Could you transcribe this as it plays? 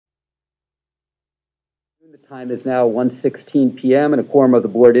The time is now 1:16 p.m. and a quorum of the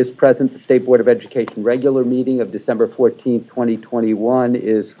board is present. The State Board of Education regular meeting of December 14th, 2021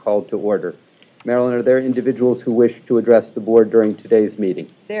 is called to order. Marilyn, are there individuals who wish to address the board during today's meeting?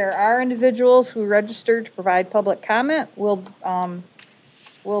 There are individuals who registered to provide public comment. We'll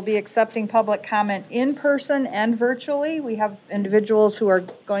be accepting public comment in person and virtually. We have individuals who are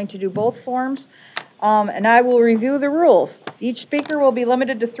going to do both forms. And I will review the rules. Each speaker will be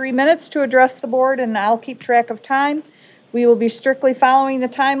limited to 3 minutes to address the board, and I'll keep track of time. We will be strictly following the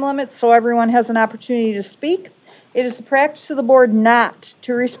time limits so everyone has an opportunity to speak. It is the practice of the board not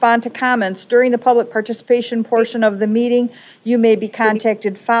to respond to comments during the public participation portion of the meeting. You may be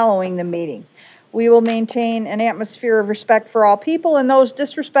contacted following the meeting. We will maintain an atmosphere of respect for all people, and those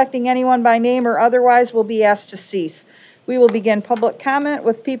disrespecting anyone by name or otherwise will be asked to cease. We will begin public comment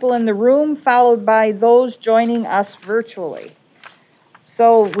with people in the room, followed by those joining us virtually.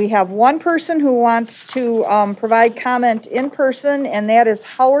 So we have one person who wants to provide comment in person, and that is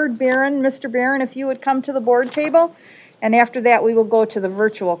Howard Barron. Mr. Barron, if you would come to the board table. And after that, we will go to the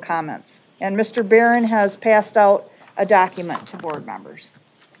virtual comments. And Mr. Barron has passed out a document to board members.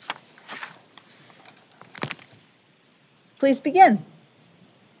 Please begin.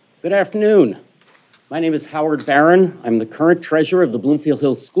 Good afternoon. My name is Howard Barron. I'm the current treasurer of the Bloomfield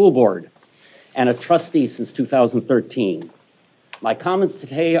Hills School Board and a trustee since 2013. My comments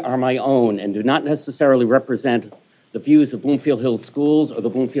today are my own and do not necessarily represent the views of Bloomfield Hills Schools or the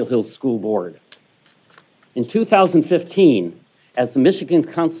Bloomfield Hills School Board. In 2015, as the Michigan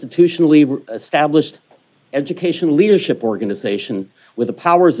constitutionally established educational leadership organization with the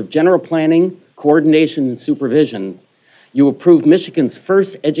powers of general planning, coordination, and supervision, you approved Michigan's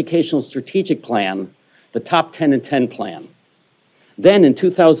first educational strategic plan, the Top 10 and 10 plan. Then in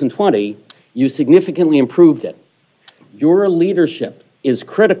 2020, you significantly improved it. Your leadership is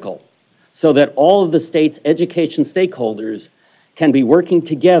critical so that all of the state's education stakeholders can be working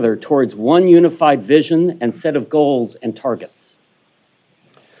together towards one unified vision and set of goals and targets.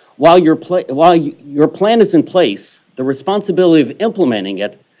 While your plan is in place, the responsibility of implementing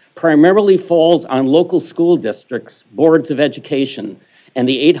it primarily falls on local school districts, boards of education, and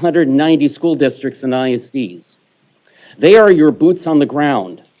the 890 school districts and ISDs. They are your boots on the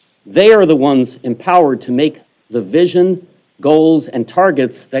ground. They are the ones empowered to make the vision, goals, and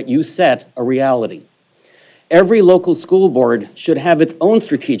targets that you set a reality. Every local school board should have its own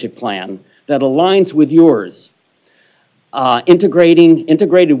strategic plan that aligns with yours,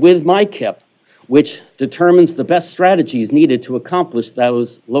 integrated with MyKIP, which determines the best strategies needed to accomplish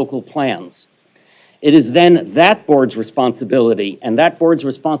those local plans. It is then that board's responsibility, and that board's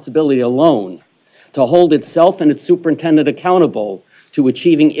responsibility alone, to hold itself and its superintendent accountable to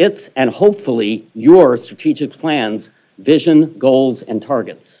achieving its and hopefully your strategic plans, vision, goals, and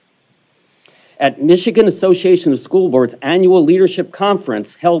targets. At Michigan Association of School Boards annual leadership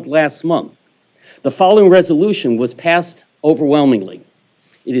conference held last month, the following resolution was passed overwhelmingly.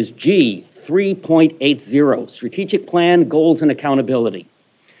 It is G 3.80, Strategic Plan, Goals, and Accountability.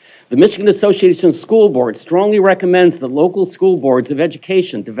 The Michigan Association of School Boards strongly recommends that local school boards of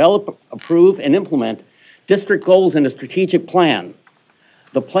education develop, approve, and implement district goals in a strategic plan.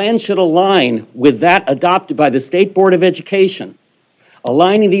 The plan should align with that adopted by the State Board of Education.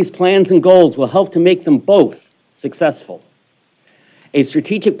 Aligning these plans and goals will help to make them both successful. A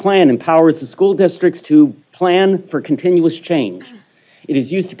strategic plan empowers the school districts to plan for continuous change. It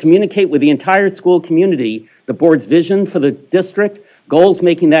is used to communicate with the entire school community the board's vision for the district, goals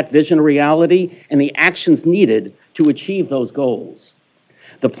making that vision a reality, and the actions needed to achieve those goals.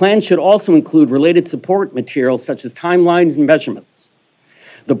 The plan should also include related support materials such as timelines and measurements.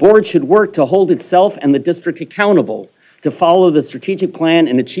 The board should work to hold itself and the district accountable to follow the strategic plan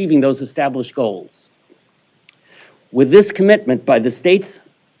in achieving those established goals. With this commitment by the state's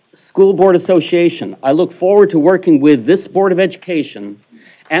School Board Association, I look forward to working with this Board of Education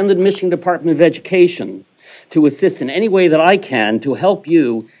and the Michigan Department of Education to assist in any way that I can to help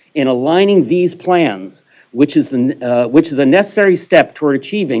you in aligning these plans, which is a necessary step toward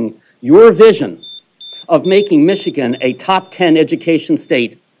achieving your vision of making Michigan a top 10 education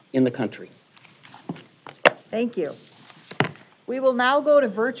state in the country. Thank you. We will now go to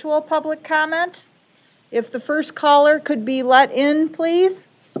virtual public comment. If the first caller could be let in, please.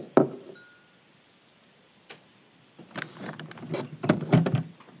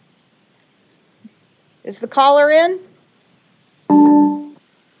 Is the caller in?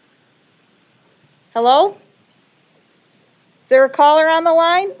 Hello? Is there a caller on the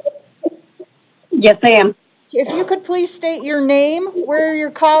line? Yes, I am. If you could please state your name, where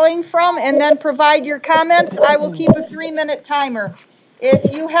you're calling from, and then provide your comments, I will keep a 3-minute timer.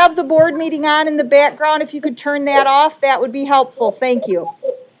 If you have the board meeting on in the background, if you could turn that off, that would be helpful. Thank you.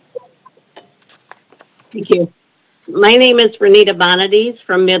 Thank you. My name is Renita Bonadies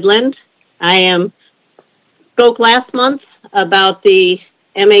from Midland. I spoke last month about the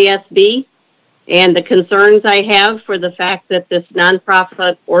MASB and the concerns I have for the fact that this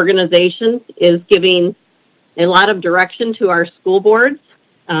nonprofit organization is giving a lot of direction to our school boards.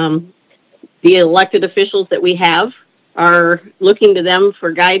 The elected officials that we have are looking to them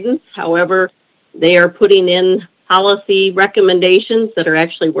for guidance. However, they are putting in policy recommendations that are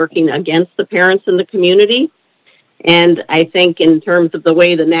actually working against the parents in the community. And I think in terms of the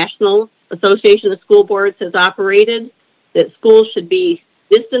way the National Association of School Boards has operated, that schools should be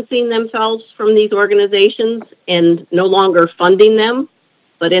distancing themselves from these organizations and no longer funding them,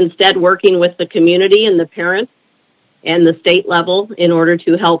 but instead working with the community and the parents and the state level in order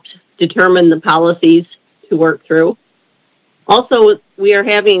to help determine the policies to work through. Also, we are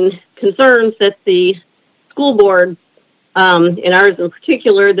having concerns that the school board, and ours in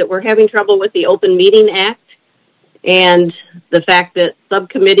particular, that we're having trouble with the Open Meeting Act and the fact that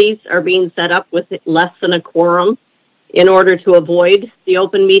subcommittees are being set up with less than a quorum in order to avoid the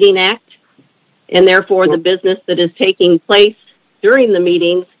Open Meeting Act. And therefore, the business that is taking place during the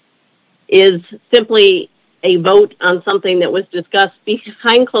meetings is simply a vote on something that was discussed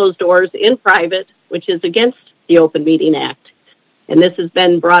behind closed doors in private, which is against the Open Meeting Act. And this has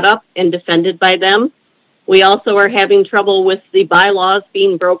been brought up and defended by them. We also are having trouble with the bylaws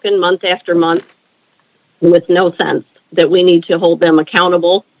being broken month after month with no sense, that we need to hold them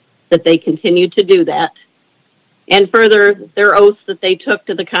accountable, that they continue to do that. And further, their oaths that they took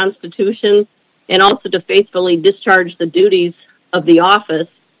to the Constitution and also to faithfully discharge the duties of the office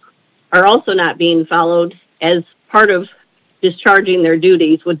are also not being followed, as part of discharging their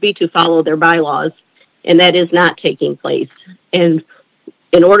duties would be to follow their bylaws, and that is not taking place. And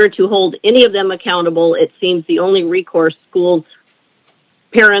in order to hold any of them accountable, it seems the only recourse schools,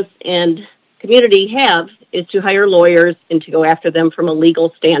 parents, and community have is to hire lawyers and to go after them from a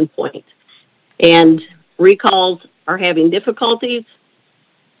legal standpoint. And recalls are having difficulties,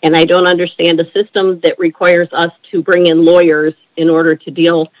 and I don't understand a system that requires us to bring in lawyers in order to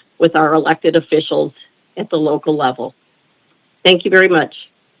deal with our elected officials at the local level. Thank you very much.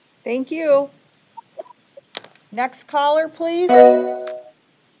 Thank you. Next caller, please.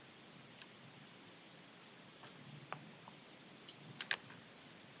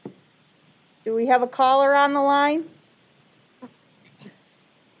 Do we have a caller on the line?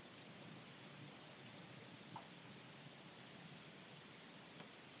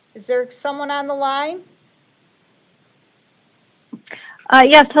 Is there someone on the line?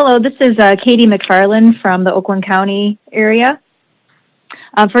 Yes, hello. This is Katie McFarland from the Oakland County area.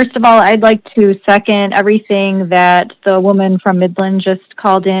 First of all, I'd like to second everything that the woman from Midland just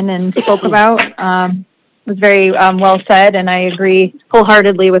called in and spoke about. It was very well said, and I agree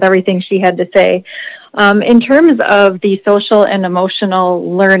wholeheartedly with everything she had to say. In terms of the social and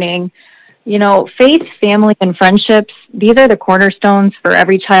emotional learning, you know, faith, family, and friendships, these are the cornerstones for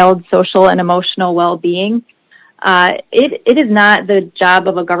every child's social and emotional well-being. It is not the job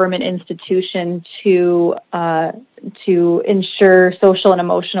of a government institution to ensure social and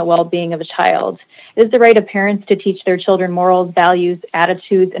emotional well-being of a child. It is the right of parents to teach their children morals, values,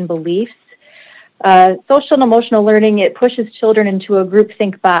 attitudes, and beliefs. Social and emotional learning, it pushes children into a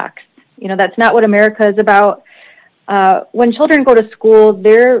groupthink box. You know, that's not what America is about. When children go to school,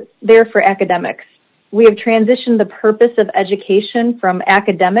 they're there for academics. We have transitioned the purpose of education from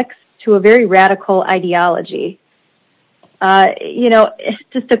academics to a very radical ideology. You know,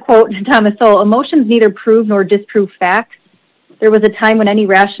 just to quote Thomas Sowell, emotions neither prove nor disprove facts. There was a time when any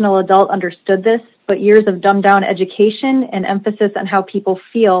rational adult understood this, but years of dumbed-down education and emphasis on how people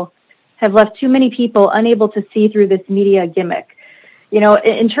feel have left too many people unable to see through this media gimmick. You know,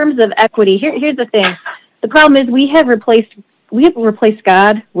 in terms of equity, here's the thing. The problem is we have replaced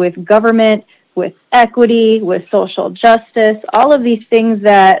God with government, with equity, with social justice, all of these things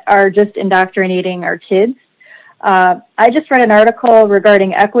that are just indoctrinating our kids. I just read an article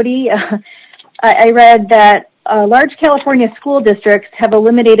regarding equity. I read that large California school districts have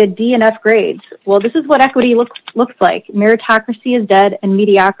eliminated D and F grades. Well, this is what equity looks like. Meritocracy is dead and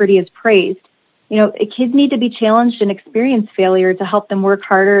mediocrity is praised. You know, kids need to be challenged and experience failure to help them work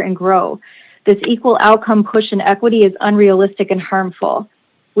harder and grow. This equal outcome push in equity is unrealistic and harmful.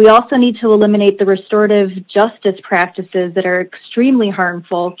 We also need to eliminate the restorative justice practices that are extremely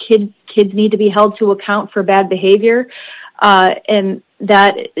harmful. Kids need to be held to account for bad behavior, and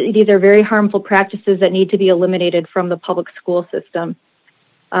that these are very harmful practices that need to be eliminated from the public school system.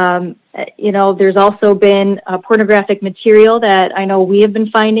 There's also been pornographic material that I know we have been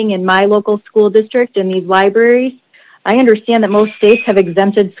finding in my local school district in these libraries. I understand that most states have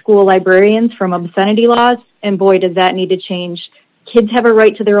exempted school librarians from obscenity laws, and boy, does that need to change. Kids have a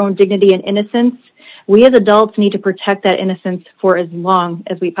right to their own dignity and innocence. We as adults need to protect that innocence for as long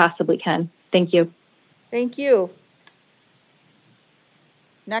as we possibly can. Thank you. Thank you.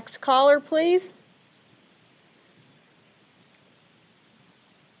 Next caller, please.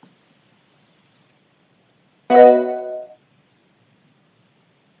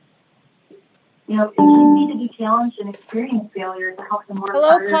 Kids need to be challenged and experience failure to help them work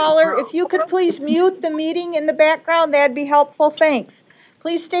Hello, harder. caller. If you could please mute the meeting in the background, that'd be helpful. Thanks.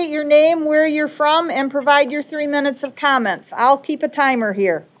 Please state your name, where you're from, and provide your 3 minutes of comments. I'll keep a timer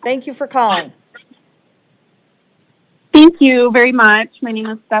here. Thank you for calling. Thank you very much. My name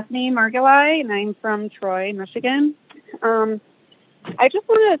is Stephanie Margulai, and I'm from Troy, Michigan. I just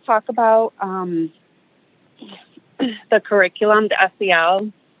wanted to talk about the curriculum, the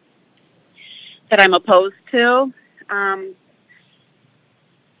SEL, that I'm opposed to.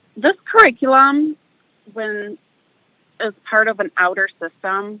 This curriculum, when is part of an outer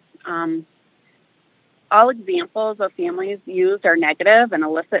system, all examples of families used are negative and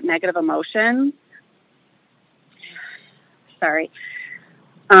elicit negative emotions. The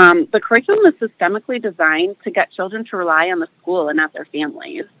curriculum is systemically designed to get children to rely on the school and not their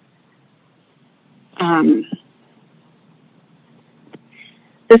families.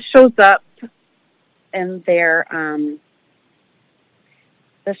 This shows up in their own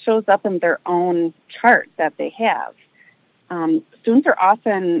chart that they have. Students are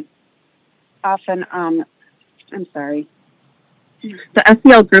often the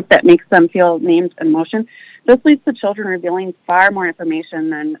SEL group that makes them feel named in motion. This leads to children revealing far more information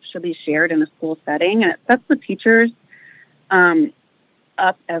than should be shared in a school setting, and it sets the teachers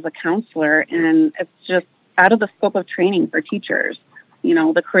up as a counselor, and it's just out of the scope of training for teachers.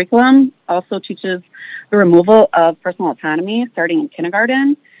 The curriculum also teaches the removal of personal autonomy starting in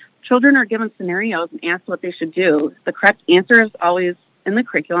kindergarten. Children are given scenarios and asked what they should do. The correct answer is always in the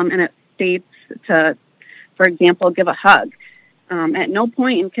curriculum, and it states to, for example, give a hug. At no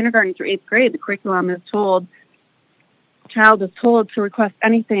point in kindergarten through 8th grade, the curriculum child is told to request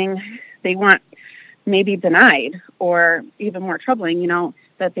anything they want may be denied, or even more troubling,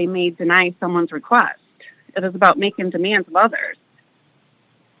 that they may deny someone's request. It is about making demands of others.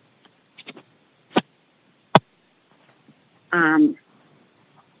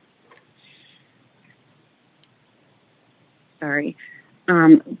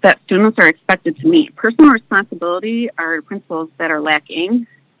 That students are expected to meet. Personal responsibility are principles that are lacking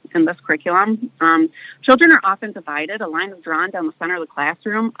in this curriculum. Children are often divided. A line is drawn down the center of the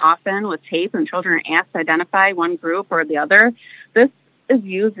classroom, often with tape, and children are asked to identify one group or the other. This is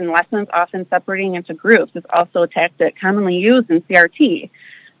used in lessons, often separating into groups. It's also a tactic commonly used in CRT.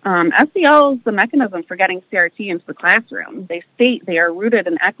 SEL is the mechanism for getting CRT into the classroom. They state they are rooted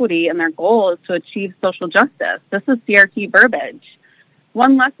in equity, and their goal is to achieve social justice. This is CRT verbiage.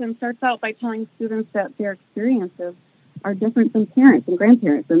 One lesson starts out by telling students that their experiences are different than parents and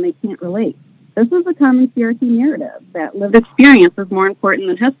grandparents, and they can't relate. This is a common CRT narrative, that lived experience is more important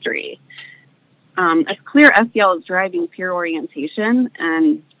than history. It's clear SEL is driving peer orientation,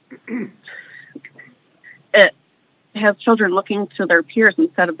 and it has children looking to their peers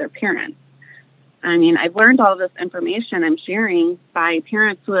instead of their parents. I've learned all of this information I'm sharing by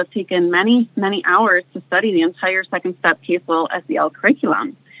parents who have taken many, many hours to study the entire second step K-12 SEL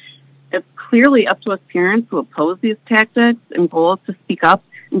curriculum. It's clearly up to us parents who oppose these tactics and goals to speak up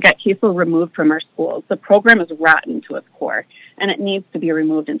and get K-12 removed from our schools. The program is rotten to its core, and it needs to be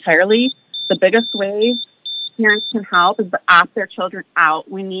removed entirely. The biggest way parents can help is to opt their children out.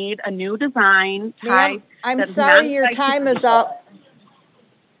 We need a new design. Ma'am, I'm sorry, your time is up.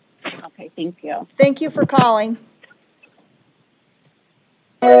 Okay, thank you. Thank you for calling.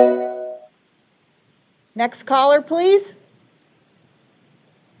 Next caller, please.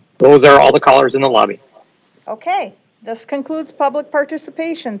 Those are all the callers in the lobby. Okay, this concludes public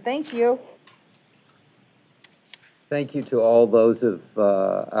participation. Thank you. Thank you to all those of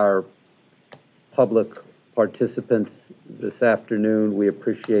our public participants this afternoon. We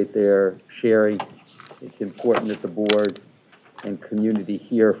appreciate their sharing. It's important that the board and community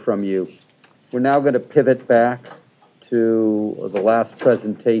hear from you. We're now going to pivot back to the last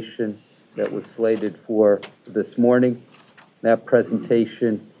presentation that was slated for this morning. That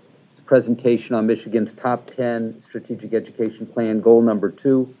presentation is a presentation on Michigan's top 10 strategic education plan, goal number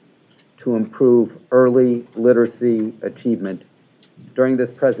 2, to improve early literacy achievement. During this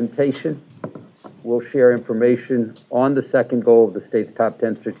presentation, We'll share information on the second goal of the state's top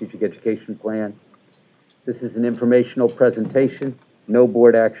 10 strategic education plan. This is an informational presentation. No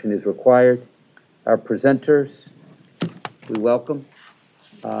board action is required. Our presenters, we welcome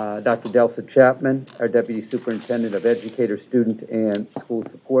Dr. Delsa Chapman, our Deputy Superintendent of Educator, Student, and School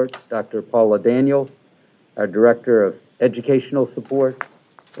Support, Dr. Paula Daniels, our Director of Educational Support,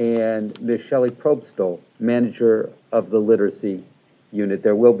 and Ms. Shelley Probstol, Manager of the Literacy Unit.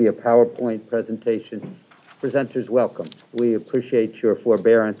 There will be a PowerPoint presentation. Presenters, welcome. We appreciate your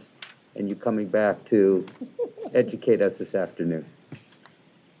forbearance and you coming back to educate us this afternoon.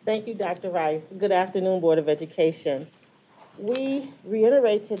 Thank you, Dr. Rice. Good afternoon, Board of Education. We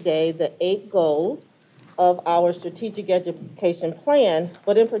reiterate today the 8 goals of our strategic education plan,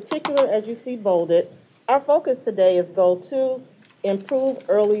 but in particular, as you see bolded, our focus today is Goal 2, improve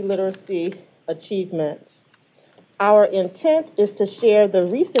early literacy achievement. Our intent is to share the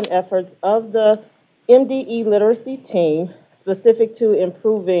recent efforts of the MDE literacy team specific to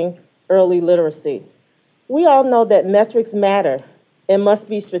improving early literacy. We all know that metrics matter and must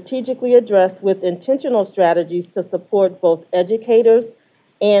be strategically addressed with intentional strategies to support both educators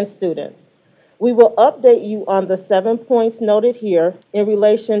and students. We will update you on the 7 points noted here in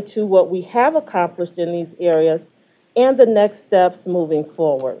relation to what we have accomplished in these areas and the next steps moving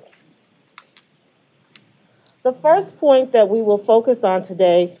forward. The first point that we will focus on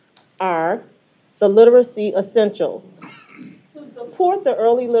today are the literacy essentials. To support the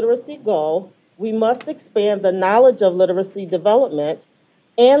early literacy goal, we must expand the knowledge of literacy development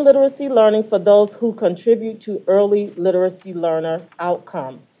and literacy learning for those who contribute to early literacy learner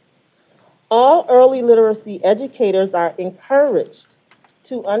outcomes. All early literacy educators are encouraged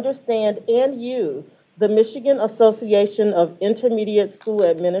to understand and use the Michigan Association of Intermediate School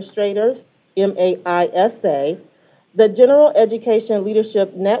Administrators, MAISA, the General Education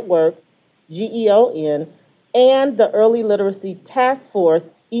Leadership Network, GELN, and the Early Literacy Task Force,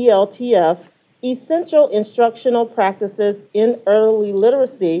 ELTF, Essential Instructional Practices in Early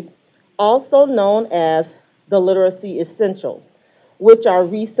Literacy, also known as the Literacy Essentials, which are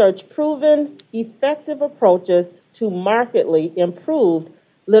research-proven, effective approaches to markedly improve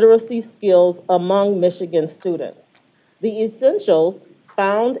literacy skills among Michigan students. The Essentials,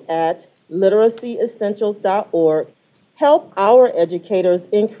 found at literacyessentials.org, help our educators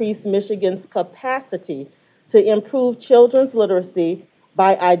increase Michigan's capacity to improve children's literacy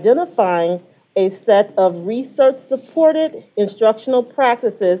by identifying a set of research-supported instructional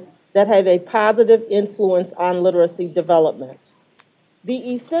practices that have a positive influence on literacy development.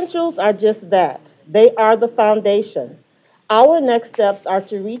 The essentials are just that. They are the foundation. Our next steps are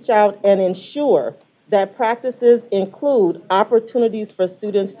to reach out and ensure that practices include opportunities for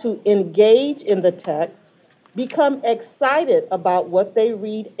students to engage in the text, become excited about what they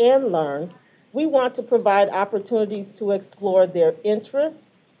read and learn. We want to provide opportunities to explore their interests,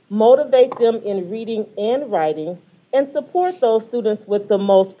 motivate them in reading and writing, and support those students with the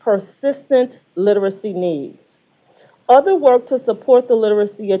most persistent literacy needs. Other work to support the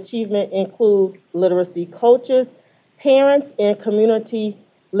literacy achievement includes literacy coaches, parents and community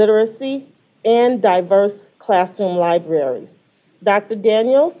literacy, and diverse classroom libraries. Dr.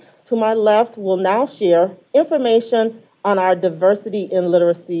 Daniels, to my left, will now share information on our diversity in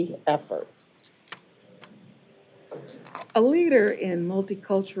literacy efforts. A leader in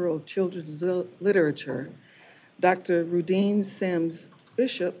multicultural children's literature, Dr. Rudine Sims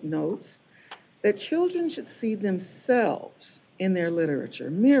Bishop notes that children should see themselves in their literature,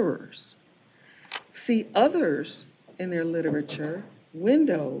 mirrors, see others in their literature,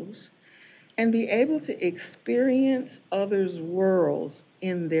 windows, and be able to experience others' worlds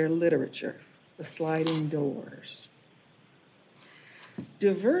in their literature, the sliding doors.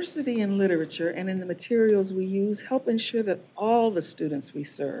 Diversity in literature and in the materials we use help ensure that all the students we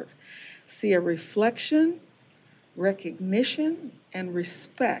serve see a reflection, recognition, and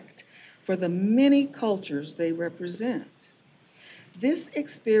respect for the many cultures they represent. This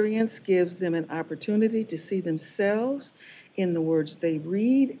experience gives them an opportunity to see themselves in the words they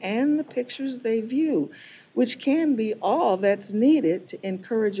read and the pictures they view, which can be all that's needed to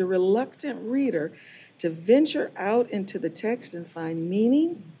encourage a reluctant reader to venture out into the text and find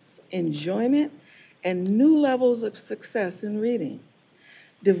meaning, enjoyment, and new levels of success in reading.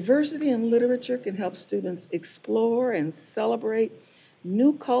 Diversity in literature can help students explore and celebrate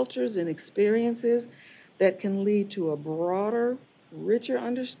new cultures and experiences that can lead to a broader, richer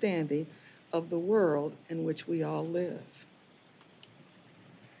understanding of the world in which we all live.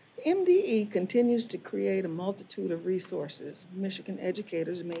 MDE continues to create a multitude of resources Michigan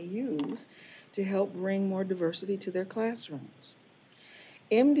educators may use to help bring more diversity to their classrooms.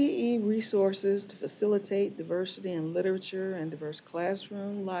 MDE resources to facilitate diversity in literature and diverse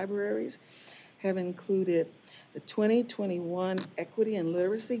classroom libraries have included the 2021 Equity and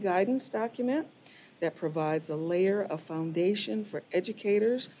Literacy Guidance document that provides a layer of foundation for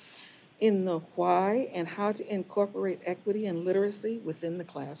educators in the why and how to incorporate equity and literacy within the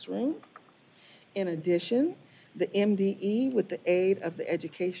classroom. In addition, the MDE, with the aid of the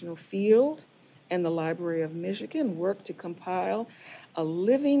educational field and the Library of Michigan, worked to compile a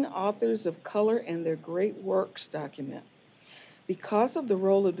Living Authors of Color and Their Great Works document. Because of the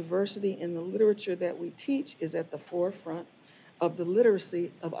role of diversity in the literature that we teach is at the forefront of the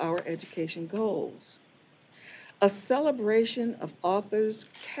literacy of our education goals. A celebration of authors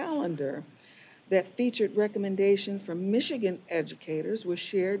calendar that featured recommendations from Michigan educators was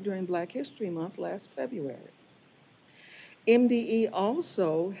shared during Black History Month last February. MDE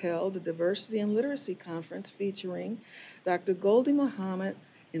also held a Diversity and Literacy Conference featuring Dr. Goldie Muhammad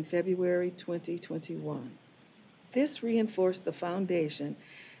in February 2021. This reinforced the foundation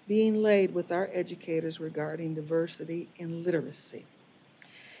being laid with our educators regarding diversity in literacy.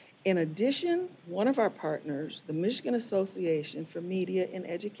 In addition, one of our partners, the Michigan Association for Media in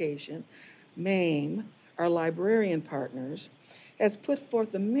Education, MAME, our librarian partners, has put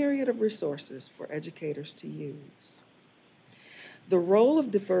forth a myriad of resources for educators to use. The role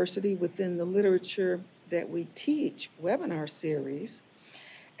of diversity within the literature that we teach webinar series,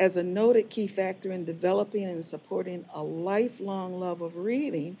 as a noted key factor in developing and supporting a lifelong love of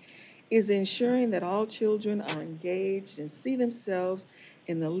reading, is ensuring that all children are engaged and see themselves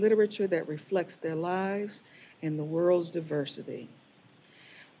in the literature that reflects their lives and the world's diversity.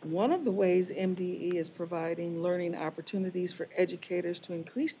 One of the ways MDE is providing learning opportunities for educators to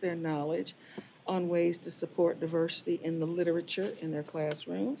increase their knowledge on ways to support diversity in the literature in their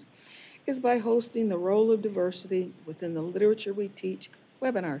classrooms is by hosting the role of diversity within the literature we teach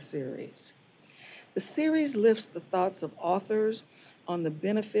webinar series. The series lifts the thoughts of authors on the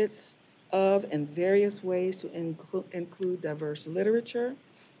benefits of and various ways to include diverse literature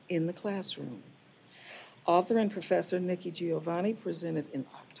in the classroom. Author and Professor Nikki Giovanni presented in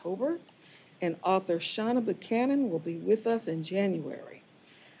October, and author Shauna Buchanan will be with us in January.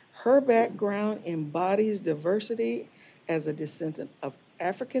 Her background embodies diversity as a descendant of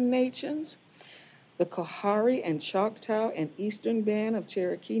African nations, the Kohari and Choctaw and Eastern Band of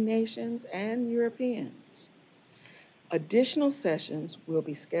Cherokee nations, and Europeans. Additional sessions will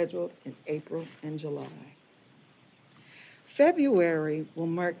be scheduled in April and July. February will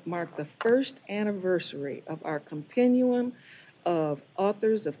mark the first anniversary of our Compendium of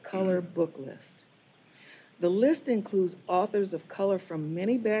Authors of Color book list. The list includes authors of color from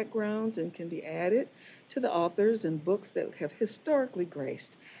many backgrounds and can be added to the authors and books that have historically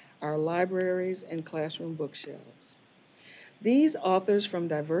graced our libraries and classroom bookshelves. These authors from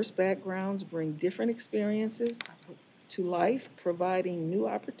diverse backgrounds bring different experiences to life, providing new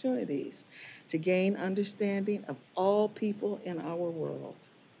opportunities to gain understanding of all people in our world.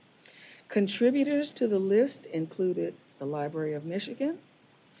 Contributors to the list included the Library of Michigan,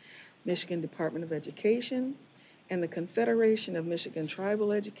 Michigan Department of Education, and the Confederation of Michigan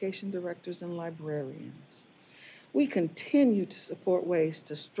Tribal Education Directors and Librarians. We continue to support ways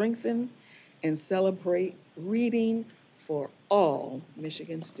to strengthen and celebrate reading for all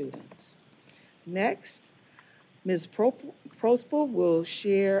Michigan students. Next, Ms. Prospel will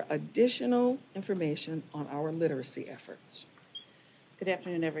share additional information on our literacy efforts. Good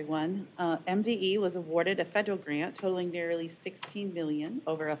afternoon, everyone. MDE was awarded a federal grant totaling nearly $16 million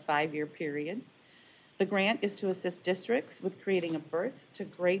over a 5-year period. The grant is to assist districts with creating a birth to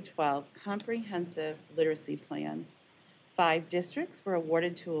grade 12 comprehensive literacy plan. 5 districts were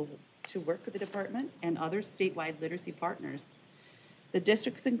awarded to work with the department and other statewide literacy partners. The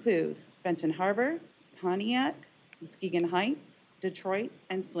districts include Benton Harbor, Pontiac, Muskegon Heights, Detroit,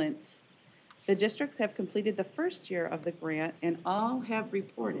 and Flint. The districts have completed the first year of the grant and all have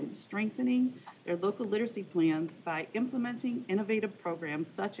reported strengthening their local literacy plans by implementing innovative programs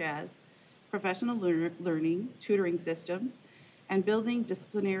such as professional learning, tutoring systems, and building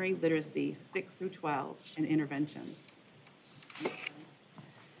disciplinary literacy 6 through 12 and interventions.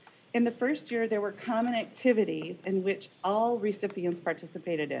 In the first year, there were common activities in which all recipients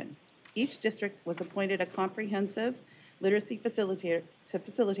participated in. Each district was appointed a comprehensive literacy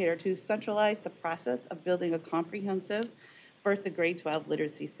facilitator to centralize the process of building a comprehensive birth to grade 12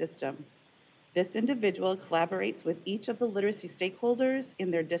 literacy system. This individual collaborates with each of the literacy stakeholders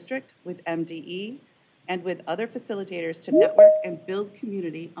in their district, with MDE, and with other facilitators to network and build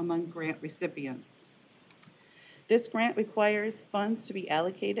community among grant recipients. This grant requires funds to be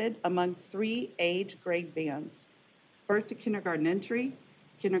allocated among 3 age grade bands: birth to kindergarten entry,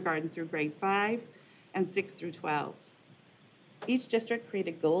 kindergarten through grade 5, and 6 through 12. Each district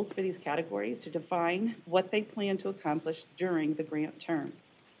created goals for these categories to define what they plan to accomplish during the grant term.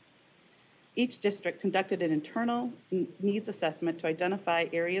 Each district conducted an internal needs assessment to identify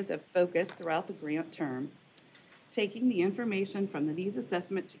areas of focus throughout the grant term. Taking the information from the needs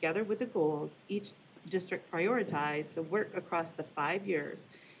assessment together with the goals, each district prioritized the work across the 5 years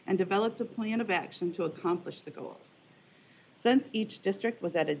and developed a plan of action to accomplish the goals. Since each district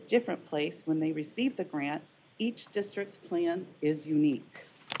was at a different place when they received the grant, each district's plan is unique.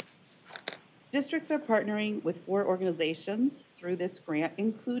 Districts are partnering with 4 organizations through this grant,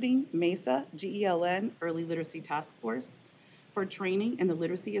 including MESA, GELN, Early Literacy Task Force, for training in the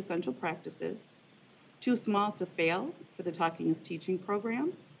literacy essential practices, Too Small to Fail for the Talking is Teaching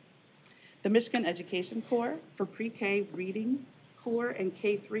program, the Michigan Education Corps for Pre-K Reading Corps and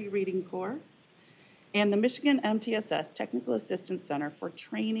K-3 Reading Corps, and the Michigan MTSS Technical Assistance Center for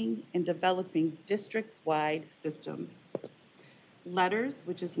training and developing district-wide systems. Letters,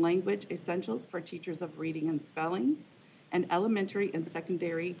 which is language essentials for teachers of reading and spelling, and elementary and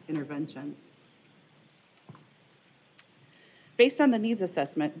secondary interventions. Based on the needs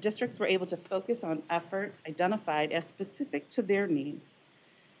assessment, districts were able to focus on efforts identified as specific to their needs.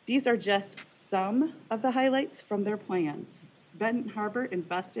 These are just some of the highlights from their plans. Benton Harbor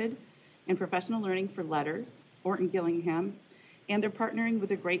invested in professional learning for letters, Orton Gillingham, and they're partnering with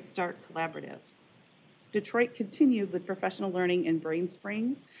the Great Start Collaborative. Detroit continued with professional learning in brain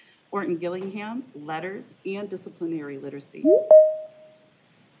spring, Orton Gillingham, letters, and disciplinary literacy.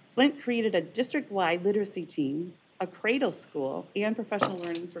 Flint created a district-wide literacy team, a cradle school, and professional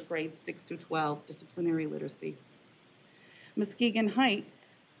learning for grades 6 through 12 disciplinary literacy. Muskegon Heights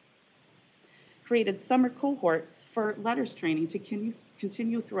created summer cohorts for letters training to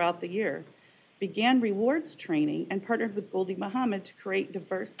continue throughout the year, began rewards training, and partnered with Goldie Muhammad to create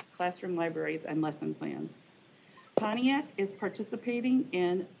diverse classroom libraries and lesson plans. Pontiac is participating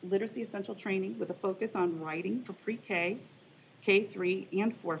in literacy essential training with a focus on writing for pre-K, K-3,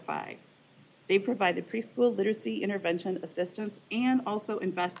 and 4-5. They provided preschool literacy intervention assistance and also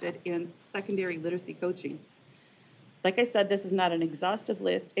invested in secondary literacy coaching. Like I said, this is not an exhaustive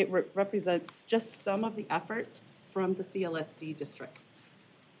list. It represents just some of the efforts from the CLSD districts.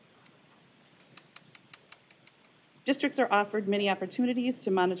 Districts are offered many opportunities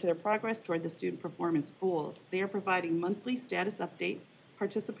to monitor their progress toward the student performance goals. They are providing monthly status updates,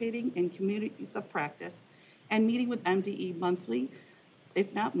 participating in communities of practice, and meeting with MDE monthly,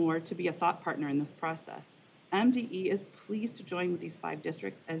 if not more, to be a thought partner in this process. MDE is pleased to join with these 5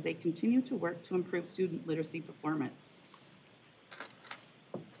 districts as they continue to work to improve student literacy performance.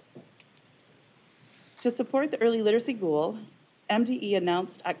 To support the early literacy goal, MDE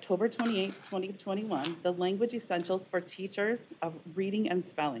announced October 28, 2021, the Language Essentials for Teachers of Reading and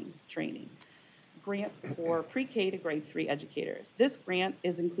Spelling Training grant for pre-K to grade 3 educators. This grant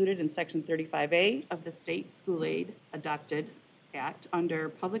is included in Section 35A of the State School Aid Adopted Act under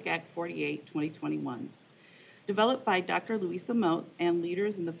Public Act 48, 2021. Developed by Dr. Louisa Motes and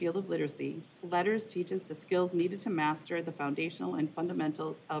leaders in the field of literacy, Letters teaches the skills needed to master the foundational and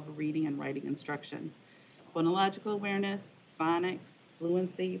fundamentals of reading and writing instruction: phonological awareness, phonics,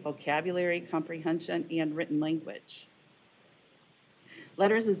 fluency, vocabulary, comprehension, and written language.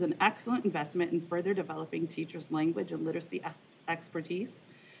 Letters is an excellent investment in further developing teachers' language and literacy expertise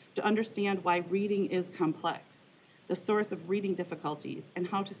to understand why reading is complex, the source of reading difficulties, and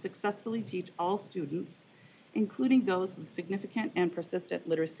how to successfully teach all students, including those with significant and persistent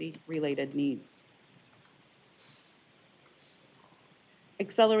literacy-related needs.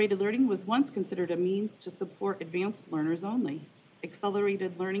 Accelerated learning was once considered a means to support advanced learners only.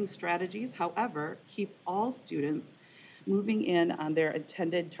 Accelerated learning strategies, however, keep all students moving in on their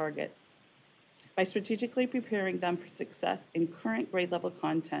intended targets by strategically preparing them for success in current grade level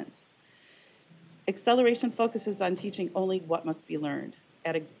content. Acceleration focuses on teaching only what must be learned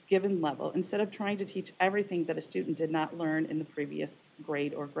at a given level instead of trying to teach everything that a student did not learn in the previous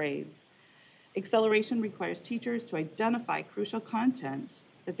grade or grades. Acceleration requires teachers to identify crucial content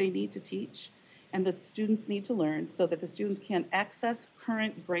that they need to teach and that students need to learn so that the students can access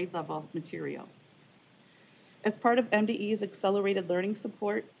current grade level material. As part of MDE's accelerated learning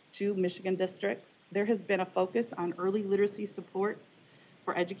supports to Michigan districts, there has been a focus on early literacy supports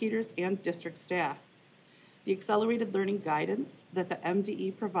for educators and district staff. The accelerated learning guidance that the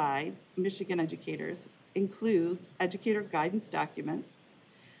MDE provides Michigan educators includes educator guidance documents,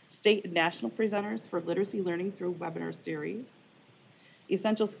 state and national presenters for literacy learning through webinar series,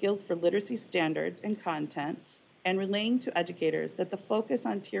 essential skills for literacy standards and content, and relaying to educators that the focus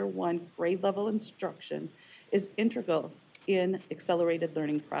on Tier 1 grade level instruction is integral in accelerated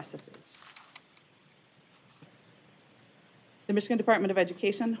learning processes. The Michigan Department of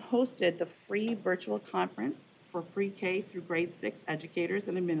Education hosted the free virtual conference for pre-K through grade 6 educators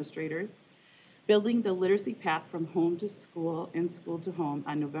and administrators, Building the Literacy Path from Home to School and School to Home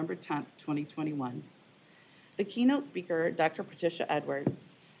on November 10th, 2021. The keynote speaker, Dr. Patricia Edwards,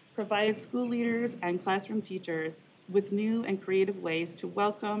 provided school leaders and classroom teachers with new and creative ways to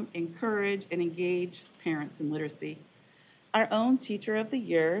welcome, encourage, and engage parents in literacy. Our own Teacher of the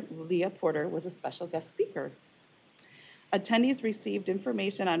Year, Leah Porter, was a special guest speaker. Attendees received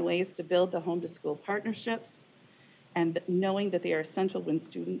information on ways to build the home-to-school partnerships and knowing that they are essential when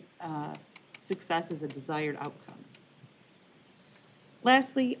student success is a desired outcome.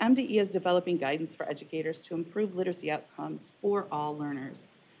 Lastly, MDE is developing guidance for educators to improve literacy outcomes for all learners,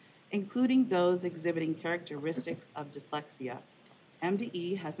 including those exhibiting characteristics of dyslexia.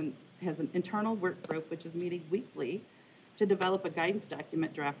 MDE has an internal work group which is meeting weekly to develop a guidance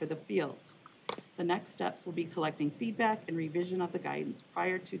document draft for the field. The next steps will be collecting feedback and revision of the guidance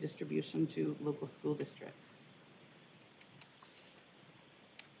prior to distribution to local school districts.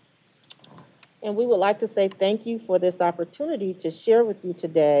 And we would like to say thank you for this opportunity to share with you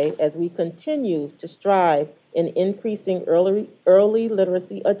today as we continue to strive in increasing early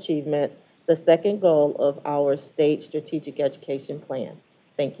literacy achievement, the second goal of our state strategic education plan.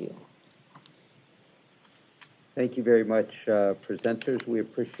 Thank you. Thank you very much, presenters. We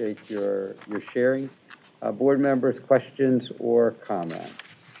appreciate your sharing. Board members, questions or comments?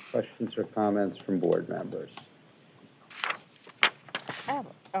 Questions or comments from board members?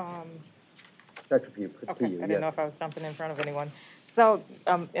 Dr. Pugh, okay, to you. I didn't know if I was jumping in front of anyone. So,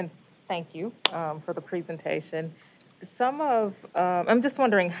 and thank you for the presentation. I'm just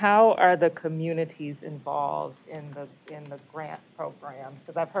wondering, how are the communities involved in the grant programs?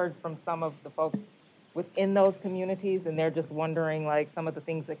 Because I've heard from some of the folks within those communities, and they're just wondering, like, some of the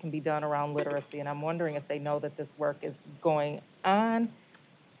things that can be done around literacy, and I'm wondering if they know that this work is going on.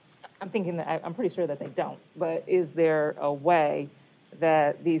 I'm thinking that I'm pretty sure that they don't, but is there a way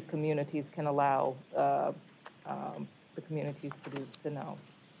that these communities can allow the communities to know?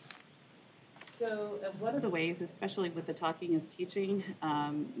 So one of the ways, especially with the Talking is Teaching,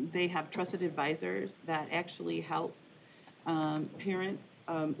 they have trusted advisors that actually help parents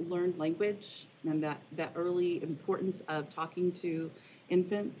learn language and that early importance of talking to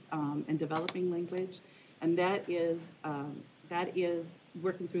infants and developing language. And that is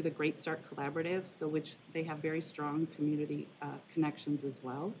working through the Great Start Collaborative, so which they have very strong community connections as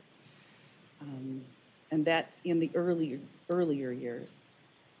well. And that's in the earlier years.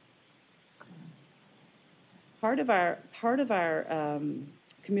 Part of our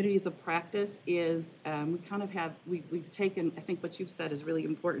communities of practice is we've taken, I think what you've said is really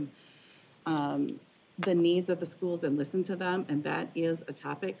important, the needs of the schools and listen to them, and that is a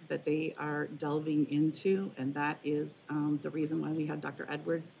topic that they are delving into, and that is the reason why we had Dr.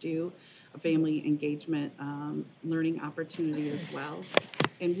 Edwards do a family engagement learning opportunity as well.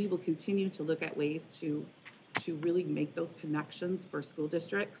 And we will continue to look at ways to really make those connections for school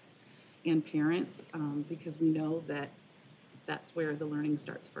districts and parents, because we know that that's where the learning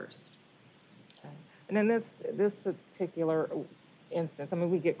starts first. Okay. And in this particular instance, I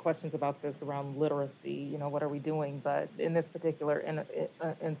mean, we get questions about this around literacy, you know, what are we doing? But in this particular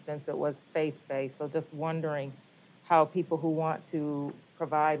instance, it was faith-based. So just wondering how people who want to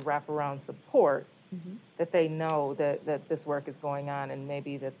provide wraparound support, that they know that this work is going on, and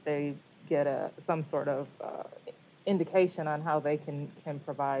maybe that they get some sort of indication on how they can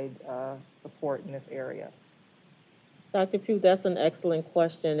provide support in this area. Dr. Pugh, that's an excellent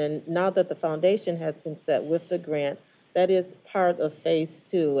question. And now that the foundation has been set with the grant, that is part of phase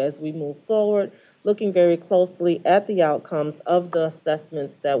 2 as we move forward, looking very closely at the outcomes of the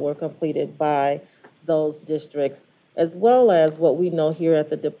assessments that were completed by those districts, as well as what we know here at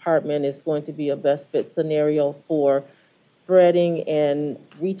the department is going to be a best fit scenario for spreading and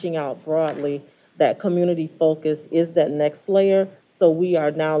reaching out broadly. That community focus is that next layer. So we are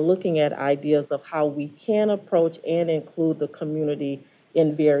now looking at ideas of how we can approach and include the community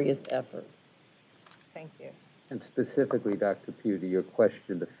in various efforts. Thank you. And specifically, Dr. Pugh, to your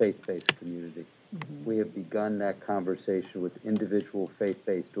question, the faith-based community. We have begun that conversation with individual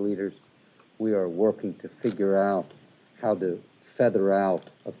faith-based leaders. We are working to figure out how to feather out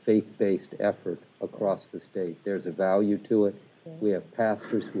a faith-based effort across the state. There's a value to it. We have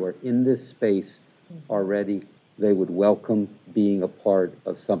pastors who are in this space already. They would welcome being a part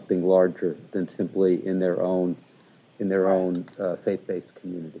of something larger than simply in their own faith-based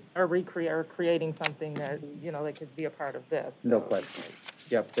community. Or creating something that, you know, they could be a part of this. No question.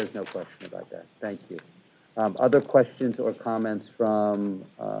 Yep, there's no question about that. Thank you. Other questions or comments from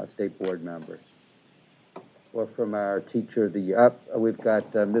state board members? Or from our teacher of the year? We've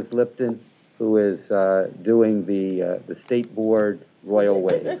got Ms. Lipton, who is doing the state board royal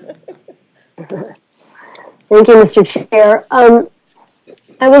wave. Thank you, Mr. Chair.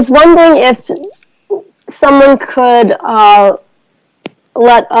 I was wondering if someone could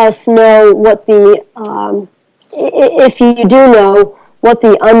let us know what the, if you do know, what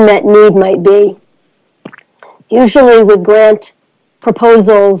the unmet need might be. Usually with grant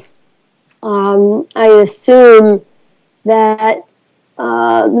proposals, I assume that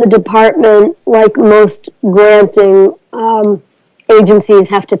the department, like most granting agencies,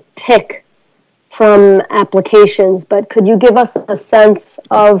 have to pick from applications, but could you give us a sense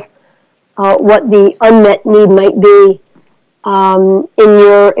of what the unmet need might be in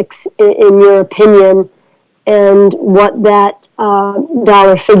your opinion, and what that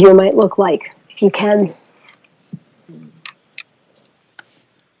dollar figure might look like, if you can?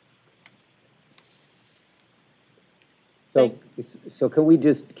 So can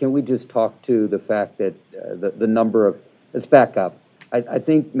we just talk to the fact that the number of, let's back up. I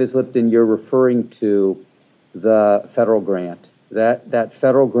think, Ms. Lipton, you're referring to the federal grant. That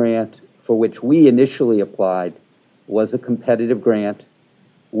federal grant for which we initially applied was a competitive grant.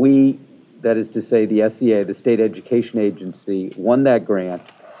 We, that is to say the SEA, the State Education Agency, won that grant.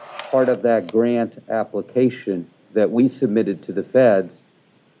 Part of that grant application that we submitted to the feds,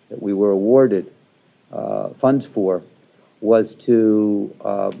 that we were awarded funds for, was to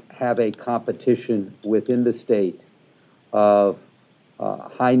have a competition within the state of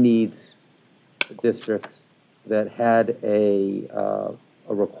high needs districts that had a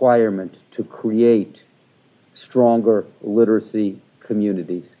requirement to create stronger literacy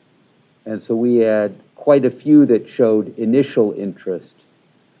communities. And so we had quite a few that showed initial interest.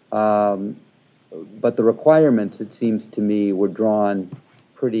 But the requirements, it seems to me, were drawn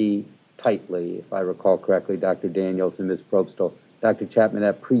pretty tightly, if I recall correctly, Dr. Daniels and Ms. Probstel. Dr. Chapman,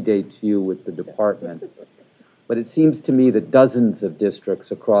 that predates you with the department. But it seems to me that dozens of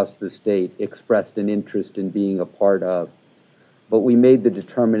districts across the state expressed an interest in being a part of. But we made the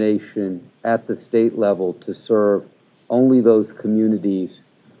determination at the state level to serve only those communities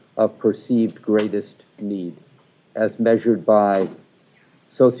of perceived greatest need, as measured by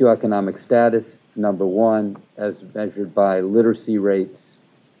socioeconomic status, number one, as measured by literacy rates,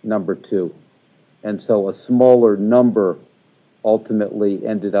 number two. And so a smaller number ultimately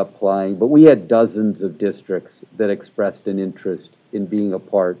ended up applying, but we had dozens of districts that expressed an interest in being a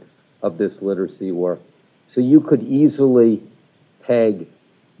part of this literacy work. So you could easily peg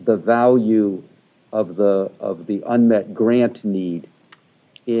the value of the unmet grant need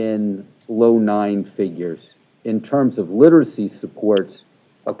in low 9 figures. In terms of literacy supports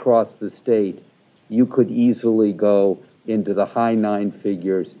across the state, you could easily go into the high 9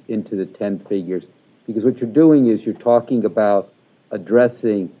 figures, into the 10 figures, because what you're doing is you're talking about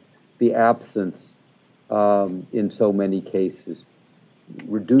addressing the absence in so many cases,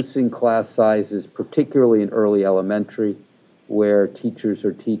 reducing class sizes, particularly in early elementary, where teachers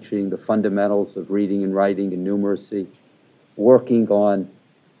are teaching the fundamentals of reading and writing and numeracy, working on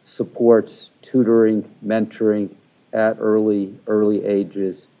supports, tutoring, mentoring at early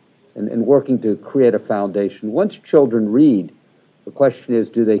ages, and working to create a foundation. Once children read, the question is,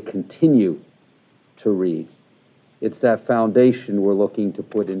 do they continue to read? It's that foundation we're looking to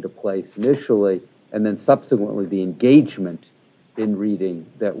put into place initially, and then subsequently the engagement in reading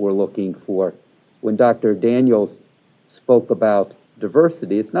that we're looking for. When Dr. Daniels spoke about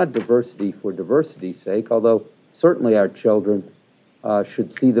diversity, it's not diversity for diversity's sake, although certainly our children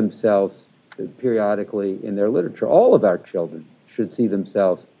should see themselves periodically in their literature. All of our children should see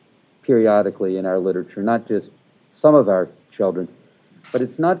themselves periodically in our literature, not just some of our children. But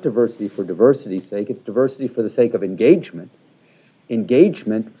it's not diversity for diversity's sake, it's diversity for the sake of engagement.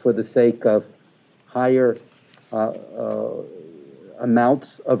 Engagement for the sake of higher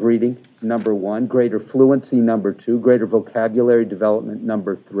amounts of reading, number one, greater fluency, number two, greater vocabulary development,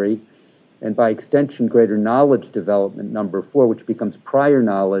 number three, and by extension, greater knowledge development, number four, which becomes prior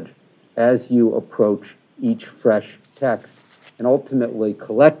knowledge as you approach each fresh text, and ultimately,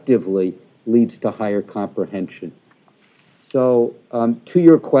 collectively, leads to higher comprehension. So, to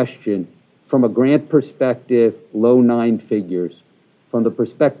your question, from a grant perspective, low 9 figures. From the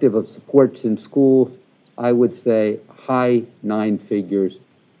perspective of supports in schools, I would say high 9 figures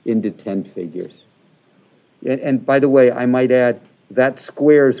into 10 figures. And by the way, I might add, that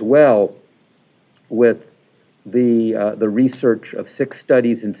squares well with the research of 6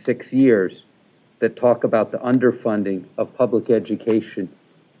 studies in 6 years that talk about the underfunding of public education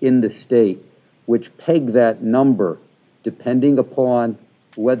in the state. which peg that number depending upon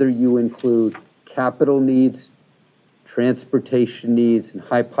whether you include capital needs, transportation needs, and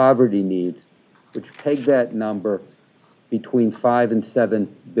high poverty needs, which peg that number between $5 and $7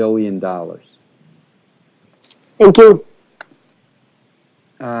 billion. Thank you.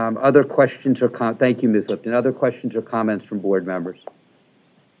 Other questions or comments? Thank you, Ms. Lipton. Other questions or comments from board members?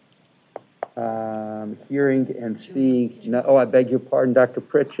 Hearing and seeing, no, oh, I beg your pardon, Dr.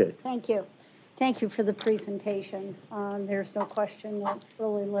 Pritchett. Thank you. Thank you for the presentation. There's no question that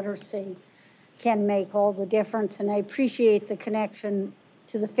early literacy can make all the difference, and I appreciate the connection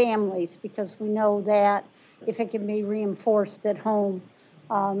to the families, because we know that if it can be reinforced at home,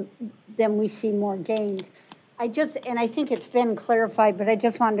 then we see more gains. And I think it's been clarified, but I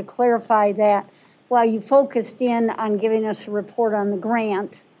just wanted to clarify that while you focused in on giving us a report on the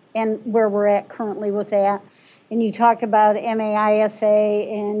grant and where we're at currently with that, and you talked about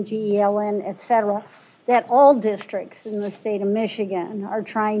MAISA and GELN, et cetera, that all districts in the state of Michigan are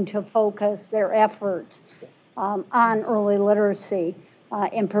trying to focus their efforts on early literacy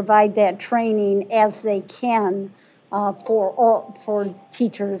and provide that training as they can for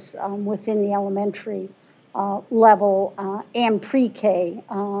teachers within the elementary level and pre-K.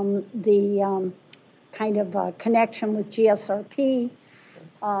 The kind of connection with GSRP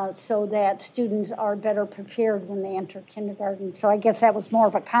so that students are better prepared when they enter kindergarten. So I guess that was more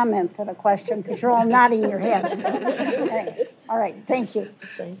of a comment than a question, because you're all nodding your heads. All right, thank you.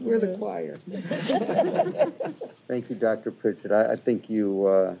 We're the choir. Thank you, Dr. Pritchett. I think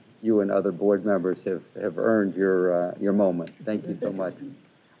you and other board members have earned your moment. Thank you so much.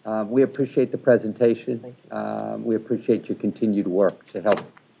 We appreciate the presentation. We appreciate your continued work to help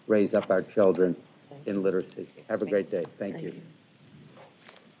raise up our children in literacy. Have a great day. Thank you.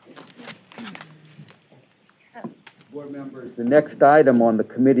 Board members, the next item on the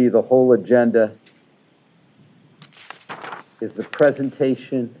committee of the whole agenda is the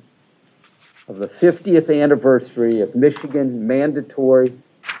presentation of the 50th anniversary of Michigan mandatory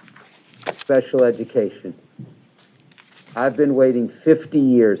special education. I've been waiting 50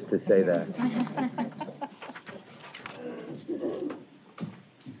 years to say that.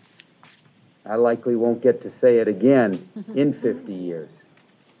 I likely won't get to say it again in 50 years.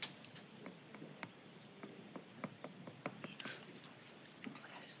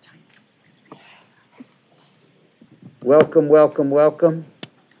 Welcome, welcome, welcome.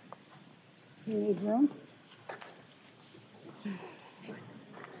 You need room?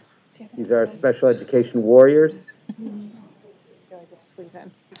 These are our special education warriors. I feel like I squeeze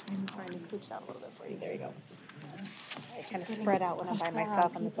in. I'm trying to scooch down a little bit for you. There you go. I kind of spread out when I'm by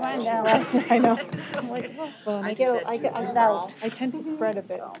myself on the side. I know. I'm like, well, I tend to spread a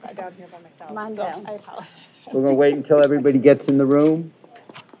bit down here by myself. Come on down. I apologize. We're going to wait until everybody gets in the room.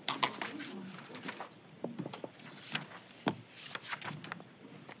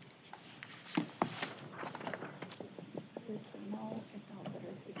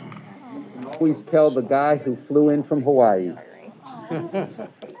 Always tell the guy who flew in from Hawaii.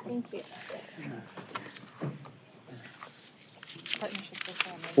 Thank you.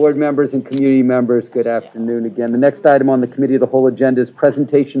 Board members and community members, good afternoon again. The next item on the committee of the whole agenda is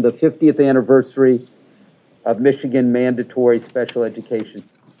presentation of the 50th anniversary of Michigan mandatory special education.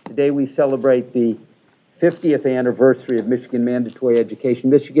 Today we celebrate the 50th anniversary of Michigan mandatory education.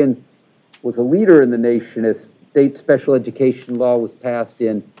 Michigan was a leader in the nation as state special education law was passed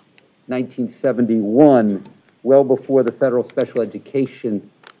in 1971, well before the federal special education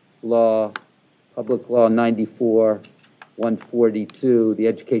law, Public Law 94-142, the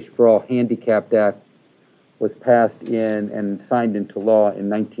Education for All Handicapped Act, was passed in and signed into law in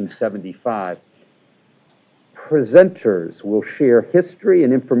 1975. Presenters will share history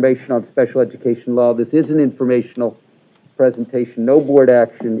and information on special education law. This is an informational presentation. No board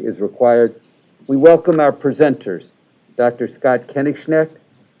action is required. We welcome our presenters, Dr. Scott Kenigsnecht,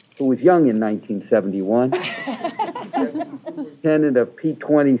 who was young in 1971, Superintendent of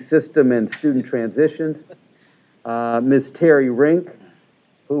P20 System and Student Transitions, Ms. Terry Rink,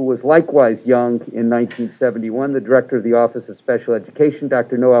 who was likewise young in 1971, the Director of the Office of Special Education,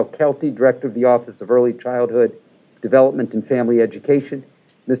 Dr. Noel Kelty, Director of the Office of Early Childhood Development and Family Education,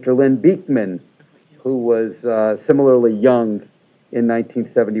 Mr. Lynn Beekman, who was similarly young in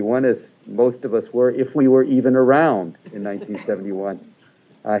 1971, as most of us were, if we were even around in 1971.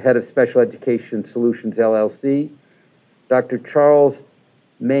 Head of Special Education Solutions, LLC, Dr. Charles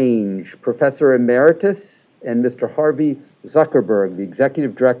Mange, Professor Emeritus, and Mr. Harvey Zuckerberg, the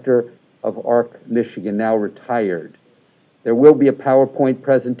Executive Director of ARC Michigan, now retired. There will be a PowerPoint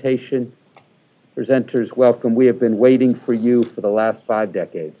presentation Presenters, welcome. We have been waiting for you for the last 5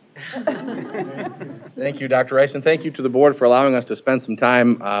 decades. Thank you, Dr. Rice, and thank you to the board for allowing us to spend some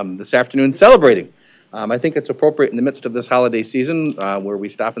time this afternoon celebrating. I think it's appropriate in the midst of this holiday season where we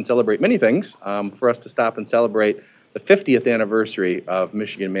stop and celebrate many things for us to stop and celebrate the 50th anniversary of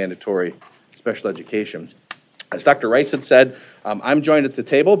Michigan mandatory special education. As Dr. Rice had said, I'm joined at the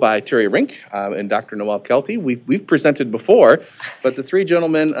table by Terry Rink and Dr. Noel Kelty. We've presented before, but the 3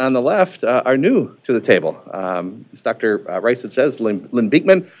 gentlemen on the left are new to the table. As Dr. Rice had said, Lynn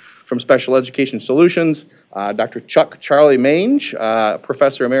Beekman from Special Education Solutions, Dr. Chuck Charlie Mange,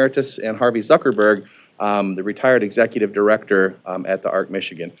 Professor Emeritus, and Harvey Zuckerberg, the retired Executive Director at the ARC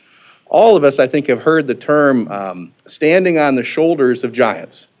Michigan. All of us, I think, have heard the term standing on the shoulders of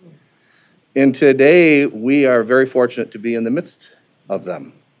giants. And today, we are very fortunate to be in the midst of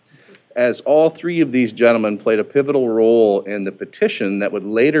them, as all 3 of these gentlemen played a pivotal role in the petition that would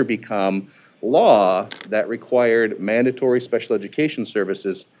later become law that required mandatory special education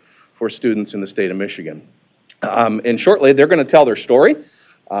services for students in the state of Michigan. And shortly, they're going to tell their story,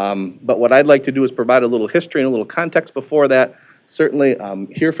 but what I'd like to do is provide a little history and a little context before that. Certainly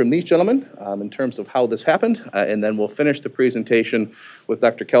hear from these gentlemen in terms of how this happened, and then we'll finish the presentation with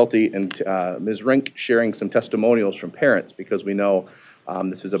Dr. Kelty and Ms. Rink sharing some testimonials from parents, because we know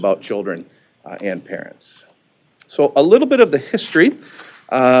this is about children and parents. So a little bit of the history.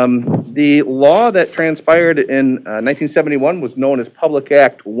 The law that transpired in 1971 was known as Public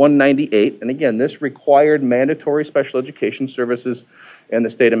Act 198, and again, this required mandatory special education services in the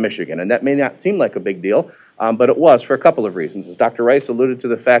state of Michigan, and that may not seem like a big deal, but it was for a couple of reasons. As Dr. Rice alluded to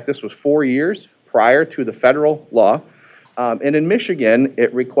the fact, this was 4 years prior to the federal law, and in Michigan,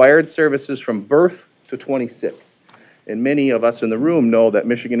 it required services from birth to 26. And many of us in the room know that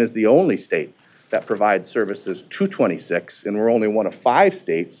Michigan is the only state that provides services to 26, and we're only one of 5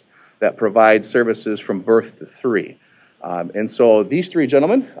 states that provide services from birth to 3. And so these 3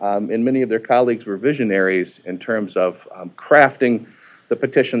 gentlemen and many of their colleagues were visionaries in terms of crafting the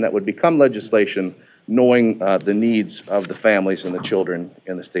petition that would become legislation, knowing the needs of the families and the children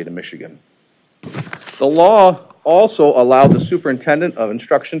in the state of Michigan. The law also allowed the superintendent of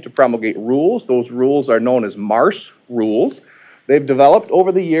instruction to promulgate rules. Those rules are known as MARS rules. They've developed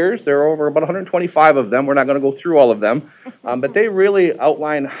over the years. There are over about 125 of them. We're not going to go through all of them, but they really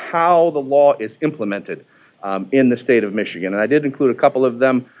outline how the law is implemented in the state of Michigan. And I did include a couple of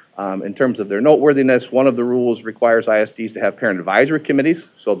them in terms of their noteworthiness. One of the rules requires ISDs to have parent advisory committees,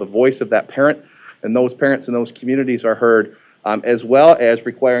 so the voice of that parent and those parents in those communities are heard, as well as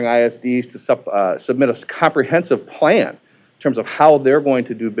requiring ISDs to submit a comprehensive plan in terms of how they're going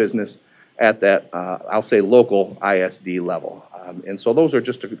to do business at that, I'll say, local ISD level. And so those are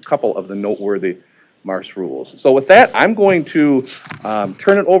just a couple of the noteworthy MARS rules. So with that, I'm going to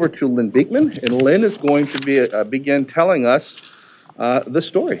turn it over to Lynn Beekman, and Lynn is going to begin telling us the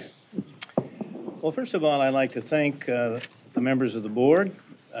story. Well, first of all, I'd like to thank the members of the board,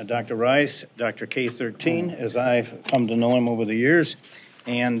 Dr. Rice, Dr. K13, as I've come to know him over the years,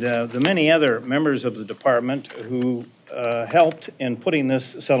 and the many other members of the department who helped in putting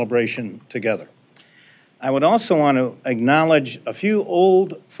this celebration together. I would also want to acknowledge a few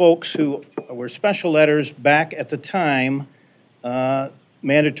old folks who were special letters back at the time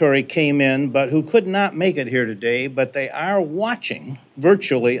mandatory came in, but who could not make it here today, but they are watching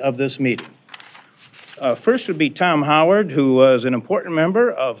virtually of this meeting. First would be Tom Howard, who was an important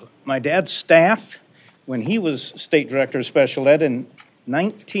member of my dad's staff when he was State Director of Special Ed in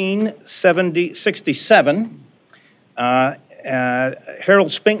 1967.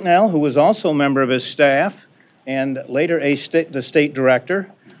 Harold Spinknell, who was also a member of his staff and later the state director,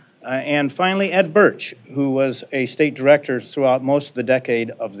 and finally Ed Birch, who was a state director throughout most of the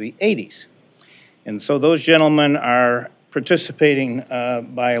decade of the 80s. And so those gentlemen are participating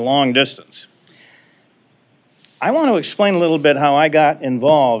by a long distance. I want to explain a little bit how I got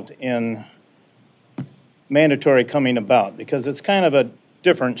involved in mandatory coming about, because it's kind of a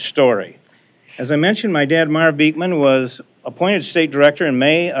different story. As I mentioned, my dad, Marv Beekman, was appointed state director in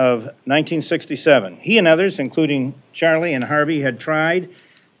May of 1967. He and others, including Charlie and Harvey, had tried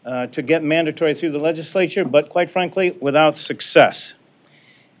to get mandatory through the legislature, but quite frankly, without success.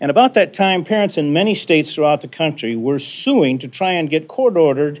 And about that time, parents in many states throughout the country were suing to try and get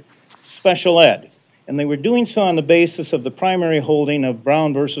court-ordered special ed. And they were doing so on the basis of the primary holding of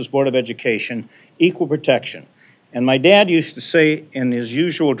Brown versus Board of Education, equal protection. And my dad used to say in his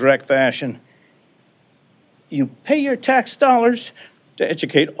usual direct fashion, you pay your tax dollars to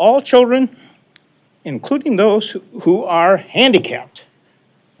educate all children, including those who are handicapped.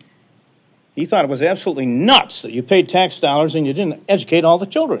 He thought it was absolutely nuts that you paid tax dollars and you didn't educate all the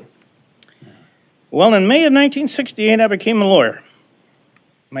children. Well, in May of 1968, I became a lawyer.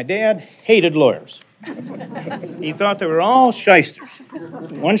 My dad hated lawyers. He thought they were all shysters.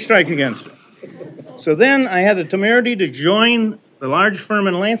 One strike against him. So then I had the temerity to join the large firm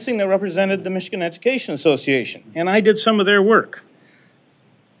in Lansing that represented the Michigan Education Association, and I did some of their work.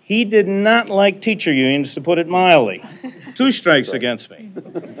 He did not like teacher unions, to put it mildly. 2 strikes against me.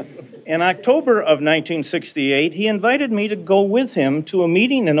 In October of 1968, he invited me to go with him to a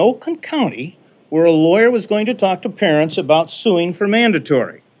meeting in Oakland County where a lawyer was going to talk to parents about suing for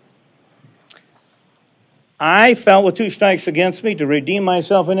mandatory. I felt with 2 strikes against me, to redeem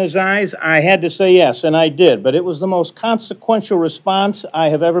myself in his eyes, I had to say yes, and I did. But it was the most consequential response I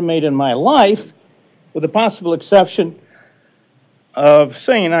have ever made in my life, with the possible exception of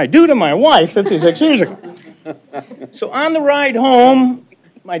saying I do to my wife 56 years ago. So on the ride home,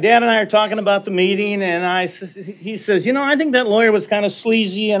 my dad and I are talking about the meeting, and he says, you know, I think that lawyer was kind of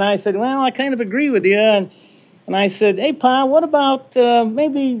sleazy. And I said, well, I kind of agree with you. And I said, hey, Pa, what about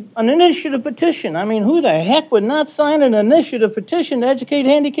maybe an initiative petition? I mean, who the heck would not sign an initiative petition to educate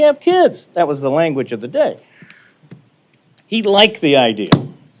handicapped kids? That was the language of the day. He liked the idea.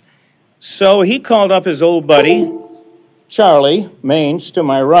 So he called up his old buddy, Charlie Mange, to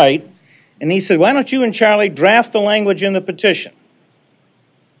my right, and he said, why don't you and Charlie draft the language in the petition?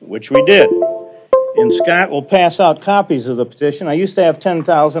 Which we did. And Scott will pass out copies of the petition. I used to have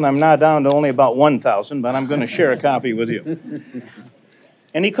 10,000. I'm now down to only about 1,000, but I'm going to share a copy with you.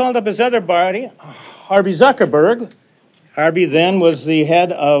 And he called up his other buddy, Harvey Zuckerberg. Harvey then was the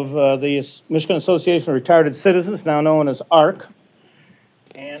head of the Michigan Association of Retarded Citizens, now known as ARC.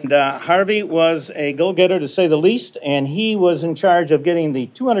 And Harvey was a go-getter, to say the least, and he was in charge of getting the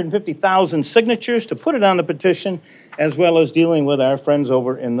 250,000 signatures to put it on the petition, as well as dealing with our friends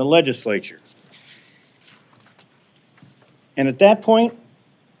over in the legislature. And at that point,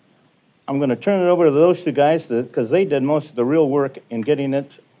 I'm going to turn it over to those 2 guys because they did most of the real work in getting it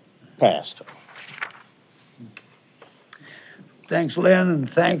passed. Thanks, Lynn, and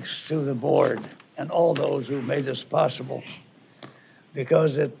thanks to the board and all those who made this possible.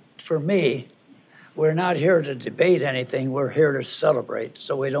 Because for me, we're not here to debate anything, we're here to celebrate,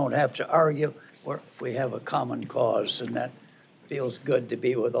 so we don't have to argue. We have a common cause, and that feels good to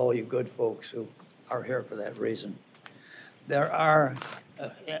be with all you good folks who are here for that reason. There are,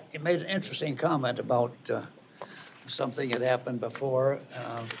 you made an interesting comment about something that happened before.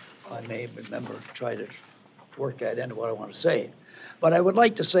 I may remember, try to work that into what I want to say. But I would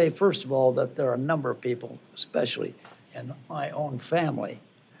like to say, first of all, that there are a number of people, especially in my own family,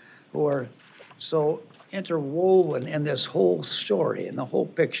 who are so interwoven in this whole story, in the whole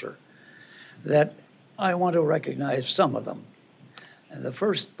picture, that I want to recognize some of them. And the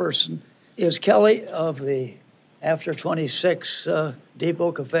first person is Kelly of the After 26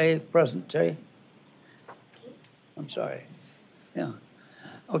 Depot Cafe present day. I'm sorry. Yeah.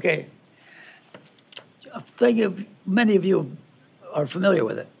 Okay. Many of you are familiar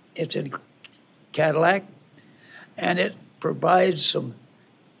with it. It's in Cadillac, and it provides some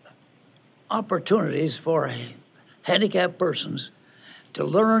opportunities for handicapped persons to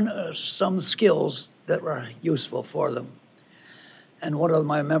learn some skills that were useful for them. And one of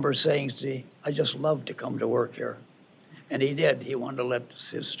my members saying to me, I just love to come to work here. And he did. He wanted to let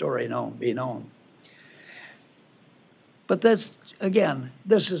his story be known. But that's, again,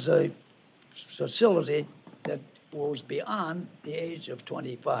 this is a facility that goes beyond the age of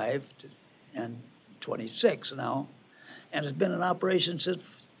 25 and 26 now, and has been in operation since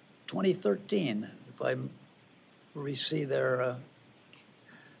 2013, if I see their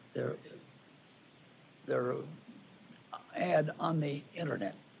ad on the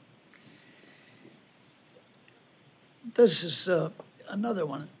internet. This is another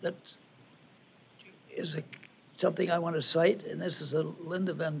one that is something I want to cite, and this is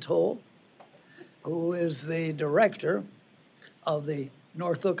Linda Ventol, who is the director of the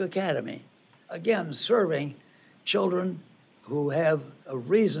Norfolk Academy. Again, serving children who have a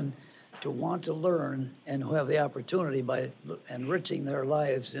reason to want to learn and who have the opportunity by enriching their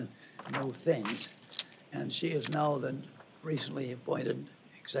lives in new things. And she is now the recently appointed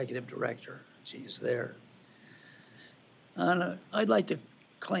executive director. She's there. And I'd like to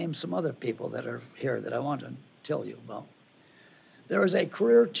claim some other people that are here that I want to tell you about. There is a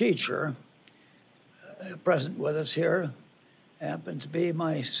career teacher present with us here, happens to be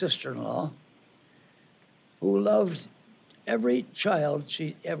my sister-in-law, who loved every child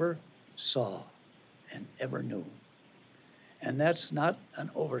she ever saw and ever knew. And that's not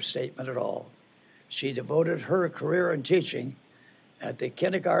an overstatement at all. She devoted her career in teaching at the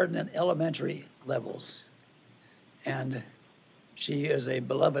kindergarten and elementary levels. And she is a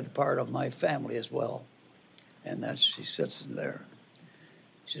beloved part of my family as well. And that she sits in there.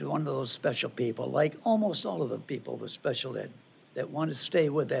 She's one of those special people, like almost all of the people with special ed that want to stay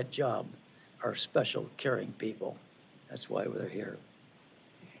with that job are special caring people. That's why they're here.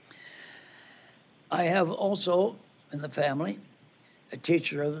 I have also in the family a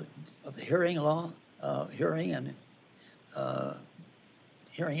teacher of the hearing law, hearing and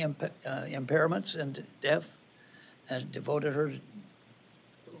impairments and deaf, and devoted her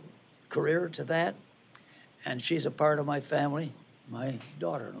career to that. And she's a part of my family, my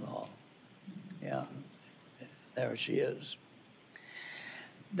daughter-in-law. Yeah, there she is.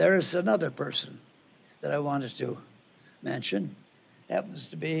 There's another person that I wanted to mention. Happens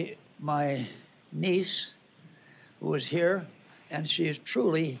to be my niece, who is here, and she is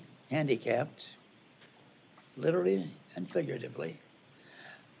truly handicapped, literally and figuratively.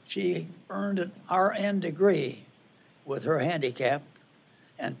 She earned an RN degree with her handicap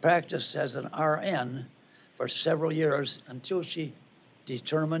and practiced as an RN for several years until she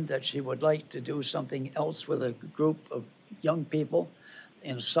determined that she would like to do something else with a group of young people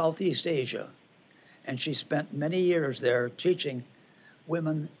in Southeast Asia. And she spent many years there teaching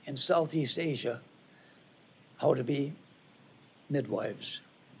women in Southeast Asia how to be midwives.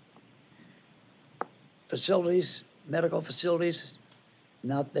 Facilities, medical facilities,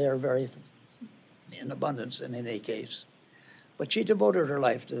 not there very in abundance in any case. But she devoted her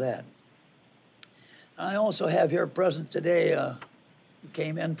life to that. I also have here present today, who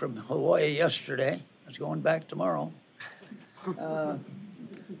came in from Hawaii yesterday, is going back tomorrow,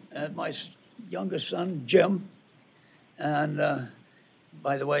 and my youngest son, Jim. And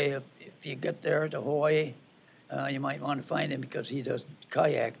by the way, if you get there to Hawaii, you might want to find him because he does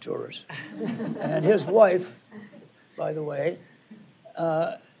kayak tours. And his wife, by the way,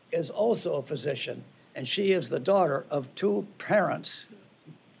 is also a physician, and she is the daughter of two parents,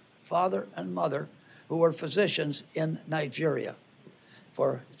 father and mother, who were physicians in Nigeria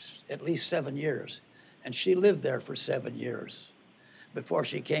for at least 7 years. And she lived there for 7 years before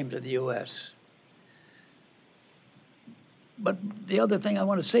she came to the U.S. But the other thing I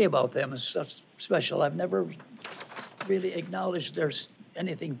want to say about them is such special. I've never really acknowledged there's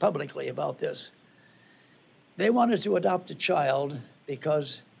anything publicly about this. They wanted to adopt a child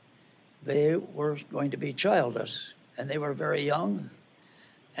because they were going to be childless, and they were very young,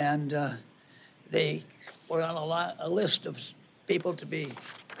 and they were on a list of people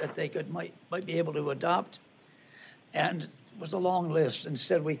that they might be able to adopt, and it was a long list, and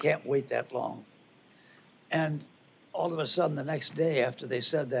said we can't wait that long. And all of a sudden, the next day after they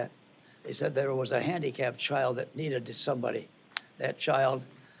said that, they said there was a handicapped child that needed somebody. That child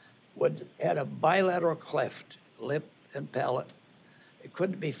had a bilateral cleft, lip and palate. It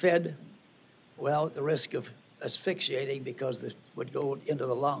couldn't be fed, well, at the risk of asphyxiating because it would go into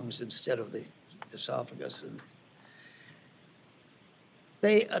the lungs instead of the esophagus. And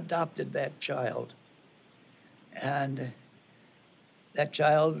they adopted that child. And that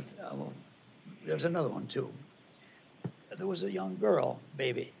child, there's another one too. There was a young girl,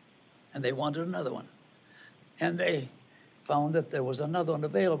 baby, and they wanted another one. And they found that there was another one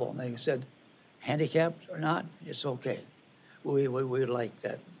available. And they said, handicapped or not, it's okay. We would like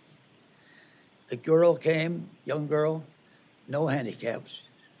that. The girl came, young girl, no handicaps.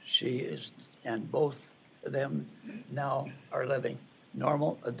 She is, and both of them now are living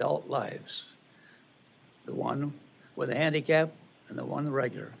normal adult lives. The one with a handicap and the one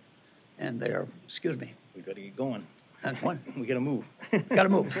regular. And they are, excuse me. We got to get going. And one. We got to move. Got to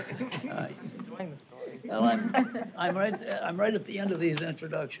move. Enjoying the story. Well, I'm right at the end of these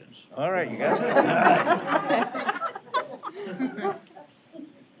introductions. All right, you got it.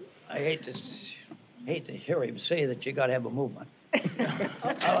 I hate to hear him say that you got to have a movement.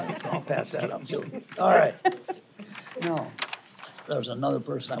 I'll pass that up too. All right. No, there's another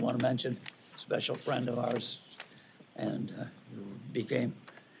person I want to mention, a special friend of ours, and who became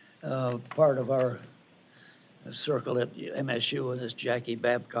part of our circle at MSU, and this Jackie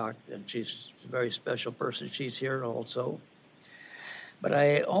Babcock, and she's a very special person. She's here also. But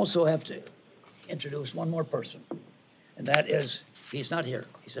I also have to introduce one more person, and that is, he's not here.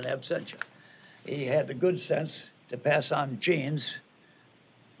 He's in absentia. He had the good sense to pass on genes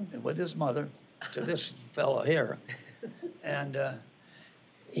with his mother to this fellow here. And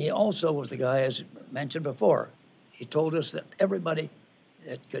he also was the guy, as mentioned before, he told us that everybody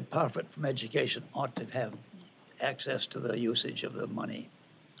that could profit from education ought to have access to the usage of the money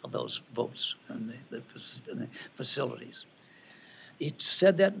of those votes and the facilities. He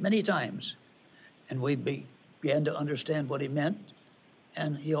said that many times, and we began to understand what he meant,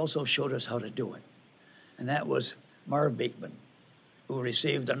 and he also showed us how to do it. And that was Marv Beekman. who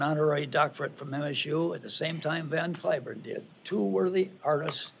received an honorary doctorate from MSU at the same time Van Cliburn did. Two worthy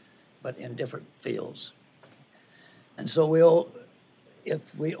artists, but in different fields. And so if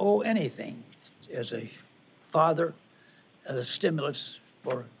we owe anything as a father, as a stimulus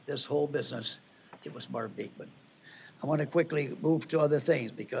for this whole business, it was Marv Beekman. I want to quickly move to other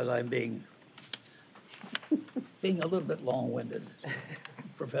things because I'm being a little bit long-winded.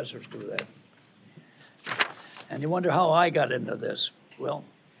 Professors do that. And you wonder how I got into this. Well,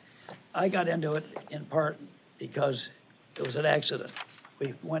 I got into it in part because it was an accident.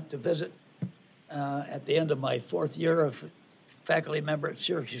 We went to visit at the end of my 4th year of faculty member at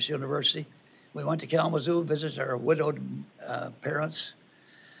Syracuse University. We went to Kalamazoo, visited our widowed parents,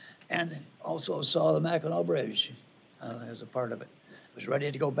 and also saw the Mackinac Bridge as a part of it. I was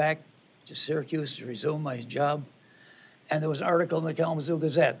ready to go back to Syracuse to resume my job, and there was an article in the Kalamazoo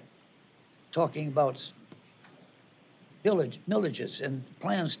Gazette talking about villages and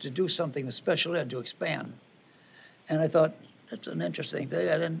plans to do something with special ed to expand. And I thought, that's an interesting thing.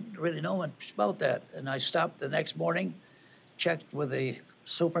 I didn't really know much about that. And I stopped the next morning, checked with the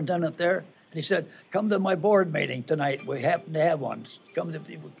superintendent there, and he said, come to my board meeting tonight. We happen to have one. Come to,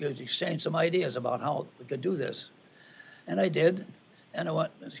 we could exchange some ideas about how we could do this. And I did. And I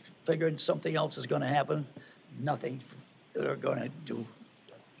went, figured something else is going to happen. Nothing. They're going to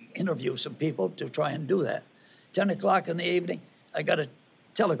interview some people to try and do that. 10 o'clock in the evening, I got a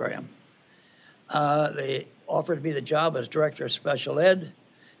telegram. They offered me the job as director of special ed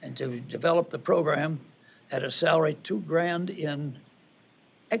and to develop the program at a salary $2,000 in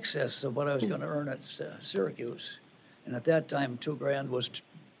excess of what I was going to earn at Syracuse. And at that time, $2,000 was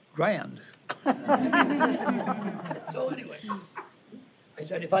grand. So anyway, I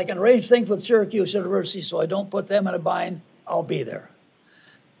said, if I can arrange things with Syracuse University so I don't put them in a bind, I'll be there.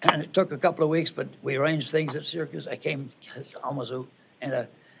 And it took a couple of weeks, but we arranged things at Syracuse. I came to Kalamazoo, and a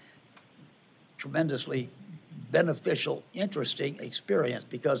tremendously beneficial, interesting experience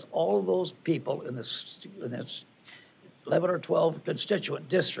because all of those people in this 11 or 12 constituent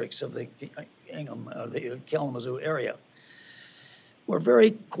districts of the Kalamazoo area were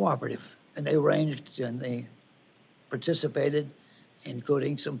very cooperative, and they arranged and they participated,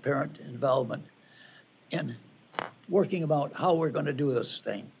 including some parent involvement in working about how we're going to do this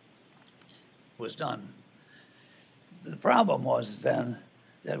thing. It was done. The problem was then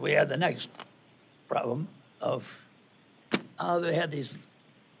that we had the next problem of they had these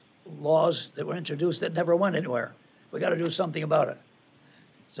laws that were introduced that never went anywhere. We got to do something about it.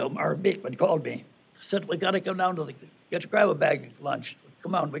 So Marv Beekman called me, said, we got to come down to grab a bag of lunch.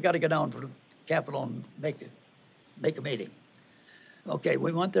 Come on, we got to go down to the Capitol and make a meeting. Okay,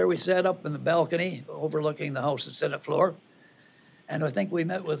 we went there, we sat up in the balcony overlooking the House and Senate floor, and I think we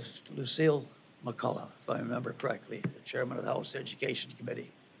met with Lucille McCullough, if I remember correctly, the chairman of the House Education Committee.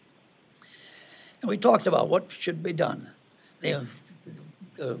 And we talked about what should be done.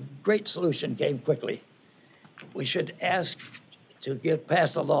 The great solution came quickly. We should ask to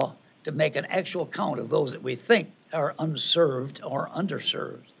pass a law to make an actual count of those that we think are unserved or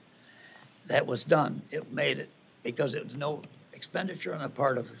underserved. That was done. It made it because there was no expenditure on the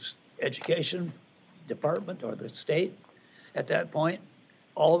part of the education department or the state. At that point,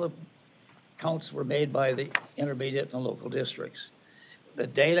 all the counts were made by the intermediate and local districts. The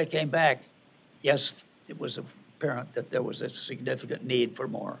data came back. Yes, it was apparent that there was a significant need for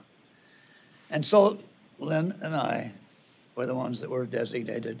more. And so Lynn and I were the ones that were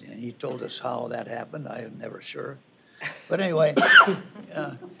designated, and he told us how that happened. I am never sure. But anyway,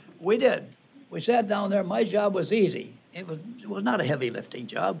 we did. We sat down there. My job was easy. It was not a heavy lifting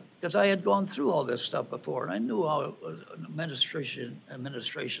job because I had gone through all this stuff before, and I knew how an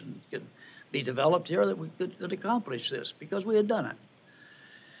administration could be developed here that we could accomplish this because we had done it.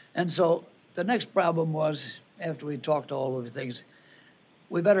 And so the next problem was, after we talked all of the things,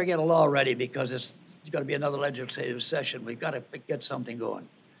 we better get a law ready because it's going to be another legislative session. We've got to get something going.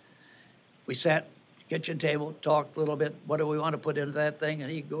 We sat at the kitchen table, talked a little bit. What do we want to put into that thing? And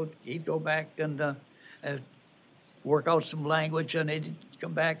he'd go back and work out some language, and he'd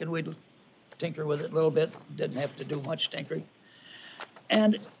come back and we'd tinker with it a little bit. Didn't have to do much tinkering.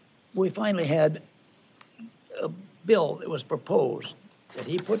 And we finally had a bill that was proposed that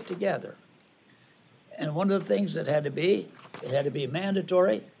he put together. And one of the things that had to be, it had to be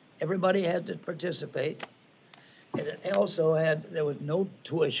mandatory. Everybody had to participate. It also there was no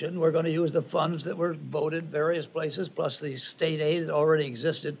tuition. We're going to use the funds that were voted various places, plus the state aid that already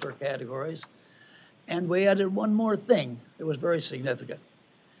existed for categories. And we added one more thing that was very significant.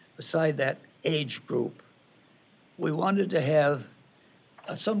 Beside that age group, we wanted to have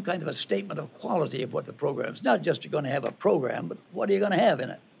some kind of a statement of quality of what the program is. Not just you're going to have a program, but what are you going to have in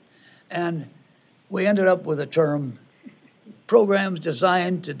it? And we ended up with a term, programs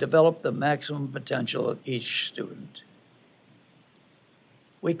designed to develop the maximum potential of each student.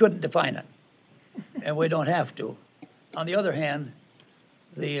 We couldn't define it, and we don't have to. On the other hand,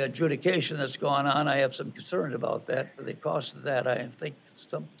 the adjudication that's gone on, I have some concern about that. The cost of that, I think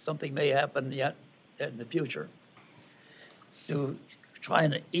something may happen yet in the future to try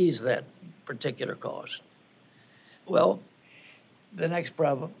and ease that particular cost. Well, the next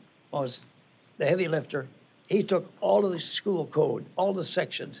problem was the heavy lifter. He took all of the school code, all the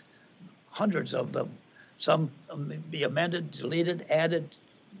sections, hundreds of them. Some be amended, deleted, added,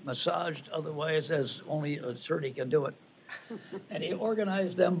 massaged, otherwise as only an attorney can do it. And he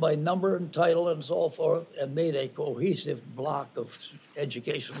organized them by number and title and so forth and made a cohesive block of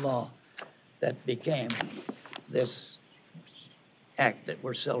education law that became this act that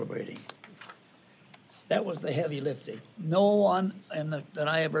we're celebrating. That was the heavy lifting. No one that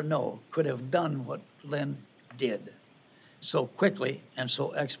I ever know could have done what Lynn did so quickly and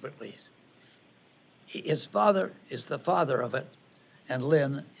so expertly. His father is the father of it, and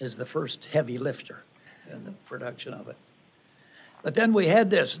Lynn is the first heavy lifter in the production of it. But then we had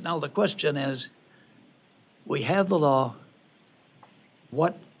this. Now the question is, we have the law.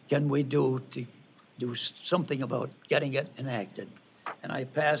 What can we do to do something about getting it enacted? And I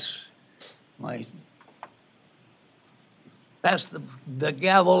pass the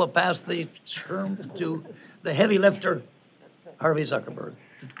gavel, pass the term to the heavy lifter, Harvey Zuckerberg.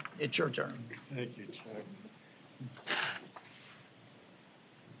 It's your turn. Thank you, Chuck.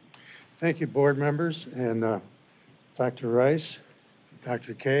 Thank you, board members, and Dr. Rice,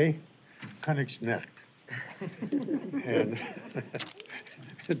 Dr. Kay, Königsnacht, and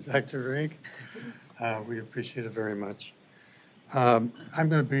Dr. Rink. We appreciate it very much. I'm going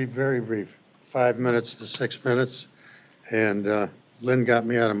to be very brief, 5 minutes to 6 minutes, and Lynn got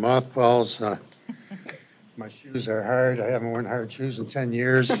me out of mothballs. My shoes are hard. I haven't worn hard shoes in 10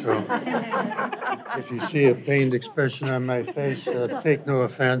 years, so if you see a pained expression on my face, take no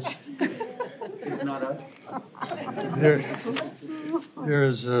offense.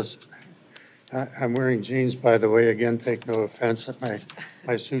 I'm wearing jeans, by the way. Again, take no offense.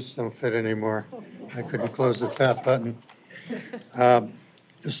 My suits don't fit anymore. I couldn't close the top button.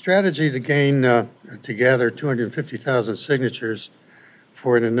 The strategy to gather 250,000 signatures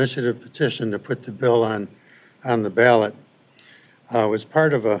for an initiative petition to put the bill on the ballot was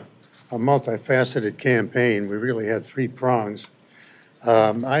part of a multifaceted campaign. We really had three prongs.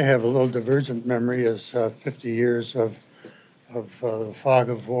 I have a little divergent memory as 50 years of the fog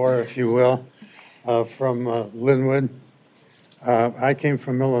of war, if you will, from Linwood. I came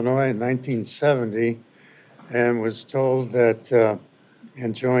from Illinois in 1970 and was told that,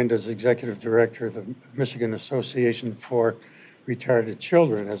 and joined as executive director of the Michigan Association for Retarded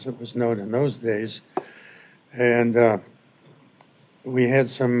Children, as it was known in those days. And we had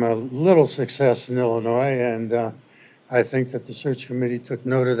some little success in Illinois, and I think that the search committee took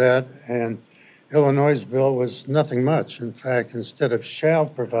note of that, and Illinois' bill was nothing much. In fact, instead of shall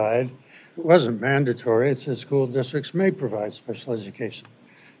provide, it wasn't mandatory. It says school districts may provide special education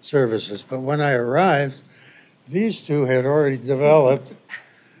services. But when I arrived, these two had already developed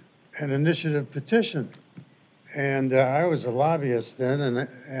an initiative petition. And I was a lobbyist then,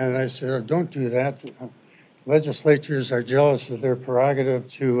 and I said, oh, don't do that. Legislatures are jealous of their prerogative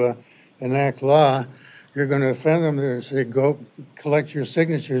to enact law. You're going to offend them. They're going to say, go collect your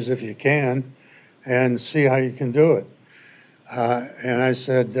signatures if you can and see how you can do it. And I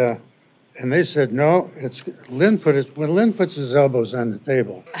said, and they said, no, when Lynn puts his elbows on the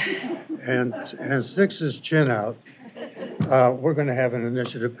table and sticks his chin out, we're going to have an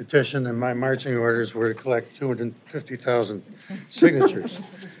initiative petition, and my marching orders were to collect 250,000 signatures.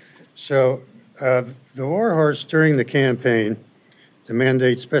 So the warhorse during the campaign to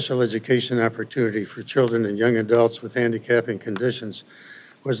mandate special education opportunity for children and young adults with handicapping conditions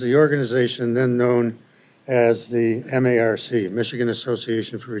was the organization then known as the MARC, Michigan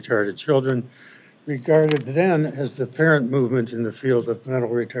Association for Retarded Children, regarded then as the parent movement in the field of mental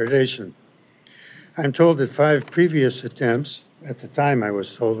retardation. I'm told that 5 previous attempts, at the time I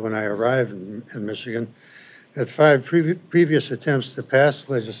was told when I arrived in Michigan, that 5 previous attempts to pass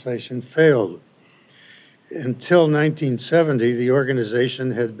legislation failed. Until 1970, the organization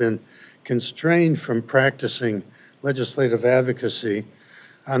had been constrained from practicing legislative advocacy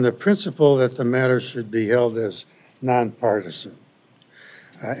on the principle that the matter should be held as nonpartisan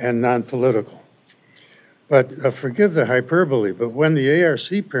and non-political. But forgive the hyperbole, but when the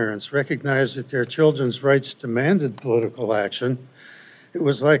ARC parents recognized that their children's rights demanded political action, It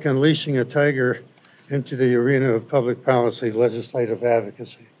was like unleashing a tiger into the arena of public policy, legislative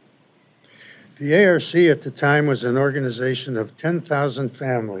advocacy. The ARC at the time was an organization of 10,000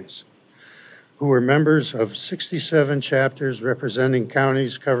 families who were members of 67 chapters representing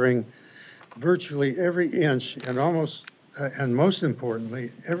counties covering virtually every inch and and most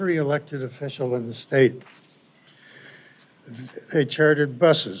importantly, every elected official in the state. They chartered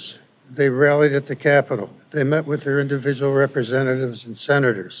buses. They rallied at the Capitol. They met with their individual representatives and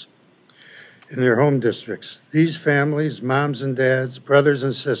senators in their home districts. These families, moms and dads, brothers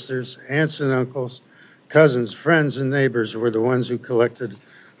and sisters, aunts and uncles, cousins, friends and neighbors were the ones who collected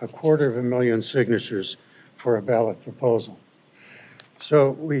 250,000 signatures for a ballot proposal.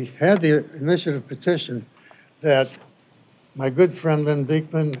 So we had the initiative petition that my good friend Lynn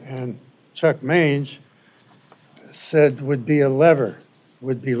Beekman and Chuck Mange said would be a lever,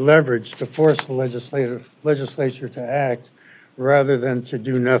 would be leveraged to force the legislature to act rather than to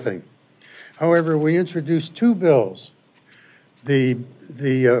do nothing. However, we introduced two bills. The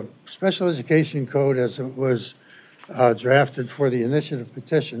Special Education Code, as it was drafted for the initiative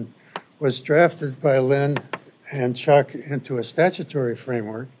petition, was drafted by Lynn and Chuck into a statutory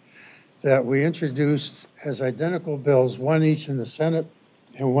framework that we introduced as identical bills, one each in the Senate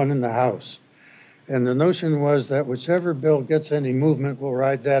and one in the House. And the notion was that whichever bill gets any movement will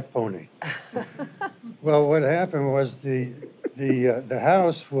ride that pony. Well, what happened was the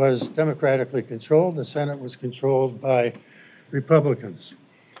House was democratically controlled. The Senate was controlled by Republicans.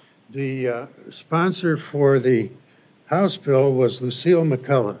 The sponsor for the House bill was Lucille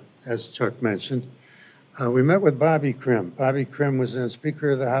McCullough, as Chuck mentioned. We met with Bobby Krim. Bobby Krim was then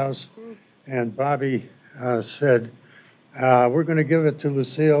Speaker of the House, and Bobby said, we're going to give it to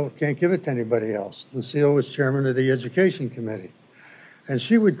Lucille, can't give it to anybody else. Lucille was chairman of the Education Committee. And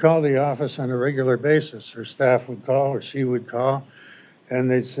she would call the office on a regular basis. Her staff would call, or she would call, and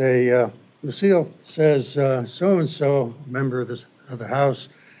they'd say, Lucille says so-and-so, member of the House,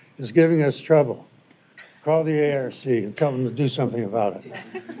 is giving us trouble. Call the ARC and tell them to do something about it.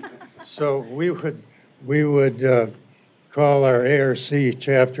 So we would call our ARC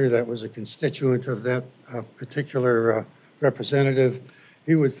chapter that was a constituent of that particular representative.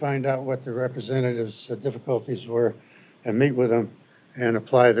 He would find out what the representative's difficulties were and meet with them and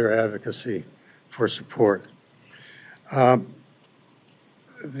apply their advocacy for support. The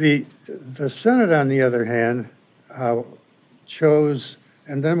Senate, on the other hand, chose,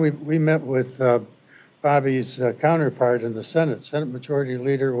 and then we met with Bobby's counterpart in the Senate. Senate Majority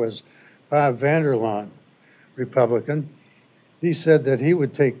Leader was Bob Vanderlaan, Republican. He said that he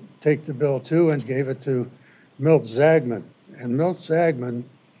would take the bill too and gave it to Milt Zagman. And Milt Zagman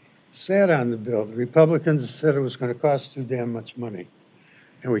sat on the bill. The Republicans said it was going to cost too damn much money.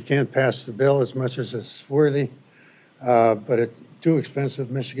 And we can't pass the bill as much as it's worthy, but it's too expensive.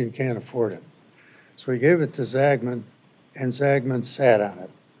 Michigan can't afford it. So he gave it to Zagman, and Zagman sat on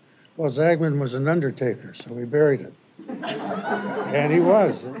it. Well, Zagman was an undertaker, so we buried it. And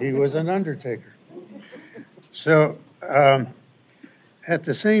he was an undertaker. So at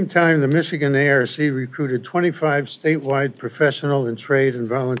the same time, the Michigan ARC recruited 25 statewide professional and trade and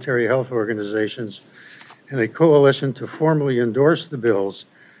voluntary health organizations in a coalition to formally endorse the bills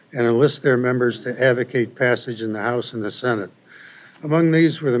and enlist their members to advocate passage in the House and the Senate. Among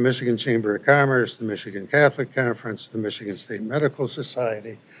these were the Michigan Chamber of Commerce, the Michigan Catholic Conference, the Michigan State Medical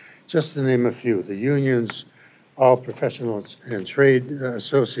Society, just to name a few, the unions, all professional and trade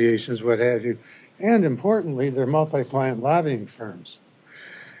associations, what have you, and importantly, they're multi-client lobbying firms.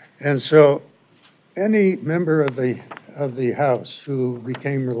 And so any member of the House who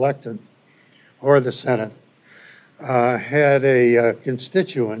became reluctant, or the Senate, had a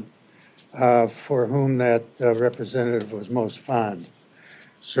constituent for whom that representative was most fond.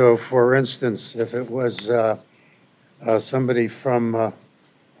 So, for instance, if it was somebody from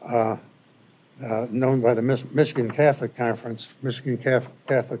known by the Michigan Catholic Conference, Michigan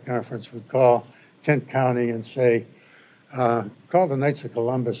Catholic Conference would call Kent County and say, call the Knights of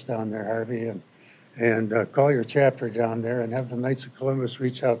Columbus down there, Harvey, and call your chapter down there and have the Knights of Columbus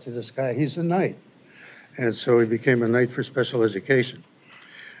reach out to this guy. He's a knight. And so he became a Knight for Special Education.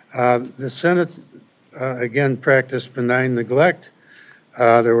 The Senate, again, practiced benign neglect.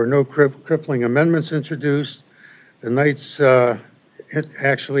 There were no crippling amendments introduced. The Knights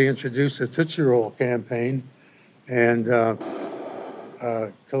actually introduced a Tootsie Roll campaign and gave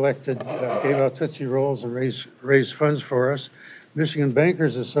out Tootsie Rolls and raised funds for us. Michigan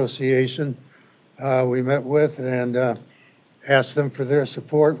Bankers Association, we met with and asked them for their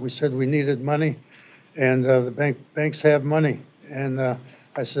support. We said we needed money, and the banks have money. And I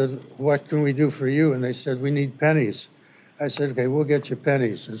said, what can we do for you? And they said, we need pennies. I said, okay, we'll get you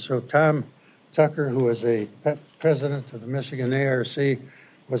pennies. And so Tom Tucker, who was a president of the Michigan ARC,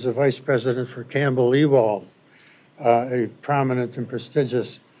 was a vice president for Campbell Ewald, a prominent and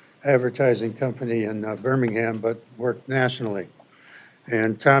prestigious advertising company in Birmingham, but worked nationally.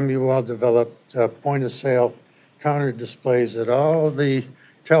 And Tom Ewald developed point-of-sale counter displays at all the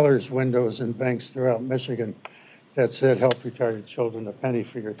tellers' windows in banks throughout Michigan that said, help retarded children, a penny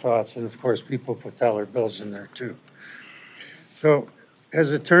for your thoughts. And of course, people put dollar bills in there too. So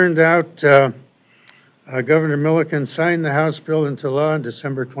as it turned out, Governor Milliken signed the House bill into law on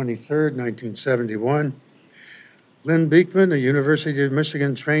December 23rd, 1971. Lynn Beekman, a University of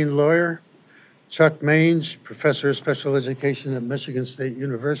Michigan trained lawyer, Chuck Mange, professor of special education at Michigan State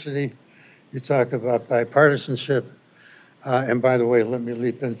University. You talk about bipartisanship. And by the way, let me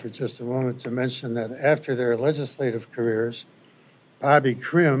leap in for just a moment to mention that after their legislative careers, Bobby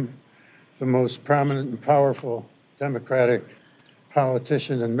Krim, the most prominent and powerful Democratic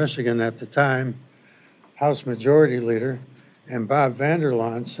politician in Michigan at the time, House Majority Leader, and Bob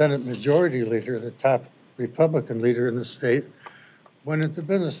Vanderlaan, Senate Majority Leader, the top Republican leader in the state, went into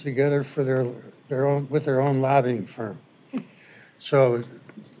business together for their own lobbying firm. So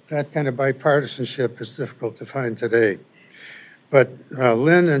that kind of bipartisanship is difficult to find today. But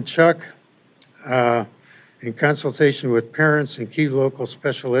Lynn and Chuck, in consultation with parents and key local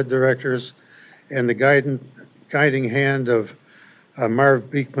special ed directors and the guiding hand of Marv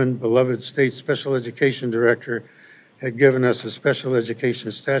Beekman, beloved state special education director, had given us a special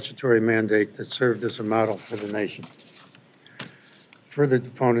education statutory mandate that served as a model for the nation. Further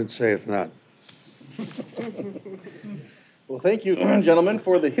deponent saith not. Well, thank you, gentlemen,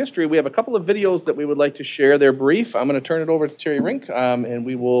 for the history. We have a couple of videos that we would like to share. They're brief. I'm going to turn it over to Terry Rink, and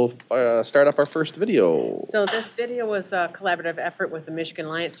we will start up our first video. So this video was a collaborative effort with the Michigan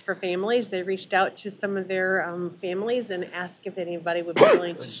Alliance for Families. They reached out to some of their families and asked if anybody would be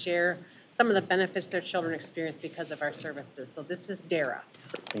willing to share some of the benefits their children experience because of our services. So this is Dara.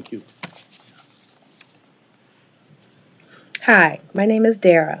 Thank you. Hi, my name is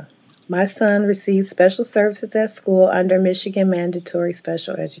Dara. My son receives special services at school under Michigan Mandatory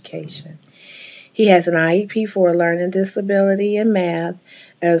Special Education. He has an IEP for a learning disability in math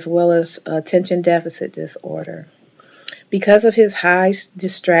as well as attention deficit disorder. Because of his high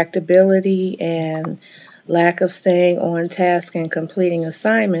distractibility and lack of staying on task and completing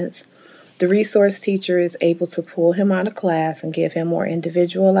assignments, the resource teacher is able to pull him out of class and give him more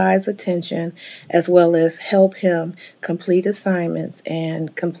individualized attention, as well as help him complete assignments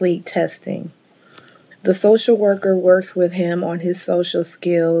and complete testing. The social worker works with him on his social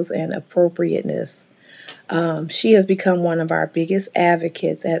skills and appropriateness. She has become one of our biggest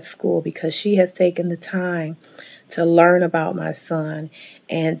advocates at school because she has taken the time to learn about my son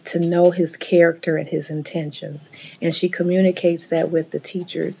and to know his character and his intentions. And she communicates that with the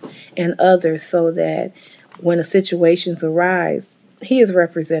teachers and others so that when situations arise, he is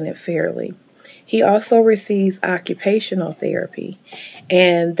represented fairly. He also receives occupational therapy.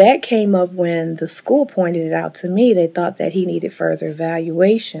 And that came up when the school pointed it out to me. They thought that he needed further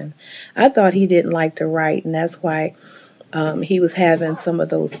evaluation. I thought he didn't like to write, and that's why he was having some of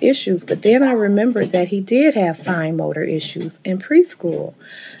those issues. But then I remembered that he did have fine motor issues in preschool.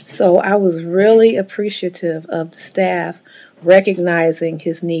 So I was really appreciative of the staff recognizing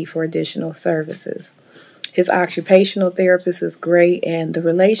his need for additional services. His occupational therapist is great, and the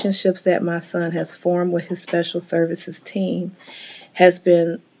relationships that my son has formed with his special services team has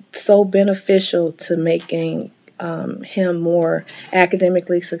been so beneficial to making him more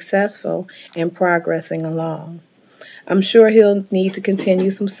academically successful and progressing along. I'm sure he'll need to continue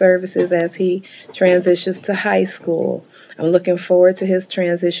some services as he transitions to high school. I'm looking forward to his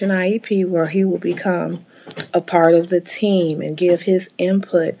transition IEP where he will become a part of the team and give his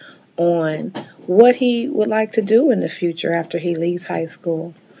input on what he would like to do in the future after he leaves high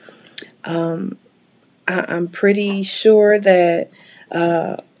school. I'm pretty sure that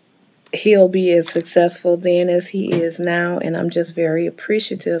he'll be as successful then as he is now, and I'm just very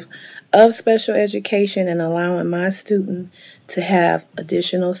appreciative of special education and allowing my student to have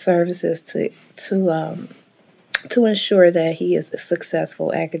additional services to ensure that he is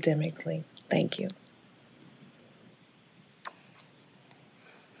successful academically. Thank you.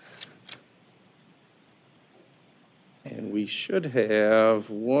 And we should have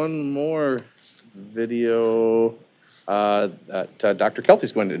one more video that Dr.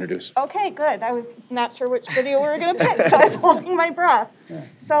 Kelty's going to introduce. Okay, good. I was not sure which video we were going to pick, so I was holding my breath.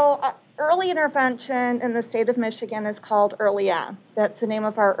 So early intervention in the state of Michigan is called Early On. That's the name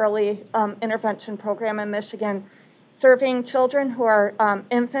of our early intervention program in Michigan. serving children who are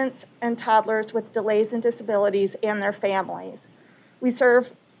infants and toddlers with delays and disabilities and their families. We serve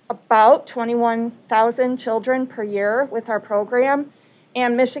about 21,000 children per year with our program,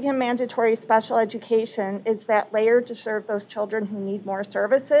 and Michigan Mandatory Special Education is that layer to serve those children who need more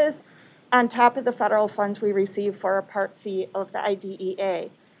services on top of the federal funds we receive for Part C of the IDEA.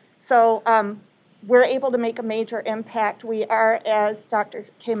 So we're able to make a major impact. We are, as Dr.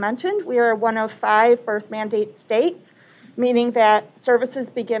 Kay mentioned, we are one of 5 birth mandate states, meaning that services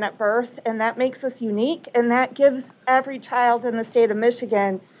begin at birth, and that makes us unique, and that gives every child in the state of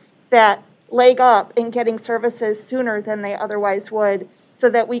Michigan that leg up in getting services sooner than they otherwise would, so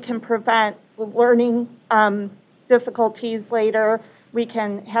that we can prevent learning difficulties later. We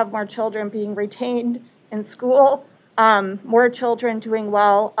can have more children being retained in school, more children doing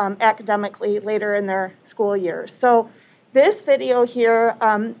well academically later in their school years. So this video here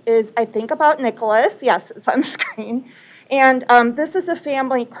is, I think, about Nicholas. Yes, it's on the screen. And this is a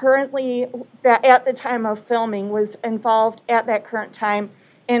family currently that at the time of filming was involved at that current time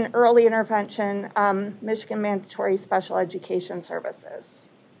in early intervention Michigan Mandatory Special Education Services.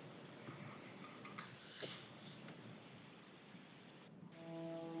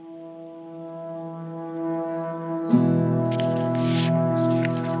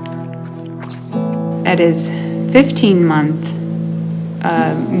 At his 15-month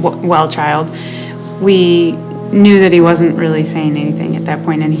well child, we knew that he wasn't really saying anything at that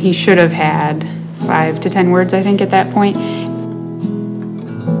point, and he should have had 5 to 10 words, I think, at that point.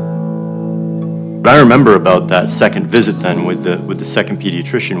 What I remember about that second visit then with the second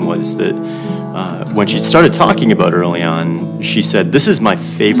pediatrician was that when she started talking about early on, she said, "This is my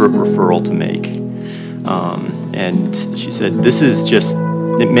favorite referral to make," and she said, "This is just."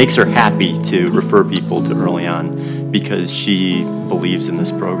 It makes her happy to refer people to early on because she believes in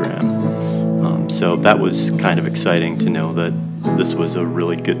this program. So that was kind of exciting to know that this was a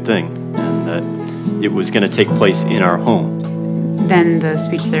really good thing and that it was going to take place in our home. Then the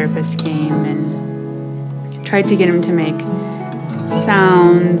speech therapist came and tried to get him to make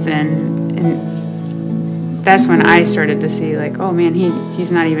sounds, and that's when I started to see, like, oh man,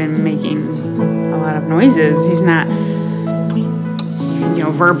 he's not even making a lot of noises. He's not,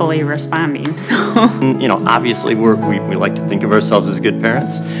 verbally responding. So, obviously we like to think of ourselves as good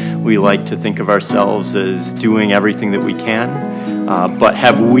parents. We like to think of ourselves as doing everything that we can. But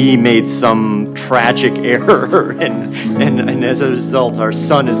have we made some tragic error and as a result our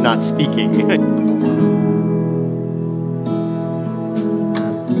son is not speaking?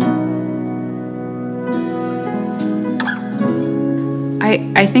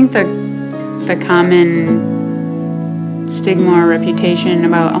 I think the common stigma or reputation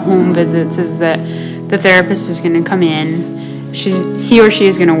about home visits is that the therapist is going to come in, he or she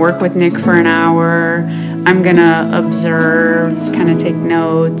is going to work with Nick for an hour, I'm going to observe, kind of take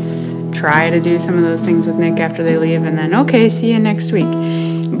notes, try to do some of those things with Nick after they leave, and then, okay, see you next week.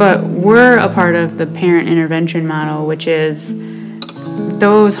 But we're a part of the parent intervention model, which is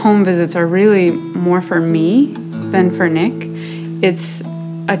those home visits are really more for me than for Nick. It's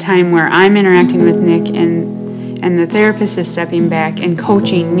a time where I'm interacting with Nick and the therapist is stepping back and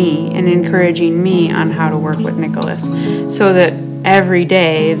coaching me and encouraging me on how to work with Nicholas, so that every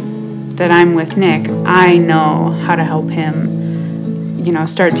day that I'm with Nick, I know how to help him,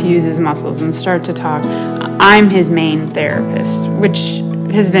 start to use his muscles and start to talk. I'm his main therapist, which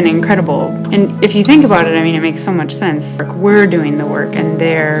has been incredible. And if you think about it, it makes so much sense. We're doing the work and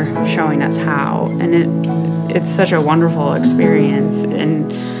they're showing us how, and it's such a wonderful experience.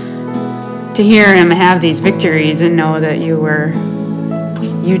 And to hear him have these victories and know that you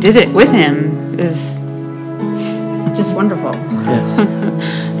did it with him is just wonderful. Yeah.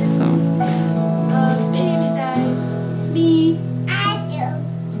 Baby's eyes. Me. I do.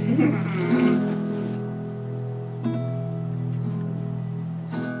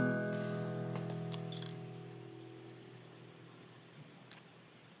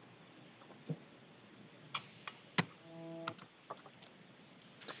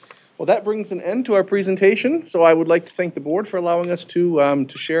 Well, that brings an end to our presentation, so I would like to thank the board for allowing us to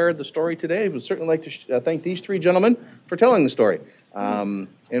share the story today. I would certainly like to thank these 3 gentlemen for telling the story and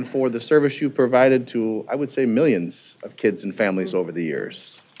for the service you provided to, I would say, millions of kids and families over the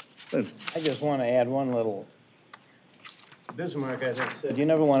years. I just want to add one little. Bismarck, I think, said, you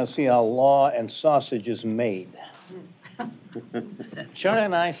never want to see how law and sausage is made. Charlie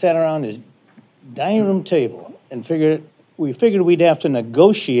and I sat around his dining room table and we figured we'd have to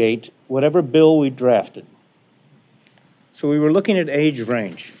negotiate whatever bill we drafted. So we were looking at age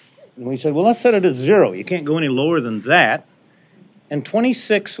range. And we said, well, let's set it at 0. You can't go any lower than that. And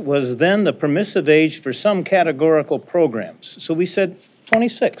 26 was then the permissive age for some categorical programs. So we said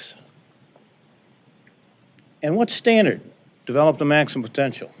 26. And what standard developed the maximum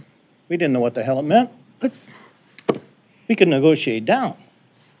potential? We didn't know what the hell it meant, but we could negotiate down.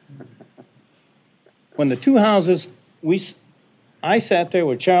 When the two houses, I sat there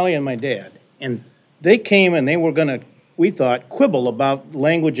with Charlie and my dad, and they came and they were going to, we thought, quibble about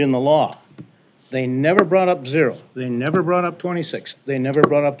language in the law. They never brought up 0. They never brought up 26. They never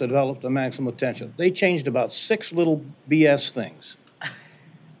brought up develop the maximum potential. They changed about 6 little BS things.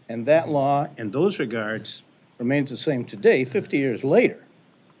 And that law, in those regards, remains the same today, 50 years later,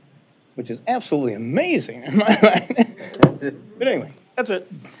 which is absolutely amazing in my mind. But anyway, that's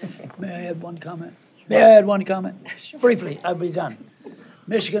it. May I add one comment? May I add one comment? Briefly, I'll be done.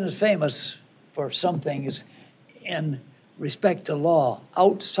 Michigan is famous for some things in respect to law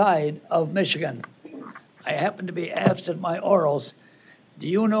outside of Michigan. I happen to be asked at my orals, do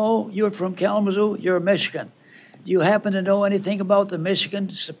you know, you're from Kalamazoo, you're Michigan. Do you happen to know anything about the Michigan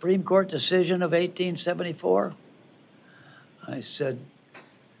Supreme Court decision of 1874? I said,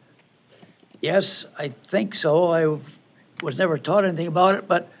 yes, I think so. I was never taught anything about it,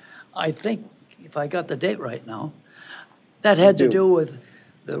 but I think, if I got the date right now, that had to do with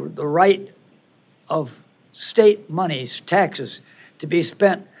the right of state monies, taxes, to be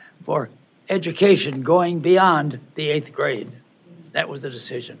spent for education going beyond the 8th grade. That was the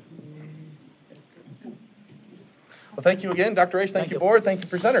decision. Well, thank you again, Dr. Rice. Thank you, board. Thank you,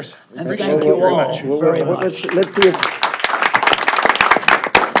 presenters. And Appreciate thank it you very all much. very much.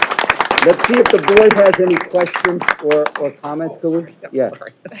 Let's see if the board has any questions or comments, could we? Yeah.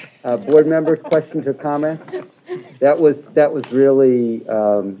 Board members, questions or comments? That was really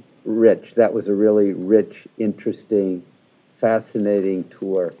rich. That was a really rich, interesting, fascinating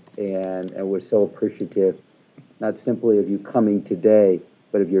tour, and we're so appreciative, not simply of you coming today,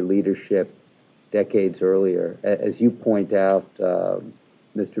 but of your leadership decades earlier. As you point out,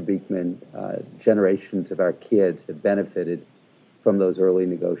 Mr. Beekman, generations of our kids have benefited from those early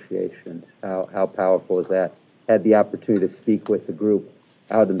negotiations. How powerful is that? Had the opportunity to speak with the group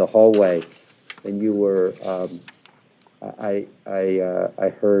out in the hallway, and you were, I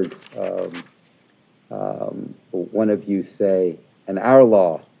heard one of you say, and our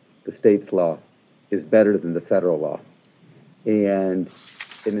law, the state's law, is better than the federal law. And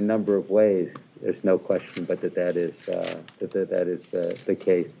in a number of ways, there's no question but that is the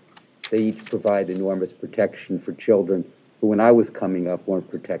case. They each provide enormous protection for children who, when I was coming up, weren't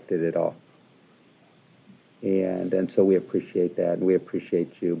protected at all. And so we appreciate that, and we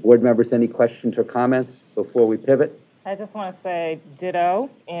appreciate you. Board members, any questions or comments before we pivot? I just want to say ditto,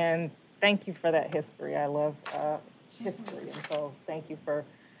 and thank you for that history. I love history, and so thank you for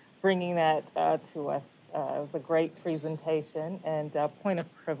bringing that to us. It was a great presentation, and point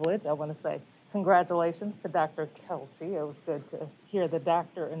of privilege, I want to say congratulations to Dr. Kelty. It was good to hear the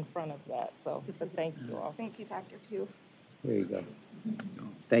doctor in front of that, so thank you all. Thank you, Dr. Pugh. There you go.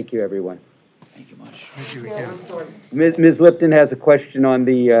 Thank you, everyone. Thank you much. Thank you again. Ms. Lipton has a question on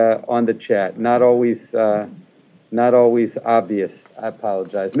the chat. Not always obvious. I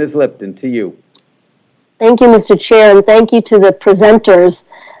apologize. Ms. Lipton, to you. Thank you, Mr. Chair, and thank you to the presenters.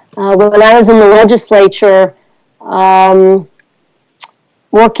 When I was in the legislature,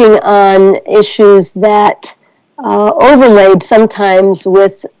 working on issues that overlaid sometimes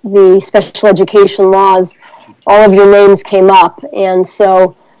with the special education laws, all of your names came up, and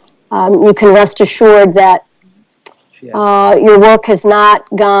so you can rest assured that your work has not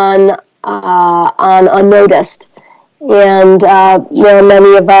gone on unnoticed. And there are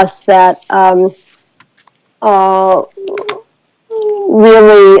many of us that really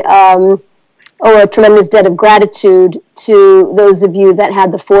owe a tremendous debt of gratitude to those of you that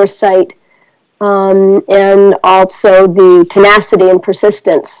had the foresight and also the tenacity and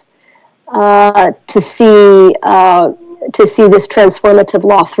persistence to see this transformative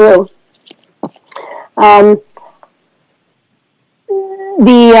law through.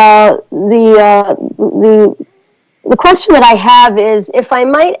 The question that I have is, if I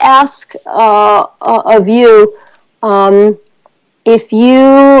might ask of you, if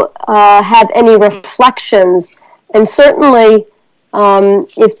you have any reflections, and certainly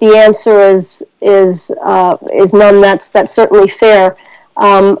if the answer is none, that's certainly fair.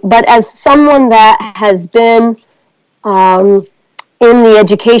 But as someone that has been in the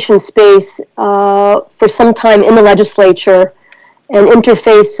education space for some time in the legislature and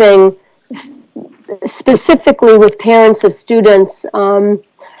interfacing specifically with parents of students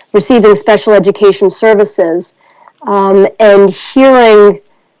receiving special education services, and hearing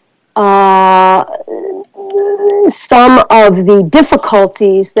some of the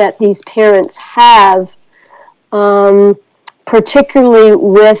difficulties that these parents have, particularly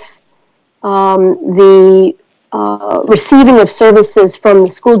with the receiving of services from the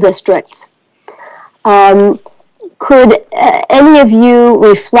school districts. Could any of you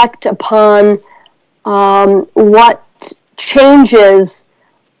reflect upon what changes,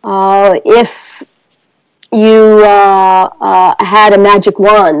 if you had a magic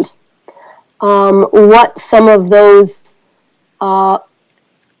wand, what some of those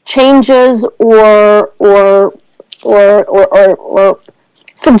changes or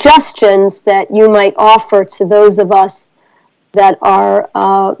suggestions that you might offer to those of us that are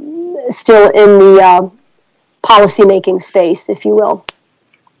still in the policy-making space, if you will?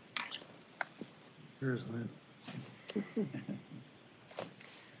 Here's Lynn.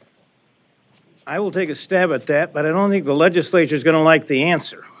 I will take a stab at that, but I don't think the legislature is going to like the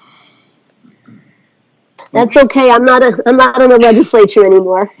answer. That's okay. I'm not in the legislature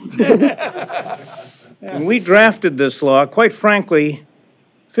anymore. When we drafted this law, quite frankly,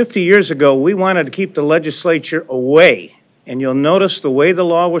 50 years ago, we wanted to keep the legislature away. And you'll notice the way the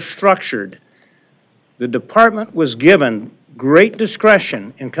law was structured, the department was given great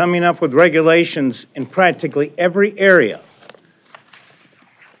discretion in coming up with regulations in practically every area.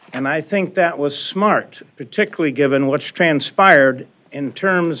 And I think that was smart, particularly given what's transpired in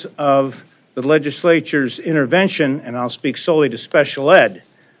terms of the legislature's intervention, and I'll speak solely to special ed,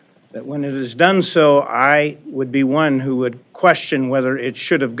 that when it is done so, I would be one who would question whether it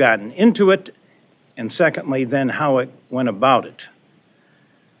should have gotten into it, and secondly, then how it went about it.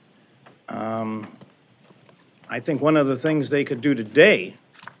 I think one of the things they could do today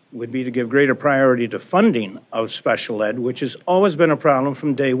would be to give greater priority to funding of special ed, which has always been a problem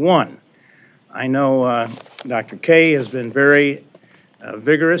from day one. I know Dr. Kay has been very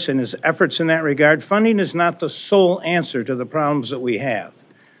vigorous in his efforts in that regard. Funding is not the sole answer to the problems that we have,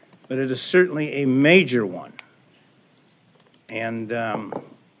 but it is certainly a major one. And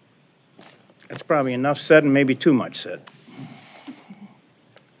that's probably enough said and maybe too much said.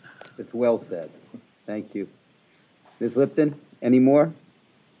 It's well said. Thank you. Ms. Lipton, any more?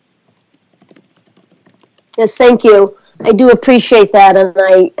 Yes, thank you. I do appreciate that,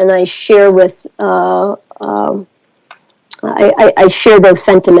 and I share with I share those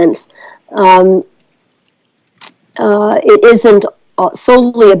sentiments. It isn't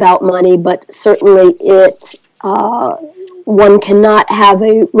solely about money, but certainly one cannot have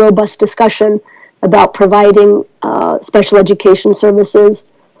a robust discussion about providing special education services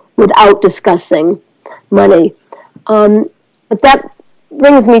without discussing money. But that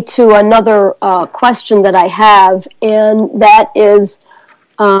brings me to another question that I have, and that is,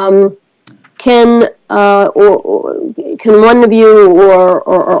 can one of you or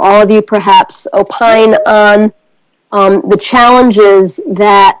all of you perhaps opine on the challenges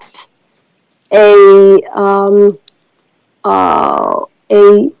that a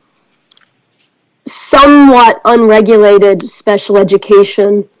somewhat unregulated special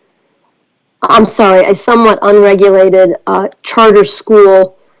education, a somewhat unregulated charter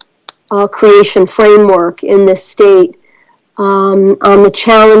school creation framework in this state, on the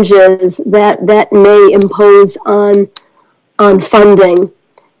challenges that may impose on funding.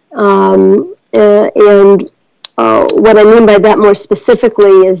 And what I mean by that more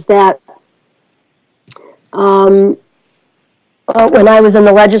specifically is that when I was in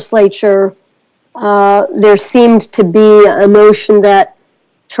the legislature, there seemed to be a notion that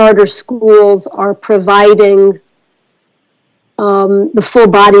charter schools are providing the full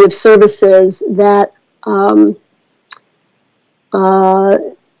body of services that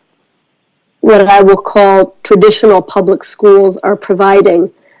what I will call traditional public schools are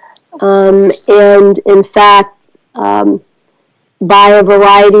providing. And in fact, by a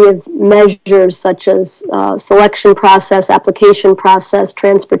variety of measures such as selection process, application process,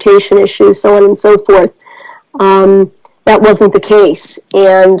 transportation issues, so on and so forth, that wasn't the case.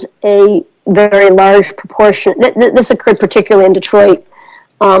 And a very large proportion, this occurred particularly in Detroit,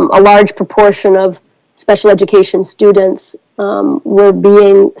 a large proportion of special education students were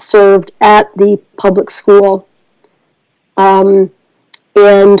being served at the public school and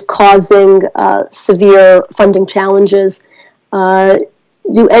causing severe funding challenges.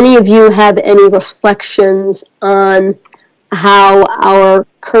 Do any of you have any reflections on how our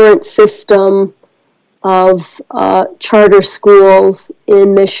current system of charter schools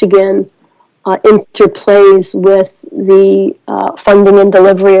in Michigan interplays with the funding and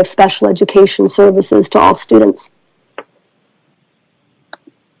delivery of special education services to all students?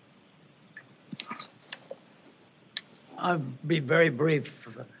 I'll be very brief.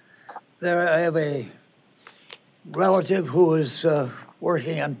 There, I have a relative who is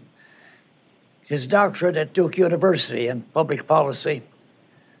working on his doctorate at Duke University in public policy.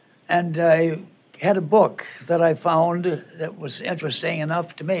 And I had a book that I found that was interesting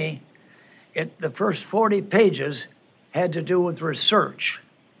enough to me. The first 40 pages had to do with research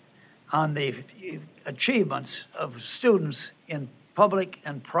on the achievements of students in public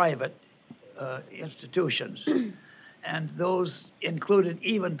and private institutions. And those included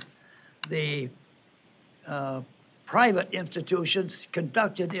even the private institutions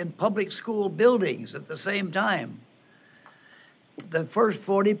conducted in public school buildings at the same time. The first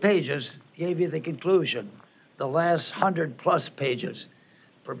 40 pages gave you the conclusion. The last 100+ pages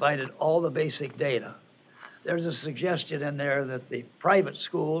provided all the basic data. There's a suggestion in there that the private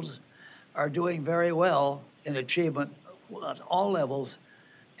schools are doing very well in achievement at all levels,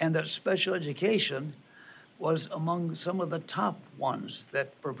 and that special education was among some of the top ones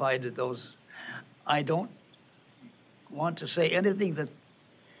that provided those. I don't want to say anything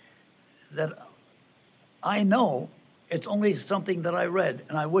that I know. It's only something that I read,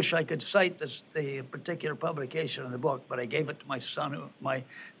 and I wish I could cite the particular publication in the book, but I gave it to my son, my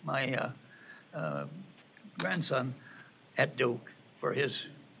grandson at Duke for his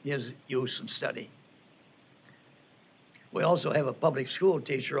use and study. We also have a public school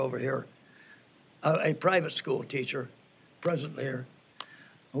teacher over here, a private school teacher presently here,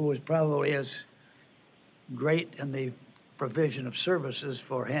 who is probably as great in the provision of services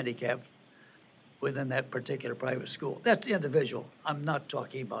for handicapped within that particular private school. That's individual. I'm not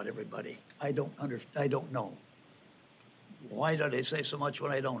talking about everybody. I don't know. Why did I say so much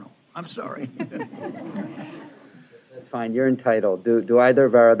when I don't know? I'm sorry. That's fine. You're entitled. Do either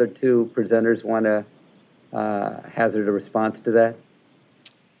of our other two presenters want to hazard a response to that?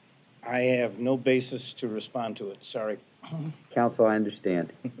 I have no basis to respond to it. Sorry. Counsel, I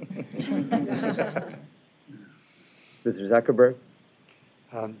understand. Mr. Zuckerberg?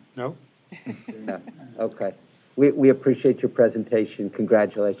 No. No. Okay. We appreciate your presentation.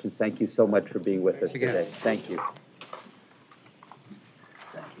 Congratulations. Thank you so much for being with us today. Thank you.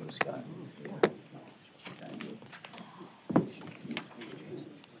 Thank you, Scott.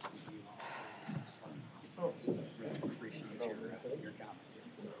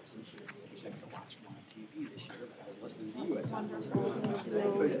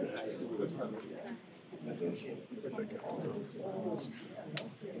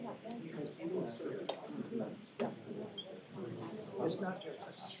 It's not just a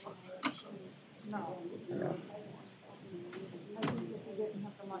no. I think if we didn't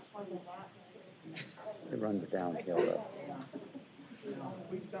have so much more than that. It runs downhill, though.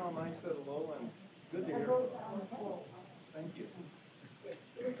 Please tell him I said hello and good to hear. Thank you.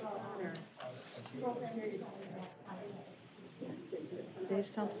 Save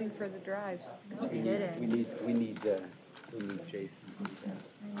something for the drives. We did it. We need Jason.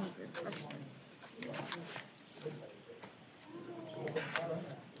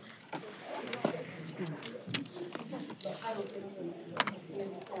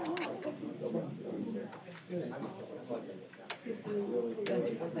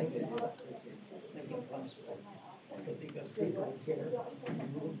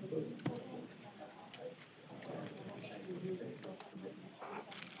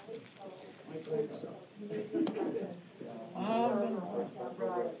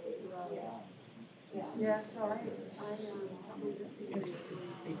 Yeah, so I do.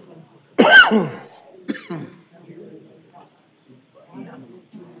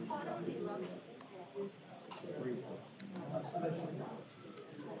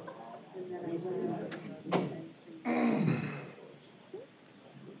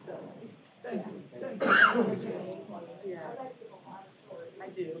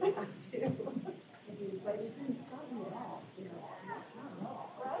 But it didn't stop me at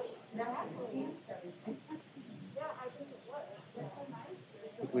all.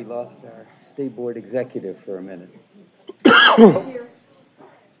 I think we lost our state board executive for a minute.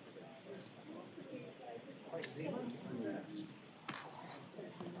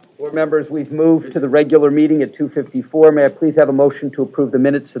 Board members, we've moved to the regular meeting at 2:54. May I please have a motion to approve the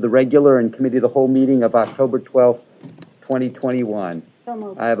minutes of the regular and committee of the whole meeting of October 12th, 2021? So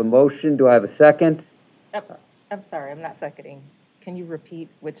moved. I have a motion. Do I have a second? I'm sorry, I'm not seconding. Can you repeat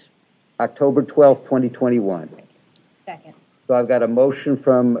which? October 12th, 2021. Second. So I've got a motion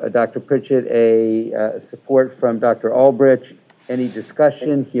from Dr. Pritchett, a support from Dr. Albrecht. Any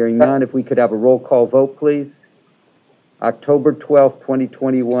discussion? Hearing none. If we could have a roll call vote, please. October 12th,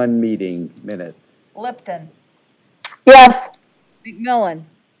 2021 meeting minutes. Lipton. Yes. McMillan.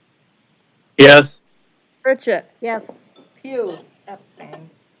 Yes. Pritchett. Yes. Pugh. Abstain.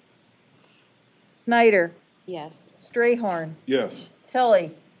 Snyder. Yes. Strayhorn. Yes.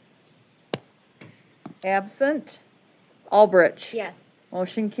 Tilly. Absent. Albrecht. Yes.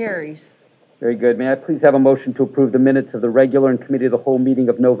 Motion carries. Very good. May I please have a motion to approve the minutes of the regular and committee of the whole meeting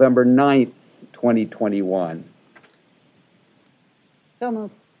of November 9th, 2021? So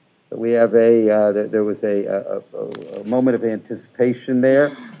moved. So we have there was a moment of anticipation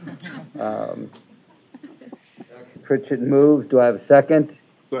there. Pritchett moves. Do I have a second?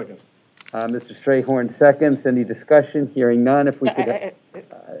 Second. Mr. Strayhorn seconds. Any discussion? Hearing none. If we could,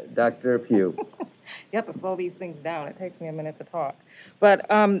 Dr. Pugh. You have to slow these things down. It takes me a minute to talk. But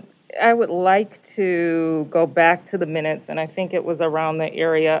I would like to go back to the minutes, and I think it was around the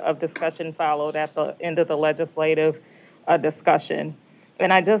area of discussion followed at the end of the legislative discussion.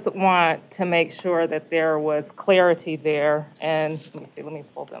 And I just want to make sure that there was clarity there. And let me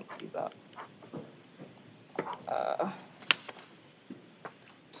pull these up.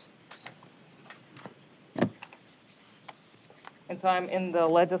 And so I'm in the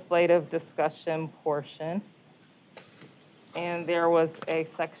legislative discussion portion. And there was a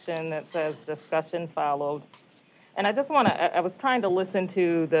section that says discussion followed. And I just want to, I was trying to listen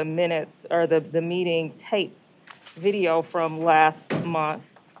to the minutes or the meeting tape video from last month.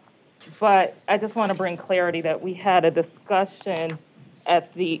 But I just want to bring clarity that we had a discussion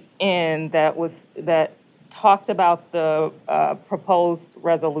at the end that talked about the proposed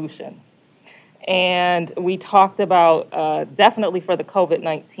resolutions. And we talked about definitely for the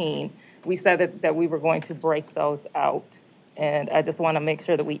COVID-19, we said that we were going to break those out. And I just want to make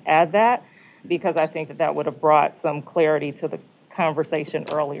sure that we add that because I think that would have brought some clarity to the conversation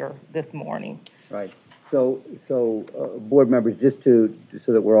earlier this morning. Right. So board members, so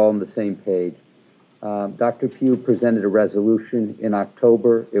that we're all on the same page, Dr. Pugh presented a resolution in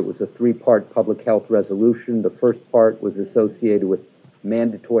October. It was a three-part public health resolution. The first part was associated with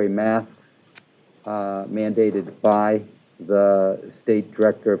mandatory masks mandated by the State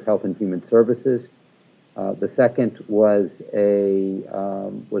Director of Health and Human Services. The second was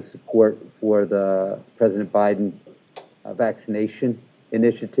support for the President Biden vaccination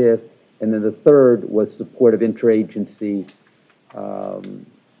initiative. And then the third was support of interagency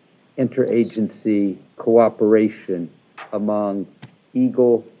cooperation among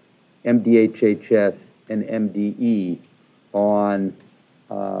EGLE, MDHHS, and MDE on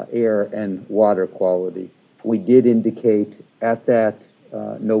air and water quality. We did indicate at that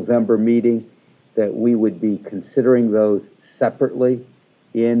November meeting that we would be considering those separately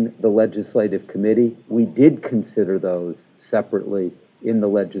in the legislative committee. We did consider those separately in the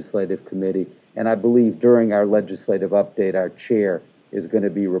legislative committee, and I believe during our legislative update, our chair is going to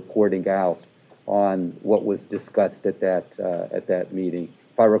be reporting out on what was discussed at that meeting.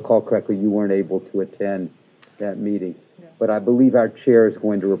 If I recall correctly, you weren't able to attend that meeting, but I believe our chair is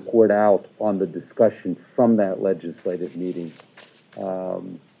going to report out on the discussion from that legislative meeting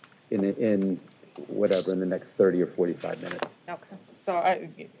in the next 30 or 45 minutes. Okay. So I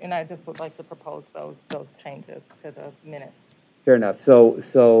just would like to propose those changes to the minutes. Fair enough. So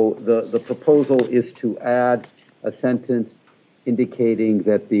the proposal is to add a sentence indicating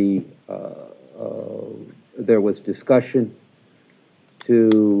that there was discussion,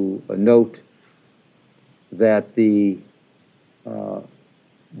 to note that the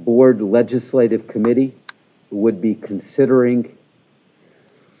board legislative committee would be considering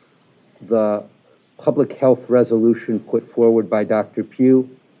the public health resolution put forward by Dr. Pugh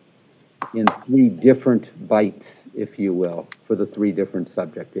in three different bites, if you will, for the three different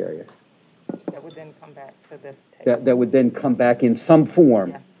subject areas. That would then come back to this table. That would then come back in some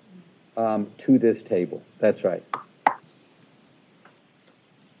form to this table. That's right.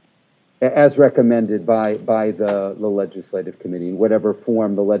 As recommended by the legislative committee, in whatever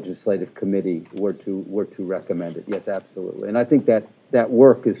form the legislative committee were to recommend it. Yes, absolutely. And I think that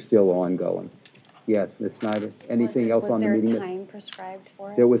work is still ongoing. Yes, Ms. Snyder. Anything else on the meeting? Was there a time prescribed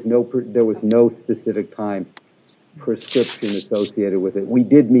for it? There was no specific time prescription associated with it. We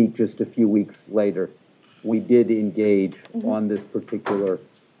did meet just a few weeks later. We did engage on this particular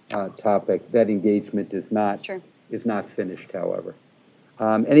topic. That engagement is not finished, however.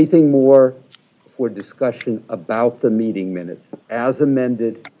 Anything more for discussion about the meeting minutes as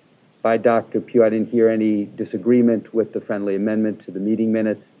amended by Dr. Pugh? I didn't hear any disagreement with the friendly amendment to the meeting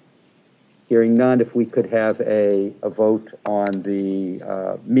minutes. Hearing none, if we could have a vote on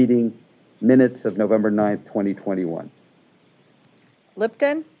the meeting minutes of November 9th, 2021.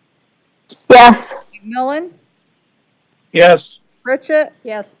 Lipton? Yes. McMillan? Yes. Pritchett?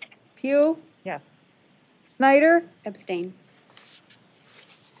 Yes. Pugh? Yes. Snyder? Abstain.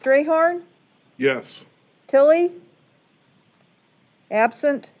 Strayhorn? Yes. Tilly?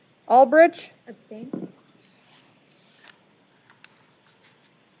 Absent. Albrecht? Abstain.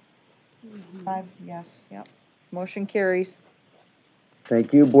 5 yes, yep. Motion carries.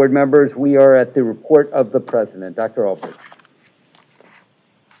 Thank you. Board members, we are at the report of the president. Dr. Albrecht.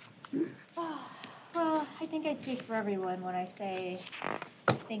 Well, I think I speak for everyone when I say,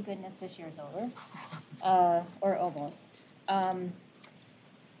 thank goodness this year's over, or almost.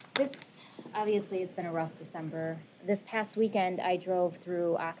 This obviously has been a rough December. This past weekend, I drove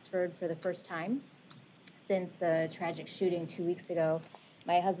through Oxford for the first time since the tragic shooting 2 weeks ago.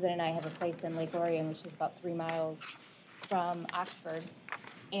 My husband and I have a place in Lake Orion, which is about 3 miles from Oxford,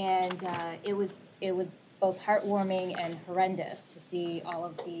 and it was both heartwarming and horrendous to see all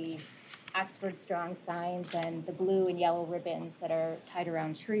of the Oxford Strong signs and the blue and yellow ribbons that are tied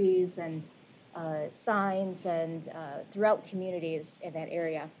around trees and signs and throughout communities in that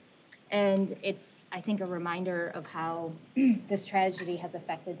area. And it's, I think, a reminder of how this tragedy has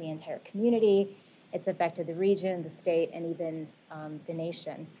affected the entire community. It's affected the region, the state, and even the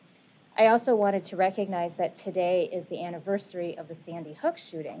nation. I also wanted to recognize that today is the anniversary of the Sandy Hook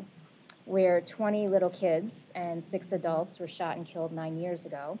shooting, where 20 little kids and 6 adults were shot and killed 9 years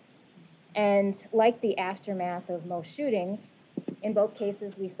ago. And like the aftermath of most shootings, in both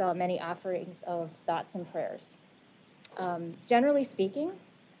cases we saw many offerings of thoughts and prayers. Generally speaking,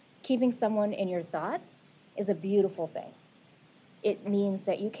 keeping someone in your thoughts is a beautiful thing. It means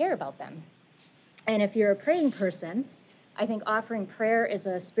that you care about them. And if you're a praying person, I think offering prayer is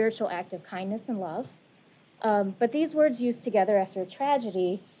a spiritual act of kindness and love. But these words used together after a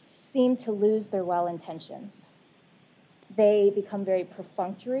tragedy seem to lose their well intentions. They become very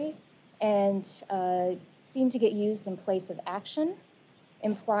perfunctory and seem to get used in place of action,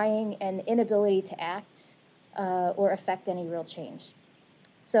 implying an inability to act or affect any real change.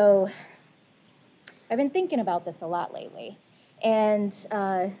 So I've been thinking about this a lot lately, and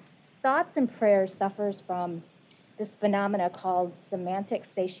thoughts and prayers suffers from this phenomena called semantic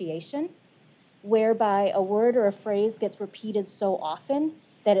satiation, whereby a word or a phrase gets repeated so often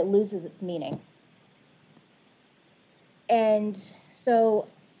that it loses its meaning. And so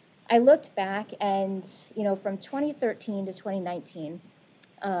I looked back and, from 2013 to 2019,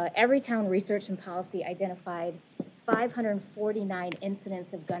 Everytown Research and Policy identified 549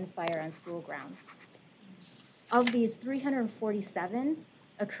 incidents of gunfire on school grounds. Of these, 347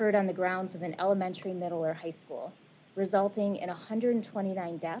 occurred on the grounds of an elementary, middle, or high school, resulting in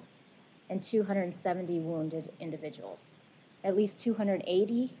 129 deaths and 270 wounded individuals. At least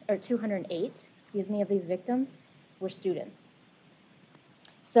 208 of these victims were students.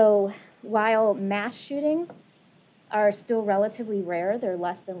 So while mass shootings are still relatively rare, they're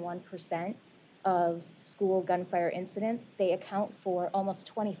less than 1% of school gunfire incidents, they account for almost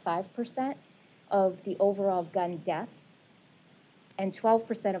 25% of the overall gun deaths and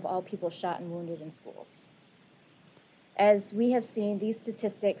 12% of all people shot and wounded in schools. As we have seen, these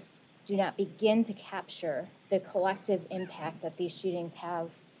statistics do not begin to capture the collective impact that these shootings have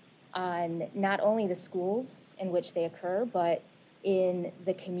on not only the schools in which they occur, but in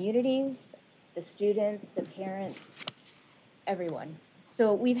the communities, the students, the parents, everyone.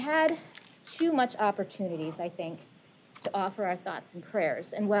 So we've had too much opportunities, I think, to offer our thoughts and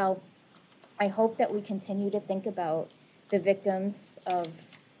prayers. And while I hope that we continue to think about the victims of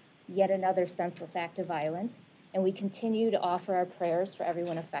yet another senseless act of violence, and we continue to offer our prayers for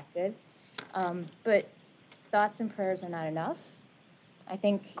everyone affected, but thoughts and prayers are not enough. I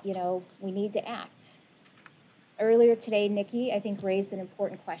think, we need to act. Earlier today, Nikki, I think, raised an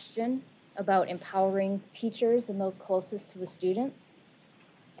important question about empowering teachers and those closest to the students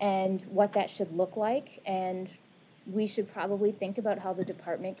and what that should look like. And we should probably think about how the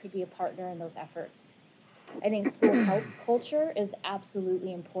department could be a partner in those efforts. I think school culture is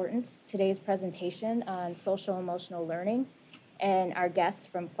absolutely important. Today's presentation on social emotional learning and our guests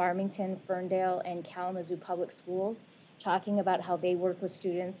from Farmington, Ferndale, and Kalamazoo Public Schools talking about how they work with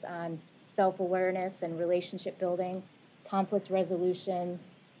students on self-awareness and relationship building, conflict resolution,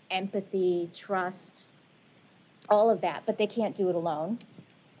 empathy, trust, all of that, but they can't do it alone.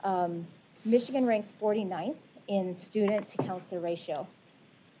 Michigan ranks 49th in student to counselor ratio,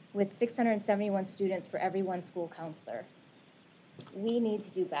 with 671 students for every one school counselor. We need to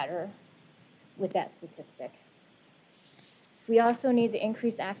do better with that statistic. We also need to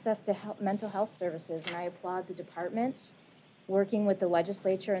increase access to mental health services, and I applaud the department working with the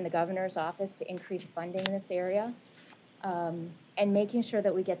legislature and the governor's office to increase funding in this area, and making sure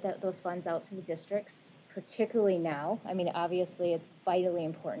that we get those funds out to the districts, particularly now. I mean, obviously, it's vitally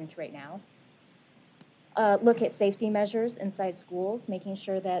important right now. Look at safety measures inside schools, making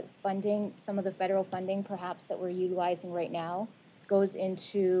sure that funding, some of the federal funding perhaps that we're utilizing right now, goes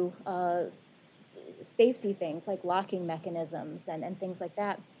into safety things like locking mechanisms and things like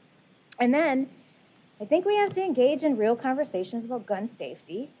that. And then I think we have to engage in real conversations about gun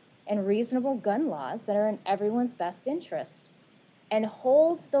safety and reasonable gun laws that are in everyone's best interest, and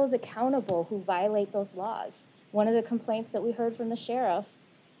hold those accountable who violate those laws. One of the complaints that we heard from the sheriff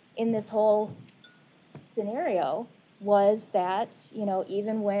in this whole scenario was that, you know,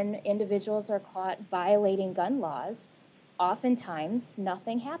 even when individuals are caught violating gun laws, oftentimes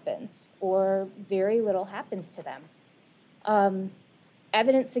nothing happens or very little happens to them.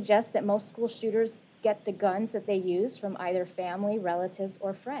 Evidence suggests that most school shooters get the guns that they use from either family, relatives,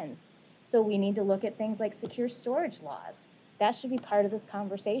 or friends. So we need to look at things like secure storage laws. That should be part of this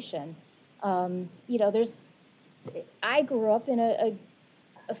conversation. You know, I grew up in a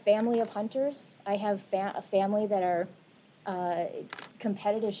family of hunters. I have a family that are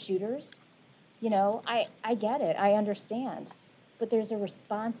competitive shooters. You know, I get it. I understand. But there's a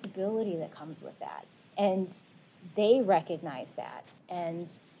responsibility that comes with that. And they recognize that. And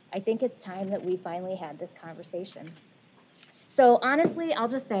I think it's time that we finally had this conversation. So honestly, I'll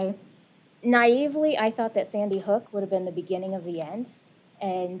just say, naively, I thought that Sandy Hook would have been the beginning of the end.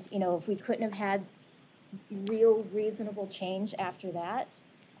 And, you know, if we couldn't have had real reasonable change after that,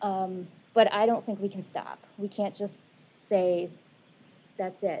 but I don't think we can stop. We can't just say,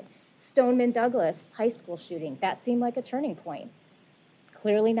 that's it. Stoneman Douglas high school shooting, that seemed like a turning point.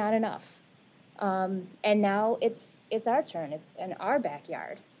 Clearly not enough. And now it's our turn. It's in our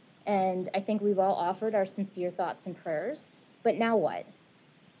backyard. And I think we've all offered our sincere thoughts and prayers. But now what?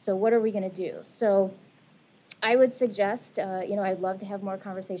 So what are we going to do? So I would suggest, you know, I'd love to have more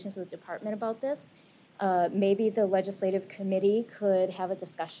conversations with the department about this. Maybe the legislative committee could have a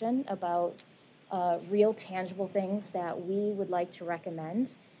discussion about real tangible things that we would like to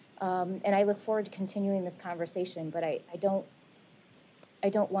recommend. And I look forward to continuing this conversation, but I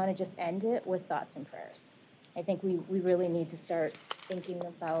don't want to just end it with thoughts and prayers. I think we really need to start thinking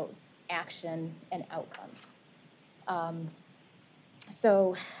about action and outcomes.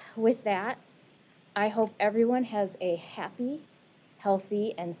 So with that, I hope everyone has a happy,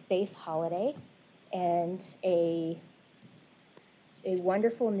 healthy, and safe holiday and a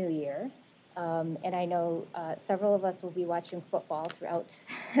wonderful new year. And I know several of us will be watching football throughout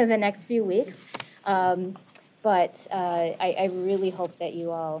the next few weeks. But I really hope that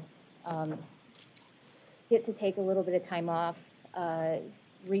you all get to take a little bit of time off,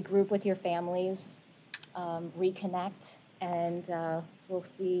 regroup with your families, reconnect, and we'll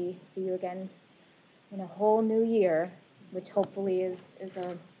see you again in a whole new year, which hopefully is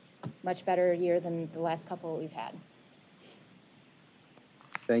a much better year than the last couple we've had.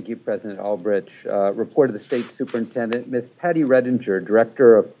 Thank you, President Albrecht. Report of the State Superintendent. Ms. Patty Redinger,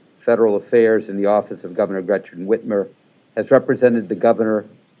 Director of Federal Affairs in the Office of Governor Gretchen Whitmer, has represented the governor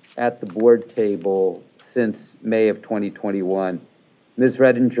at the board table since May of 2021. Ms.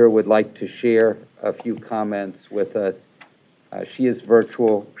 Redinger would like to share a few comments with us. She is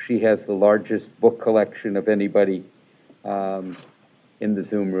virtual. She has the largest book collection of anybody in the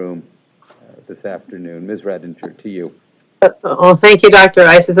Zoom room this afternoon. Ms. Redinger, to you. Well, thank you, Dr.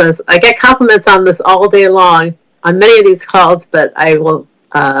 Isis. I get compliments on this all day long on many of these calls, but I will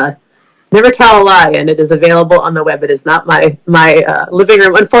never tell a lie, and it is available on the web. It is not my living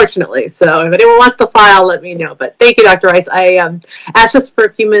room, unfortunately. So if anyone wants the file, let me know. But thank you, Dr. Rice. I asked just for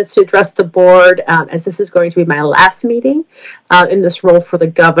a few minutes to address the board, as this is going to be my last meeting in this role for the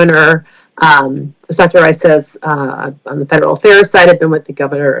governor. As Dr. Rice says, on the federal affairs side, I've been with the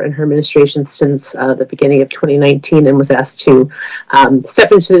governor and her administration since the beginning of 2019 and was asked to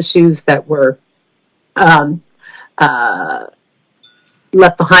step into the shoes that were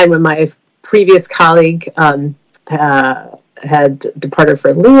left behind when my previous colleague had departed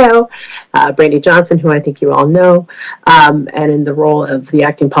for Leo, Brandy Johnson, who I think you all know, and in the role of the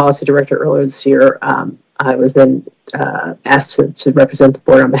acting policy director earlier this year, I was then asked to represent the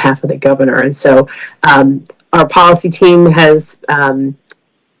board on behalf of the governor. And so our policy team has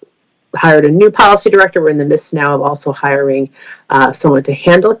hired a new policy director. We're in the midst now of also hiring someone to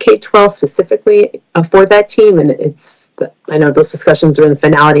handle K-12 specifically for that team. And I know those discussions are in the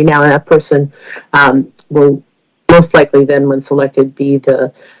finality now, and that person will most likely then, when selected, be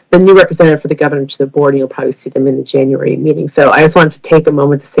the new representative for the governor to the board, and you'll probably see them in the January meeting. So I just wanted to take a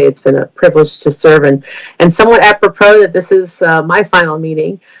moment to say it's been a privilege to serve, and somewhat apropos that this is my final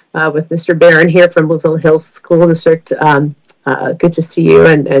meeting with Mr. Barron here from Bluefield Hills School District. Good to see you,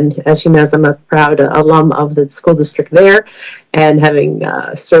 and as she knows, I'm a proud alum of the school district there, and having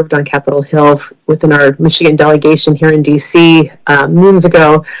served on Capitol Hill within our Michigan delegation here in DC moons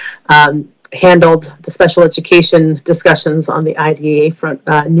ago, handled the special education discussions on the IDEA front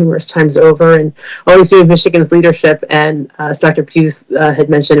numerous times over, and always knew Michigan's leadership. And as Dr. Hughes had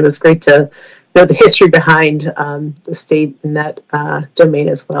mentioned, it was great to know the history behind the state in that domain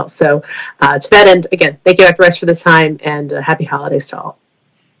as well. So to that end, again, thank you, Dr. Rice, for the time, and happy holidays to all.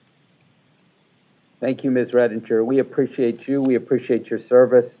 Thank you, Ms. Redinger. We appreciate you. We appreciate your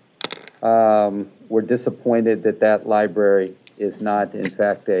service. We're disappointed that that library is not, in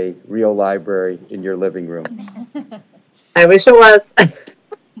fact, a real library in your living room. I wish it was.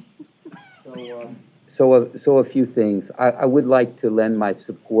 So a few things. I would like to lend my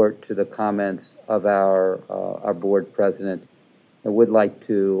support to the comments of our board president. I would like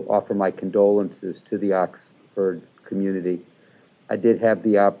to offer my condolences to the Oxford community. I did have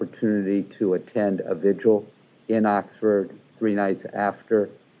the opportunity to attend a vigil in Oxford 3 nights after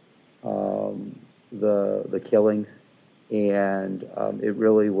the killings, and it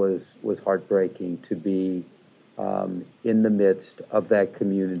really was heartbreaking to be in the midst of that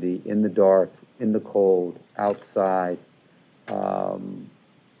community, in the dark, in the cold, outside,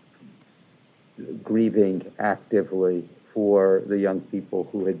 grieving actively for the young people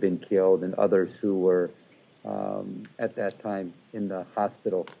who had been killed and others who were at that time in the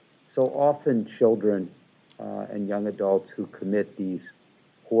hospital. So often children and young adults who commit these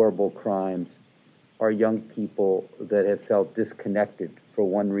horrible crimes are young people that have felt disconnected for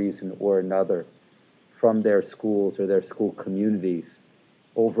one reason or another from their schools or their school communities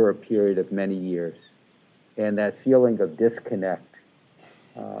over a period of many years. And that feeling of disconnect,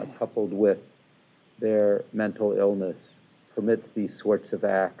 coupled with their mental illness, permits these sorts of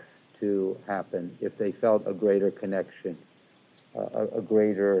acts to happen. If they felt a greater connection, a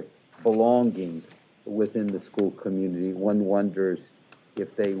greater belonging within the school community, one wonders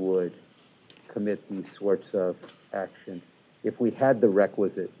if they would commit these sorts of actions. If we had the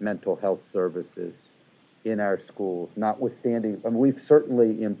requisite mental health services in our schools, notwithstanding, we've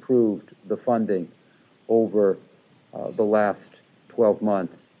certainly improved the funding over the last 12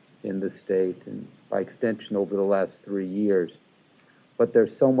 months in the state, and by extension over the last 3 years. But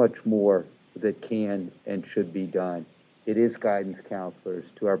there's so much more that can and should be done. It is guidance counselors,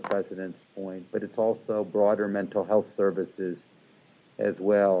 to our president's point, but it's also broader mental health services as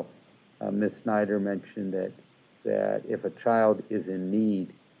well. Ms. Snyder mentioned that if a child is in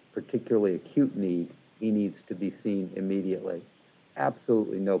need, particularly acute need, he needs to be seen immediately.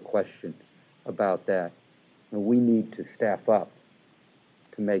 Absolutely no question about that. And we need to staff up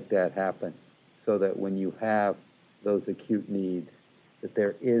to make that happen so that when you have those acute needs, that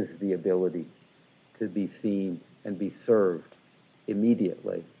there is the ability to be seen and be served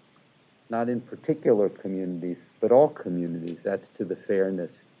immediately. Not in particular communities, but all communities. That's to the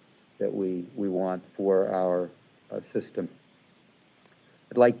fairness that we want for our system.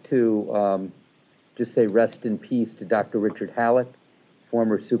 I'd like to just say rest in peace to Dr. Richard Hallett,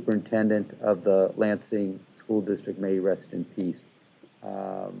 former superintendent of the Lansing School District. May he rest in peace.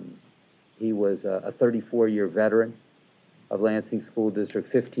 He was a 34-year veteran of Lansing School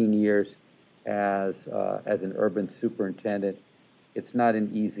District, 15 years as an urban superintendent. It's not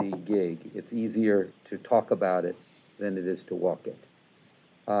an easy gig. It's easier to talk about it than it is to walk it.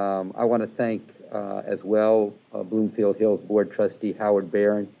 I want to thank as well Bloomfield Hills Board Trustee Howard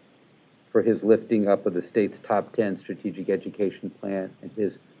Barron for his lifting up of the state's top 10 strategic education plan and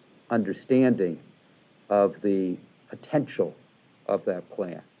his understanding of the potential of that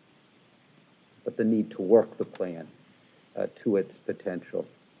plan, but the need to work the plan to its potential.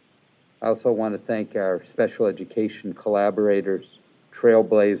 I also want to thank our special education collaborators,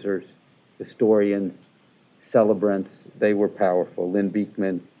 trailblazers, historians, celebrants. They were powerful. Lynn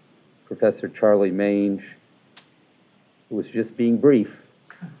Beekman, Professor Charlie Mange, who was just being brief,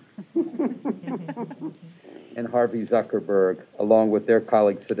 and Harvey Zuckerberg, along with their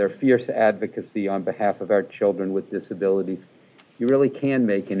colleagues, for their fierce advocacy on behalf of our children with disabilities. You really can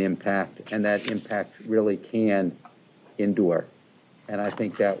make an impact, and that impact really can endure. And I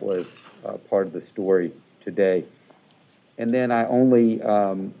think that was part of the story today. And then I only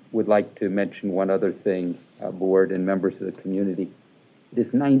would like to mention one other thing, board and members of the community. It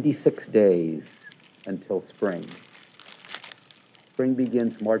is 96 days until spring. Spring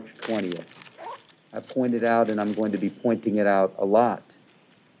begins March 20th. I pointed out, and I'm going to be pointing it out a lot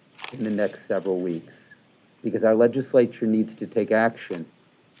in the next several weeks, because our legislature needs to take action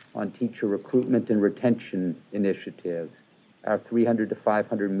on teacher recruitment and retention initiatives, our $300 to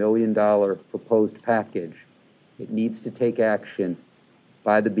 $500 million proposed package. It needs to take action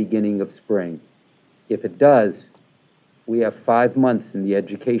by the beginning of spring. If it does, we have 5 months in the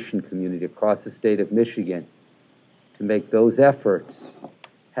education community across the state of Michigan to make those efforts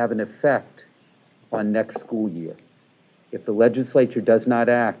have an effect on next school year. If the legislature does not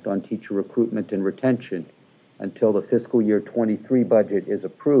act on teacher recruitment and retention until the fiscal year 23 budget is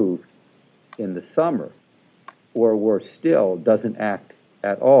approved in the summer, or worse still, doesn't act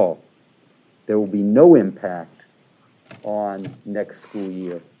at all, there will be no impact on next school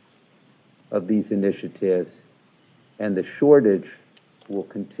year of these initiatives, and the shortage will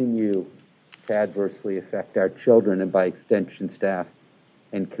continue to adversely affect our children and by extension staff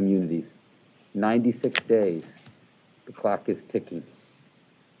and communities. 96 days, the clock is ticking.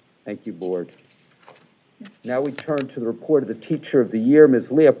 Thank you, board. Now we turn to the report of the Teacher of the Year,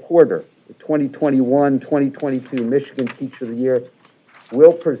 Ms. Leah Porter, the 2021-2022 Michigan Teacher of the Year,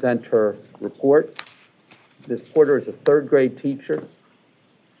 will present her report. Ms. Porter is a third grade teacher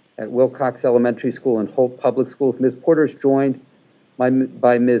at Wilcox Elementary School and Holt Public Schools. Ms. Porter is joined by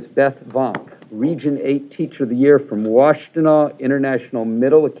Ms. Beth Vonk, Region 8 Teacher of the Year from Washtenaw International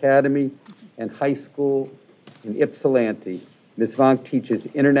Middle Academy and High School in Ypsilanti. Ms. Vonk teaches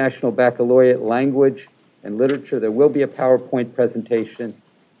International Baccalaureate Language and Literature. There will be a PowerPoint presentation.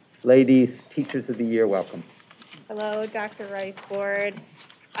 Ladies, Teachers of the Year, welcome. Hello, Dr. Rice Board.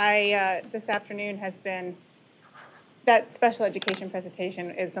 This afternoon has been, that special education presentation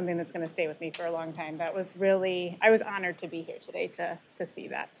is something that's going to stay with me for a long time. That was really, I was honored to be here today to see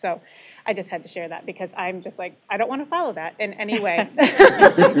that. So I just had to share that because I'm just like, I don't want to follow that in any way.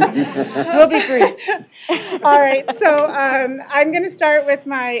 We'll be brief. All right, so I'm going to start with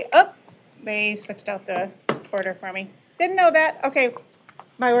my, they switched out the order for me. Didn't know that. Okay,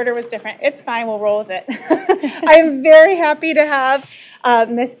 my order was different. It's fine, we'll roll with it. I'm very happy to have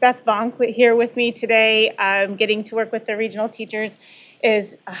Miss Beth Vonk here with me today. Getting to work with the regional teachers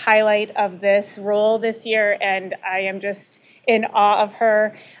is a highlight of this role this year, and I am just in awe of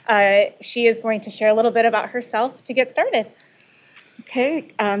her. She is going to share a little bit about herself to get started. Okay,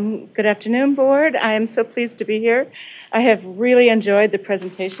 good afternoon, board. I am so pleased to be here. I have really enjoyed the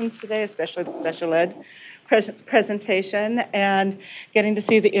presentations today, especially the special ed presentation, and getting to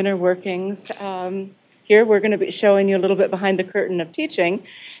see the inner workings. Here we're going to be showing you a little bit behind the curtain of teaching,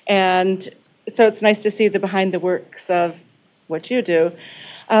 and so it's nice to see the behind the works of what you do.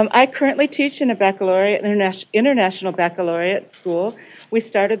 I currently teach in a baccalaureate, international baccalaureate school. We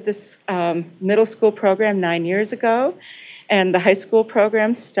started this middle school program 9 years ago, and the high school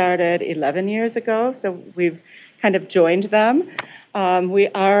program started 11 years ago, so we've kind of joined them. We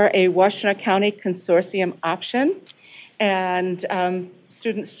are a Washtenaw County consortium option, and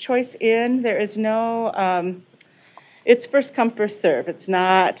students' choice in, there is no, it's first come, first serve. It's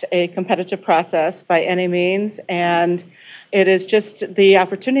not a competitive process by any means, and it is just the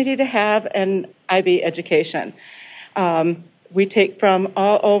opportunity to have an IB education. We take from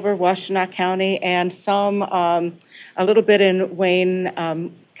all over Washtenaw County and some, a little bit in Wayne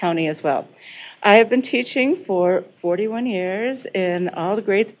County as well. I have been teaching for 41 years in all the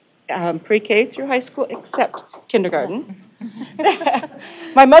grades, pre-K through high school, except kindergarten.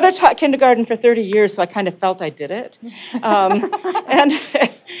 My mother taught kindergarten for 30 years, so I kind of felt I did it. And,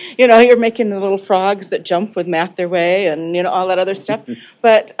 you know, you're making the little frogs that jump with math their way and, you know, all that other stuff.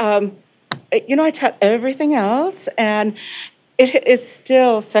 But, you know, I taught everything else, and it is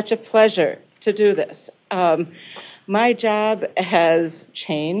still such a pleasure to do this. My job has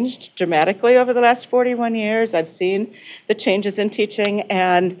changed dramatically over the last 41 years. I've seen the changes in teaching,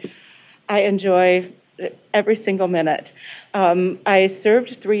 and I enjoy every single minute. I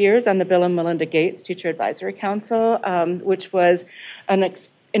served 3 years on the Bill and Melinda Gates Teacher Advisory Council, which was an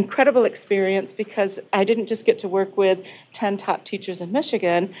incredible experience because I didn't just get to work with 10 top teachers in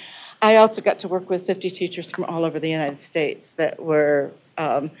Michigan. I also got to work with 50 teachers from all over the United States that were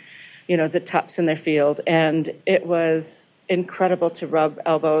you know, the tops in their field, and it was incredible to rub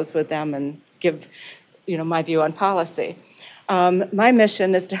elbows with them and give, you know, my view on policy. My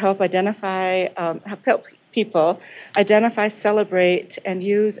mission is to help help people identify, celebrate, and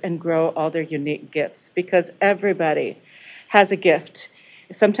use and grow all their unique gifts, because everybody has a gift.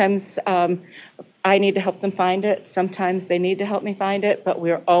 Sometimes I need to help them find it. Sometimes they need to help me find it, but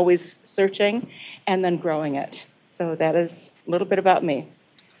we're always searching and then growing it. So that is a little bit about me.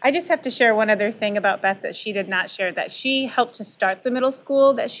 I just have to share one other thing about Beth that she did not share, that she helped to start the middle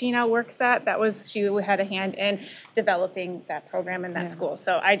school that she now works at. She had a hand in developing that program in that school.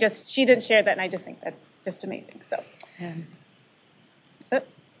 So she didn't share that, and I just think that's just amazing. So,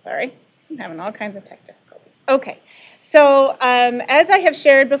 sorry, I'm having all kinds of tech difficulties. Okay, so as I have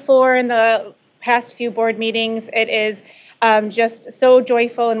shared before in the past few board meetings, it is just so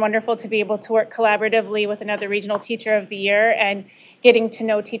joyful and wonderful to be able to work collaboratively with another regional teacher of the year and getting to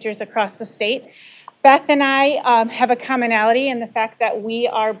know teachers across the state. Beth and I have a commonality in the fact that we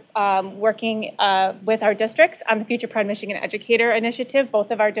are working with our districts on the Future Proud Michigan Educator Initiative. Both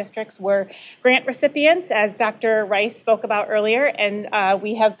of our districts were grant recipients, as Dr. Rice spoke about earlier, and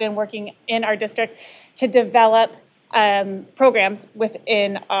we have been working in our districts to develop programs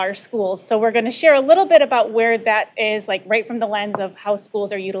within our schools. So we're going to share a little bit about where that is, like right from the lens of how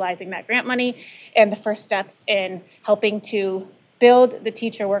schools are utilizing that grant money and the first steps in helping to build the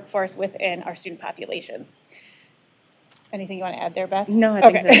teacher workforce within our student populations. Anything you want to add there, Beth? No, I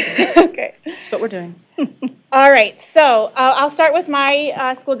think that's okay. That's what we're doing. All right, so I'll start with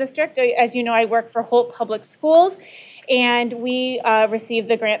my school district. As you know, I work for Holt Public Schools, and we received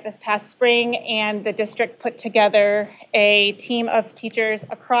the grant this past spring, and the district put together a team of teachers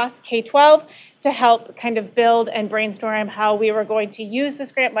across K-12 to help kind of build and brainstorm how we were going to use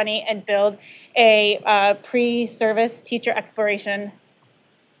this grant money and build a pre-service teacher exploration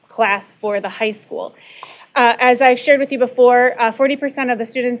class for the high school. As I've shared with you before, 40% of the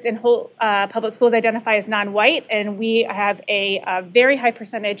students in Holt Public Schools identify as non-white, and we have a very high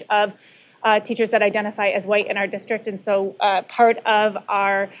percentage of teachers that identify as white in our district, and so part of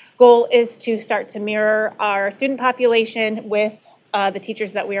our goal is to start to mirror our student population with the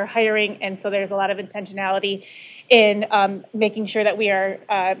teachers that we are hiring, and so there's a lot of intentionality in making sure that we are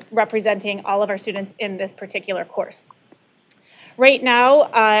representing all of our students in this particular course. Right now,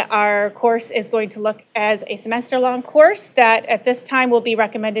 our course is going to look as a semester-long course that at this time will be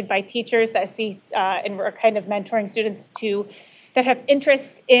recommended by teachers that see and we're kind of mentoring students that have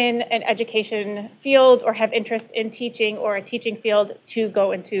interest in an education field or have interest in teaching or a teaching field to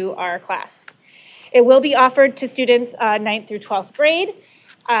go into our class. It will be offered to students 9th through 12th grade,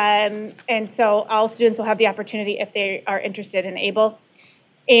 and so all students will have the opportunity if they are interested and able.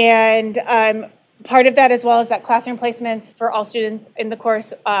 And part of that, as well as that classroom placements for all students in the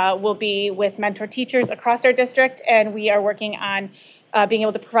course will be with mentor teachers across our district, and we are working on being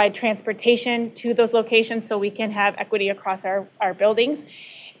able to provide transportation to those locations so we can have equity across our buildings.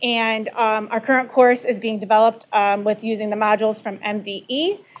 And our current course is being developed with using the modules from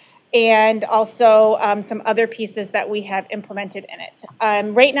MDE and also some other pieces that we have implemented in it.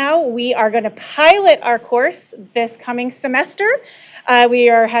 Right now, we are going to pilot our course this coming semester. We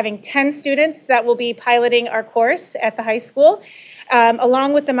are having 10 students that will be piloting our course at the high school.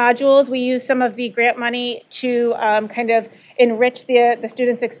 Along with the modules, we use some of the grant money to kind of enrich the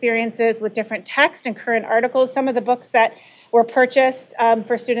students' experiences with different text and current articles. Some of the books that were purchased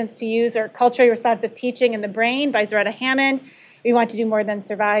for students to use are Culturally Responsive Teaching in the Brain by Zaretta Hammond, We Want to Do More Than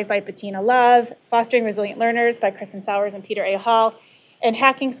Survive by Bettina Love, Fostering Resilient Learners by Kristen Sowers and Peter A. Hall, and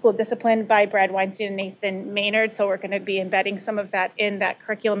Hacking School Discipline by Brad Weinstein and Nathan Maynard. So we're going to be embedding some of that in that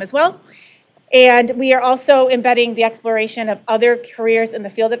curriculum as well. And we are also embedding the exploration of other careers in the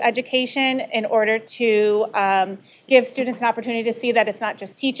field of education in order to give students an opportunity to see that it's not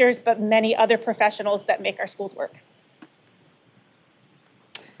just teachers, but many other professionals that make our schools work.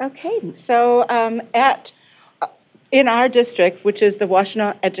 Okay, so in our district, which is the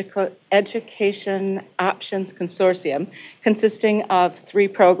Washtenaw Education Options Consortium, consisting of 3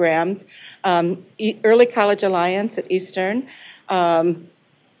 programs, Early College Alliance at Eastern,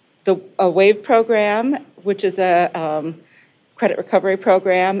 the WAVE program, which is a credit recovery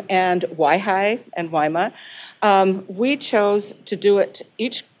program, and YHI and WIMA. We chose to do it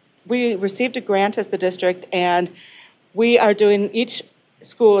we received a grant as the district, and we are doing, each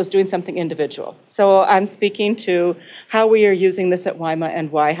school is doing something individual. So I'm speaking to how we are using this at WIMA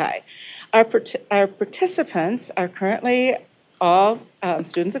and YHI. Our participants are currently all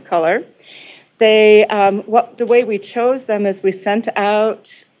students of color. The way we chose them is we sent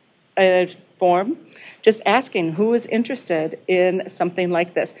out a form just asking who is interested in something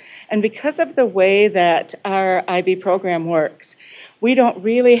like this. And because of the way that our IB program works, we don't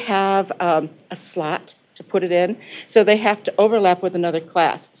really have a slot to put it in, so they have to overlap with another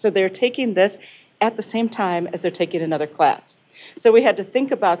class. So they're taking this at the same time as they're taking another class. So we had to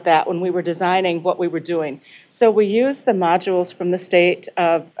think about that when we were designing what we were doing. So we used the modules from the state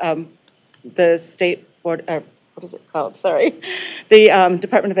board, what is it called? Sorry, the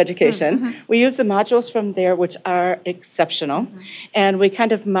Department of Education. Mm-hmm. We used the modules from there, which are exceptional, and we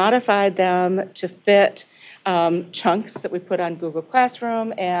kind of modified them to fit chunks that we put on Google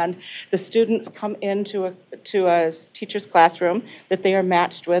Classroom, and the students come into a teacher's classroom that they are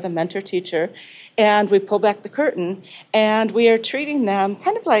matched with, a mentor teacher, and we pull back the curtain, and we are treating them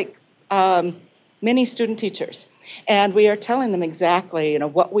kind of like mini student teachers. And we are telling them exactly,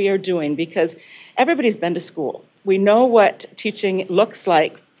 what we are doing, because everybody's been to school. We know what teaching looks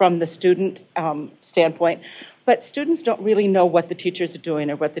like from the student standpoint, but students don't really know what the teachers are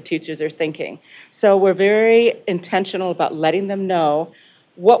doing or what the teachers are thinking. So we're very intentional about letting them know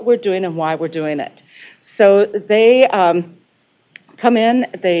what we're doing and why we're doing it. So they come in,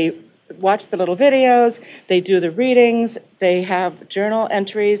 they watch the little videos, they do the readings, they have journal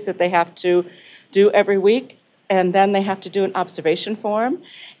entries that they have to do every week, and then they have to do an observation form,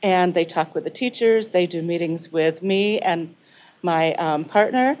 and they talk with the teachers, they do meetings with me and my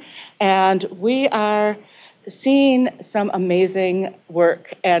partner, and we are seeing some amazing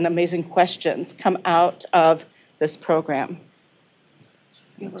work and amazing questions come out of this program.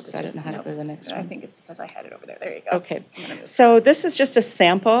 Oops, I don't know how to go to the next one. I think it's because I had it over there. There you go. Okay, so this is just a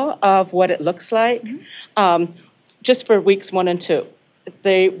sample of what it looks like, just for weeks 1 and 2.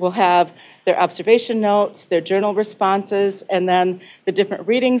 They will have their observation notes, their journal responses, and then the different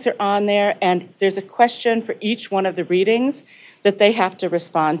readings are on there, and there's a question for each one of the readings that they have to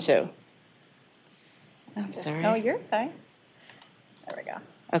respond to. I'm sorry. No, you're fine. There we go.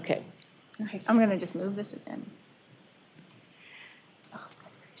 Okay. I'm going to just move this again. Oh,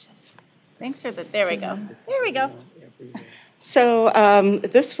 gracious. Thanks for the, there we go. There we go. So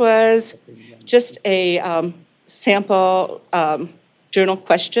this was just a sample journal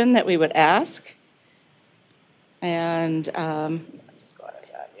question that we would ask. And just go out of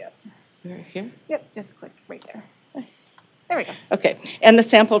that, yep. We're here? Yep, just click right there. There we go. Okay, and the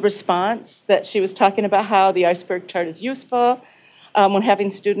sample response that she was talking about, how the iceberg chart is useful when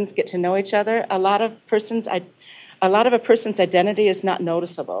having students get to know each other. A lot of a person's identity is not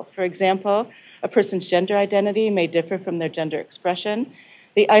noticeable. For example, a person's gender identity may differ from their gender expression.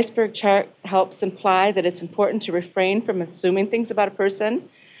 The iceberg chart helps imply that it's important to refrain from assuming things about a person.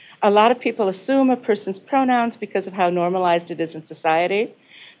 A lot of people assume a person's pronouns because of how normalized it is in society.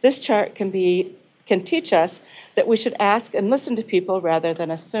 This chart can teach us that we should ask and listen to people rather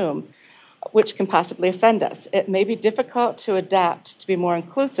than assume, which can possibly offend us. It may be difficult to adapt to be more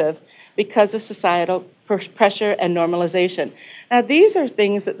inclusive because of societal pressure and normalization. Now, these are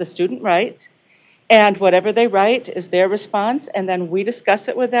things that the student writes, and whatever they write is their response, and then we discuss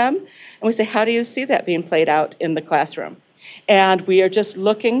it with them, and we say, how do you see that being played out in the classroom? And we are just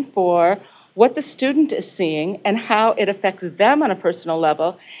looking for what the student is seeing and how it affects them on a personal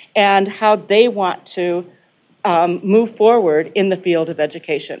level and how they want to move forward in the field of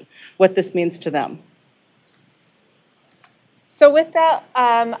education, what this means to them. So with that,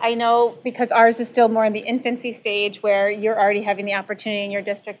 I know because ours is still more in the infancy stage where you're already having the opportunity in your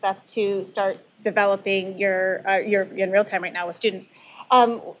district, that's to start developing your in real time right now with students.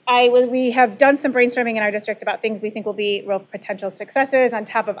 We have done some brainstorming in our district about things we think will be real potential successes on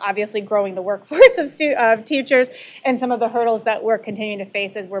top of obviously growing the workforce of teachers and some of the hurdles that we're continuing to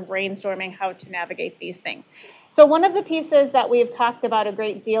face as we're brainstorming how to navigate these things. So one of the pieces that we've talked about a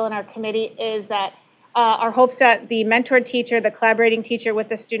great deal in our committee is that our hopes that the mentor teacher, the collaborating teacher with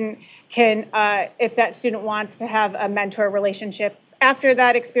the student can, if that student wants to have a mentor relationship after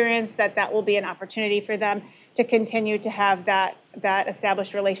that experience, that will be an opportunity for them to continue to have that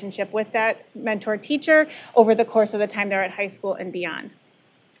established relationship with that mentor teacher over the course of the time they're at high school and beyond.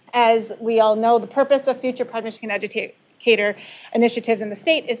 As we all know, the purpose of Future Proud Michigan Educator initiatives in the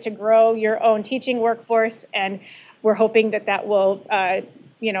state is to grow your own teaching workforce, and we're hoping that will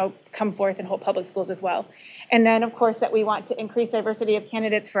come forth in Hope Public Schools as well. And then, of course, that we want to increase diversity of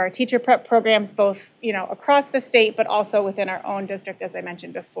candidates for our teacher prep programs, both across the state, but also within our own district. As I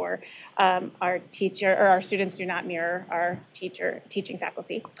mentioned before, our students do not mirror our teaching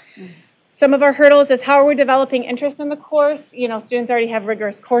faculty. Some of our hurdles is how are we developing interest in the course. Students already have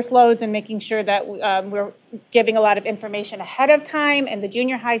rigorous course loads, and making sure that we're giving a lot of information ahead of time, and the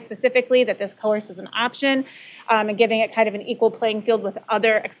junior high specifically, that this course is an option, and giving it kind of an equal playing field with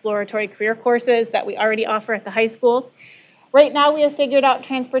other exploratory career courses that we already offer at the high school. Right now, we have figured out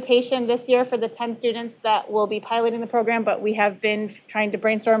transportation this year for the 10 students that will be piloting the program, but we have been trying to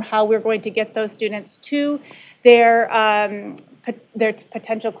brainstorm how we're going to get those students to their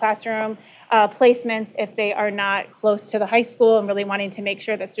potential classroom placements if they are not close to the high school, and really wanting to make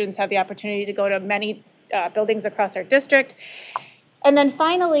sure that students have the opportunity to go to many buildings across our district. And then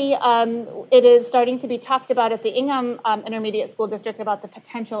finally, it is starting to be talked about at the Ingham Intermediate School District about the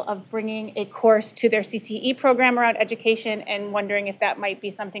potential of bringing a course to their CTE program around education, and wondering if that might be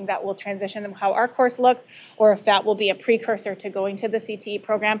something that will transition them how our course looks, or if that will be a precursor to going to the CTE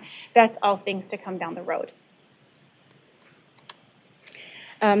program. That's all things to come down the road.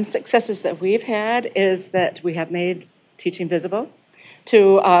 Successes that we've had is that we have made teaching visible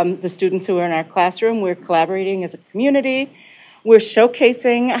to the students who are in our classroom. We're collaborating as a community. We're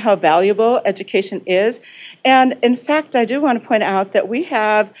showcasing how valuable education is. And in fact, I do want to point out that we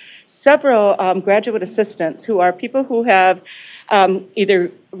have several graduate assistants who are people who have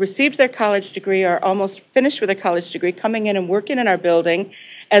either received their college degree or almost finished with a college degree, coming in and working in our building.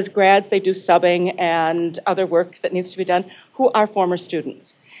 As grads, they do subbing and other work that needs to be done, who are former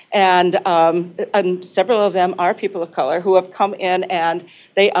students. And several of them are people of color who have come in, and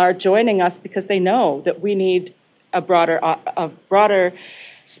they are joining us because they know that we need a broader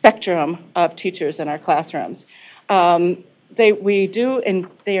spectrum of teachers in our classrooms. They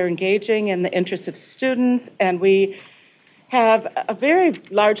are engaging in the interests of students, and we have a very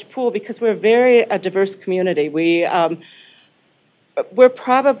large pool because we're a diverse community. We're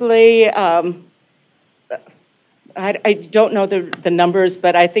probably, I don't know the numbers,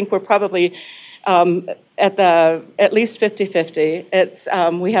 but I think we're probably at least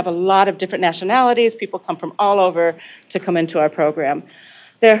 50-50. We have a lot of different nationalities. People come from all over to come into our program.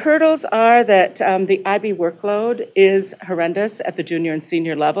 The hurdles are that the IB workload is horrendous at the junior and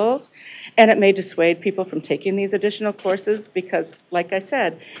senior levels, and it may dissuade people from taking these additional courses because, like I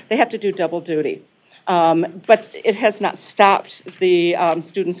said, they have to do double duty. But it has not stopped the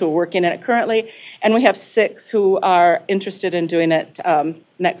students who are working in it currently, and we have 6 who are interested in doing it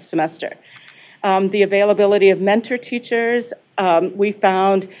next semester. The availability of mentor teachers, we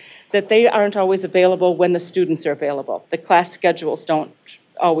found that they aren't always available when the students are available. The class schedules don't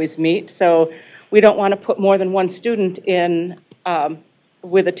always meet, so we don't want to put more than one student in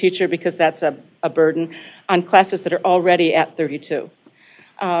with a teacher because that's a burden on classes that are already at 32.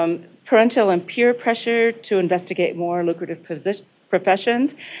 Parental and peer pressure to investigate more lucrative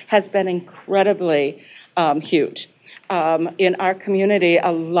professions has been incredibly huge. In our community,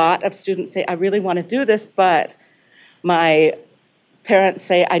 a lot of students say, I really want to do this, but my parents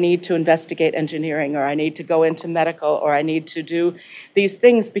say I need to investigate engineering, or I need to go into medical, or I need to do these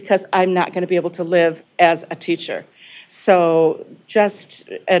things because I'm not going to be able to live as a teacher. So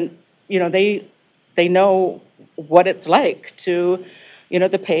they know what it's like to,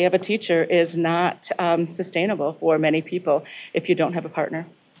 the pay of a teacher is not sustainable for many people if you don't have a partner.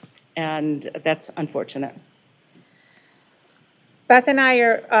 And that's unfortunate. Beth and I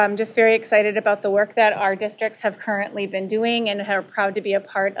are just very excited about the work that our districts have currently been doing, and are proud to be a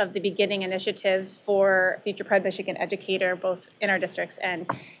part of the beginning initiatives for Future Pride Michigan Educator, both in our districts and,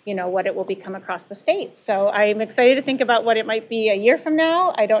 what it will become across the state. So I'm excited to think about what it might be a year from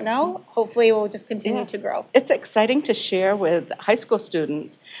now. I don't know. Hopefully it will just continue to grow. It's exciting to share with high school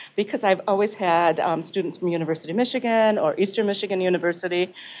students because I've always had students from University of Michigan or Eastern Michigan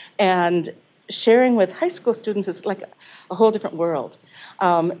University, and sharing with high school students is like a whole different world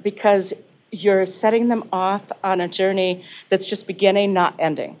because you're setting them off on a journey that's just beginning, not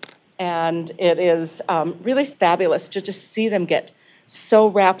ending. And it is really fabulous to just see them get so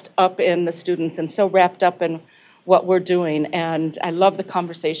wrapped up in the students and so wrapped up in what we're doing. And I love the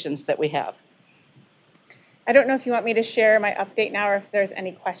conversations that we have. I don't know if you want me to share my update now or if there's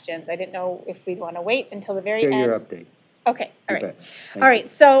any questions. I didn't know if we'd want to wait until the very end. Share your update. Okay, all right. All right,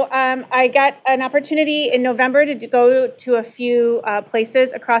 so I got an opportunity in November to go to a few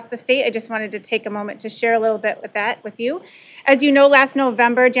places across the state. I just wanted to take a moment to share a little bit with you. As you know, last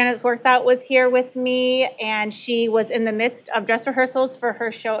November, Janet Swarthout was here with me, and she was in the midst of dress rehearsals for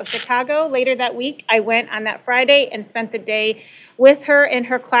her show of Chicago. Later that week, I went on that Friday and spent the day with her in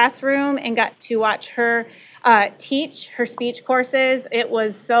her classroom and got to watch her teach her speech courses. It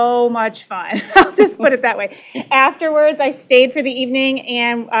was so much fun. I'll just put it that way. Afterwards, I stayed for the evening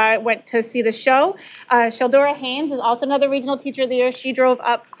and went to see the show. Sheldora Haynes is also another regional teacher of the year. She drove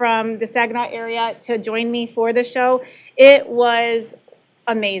up from the Saginaw area to join me for the show. It was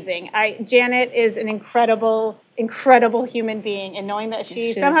amazing. Janet is an incredible human being, and knowing that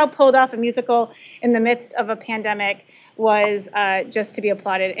she somehow pulled off a musical in the midst of a pandemic was just to be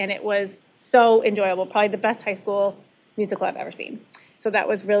applauded, and it was so enjoyable. Probably the best high school musical I've ever seen. So that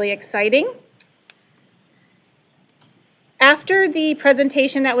was really exciting. After the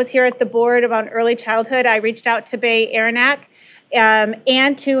presentation that was here at the board about early childhood, I reached out to Bay Aranac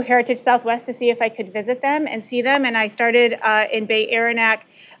and to Heritage Southwest to see if I could visit them and see them. And I started in Bay Aranac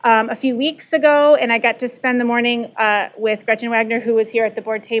a few weeks ago, and I got to spend the morning with Gretchen Wagner, who was here at the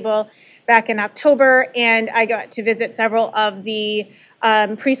board table back in October, and I got to visit several of the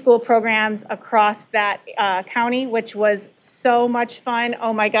preschool programs across that county, which was so much fun.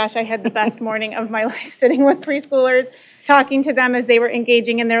 Oh my gosh, I had the best morning of my life sitting with preschoolers, talking to them as they were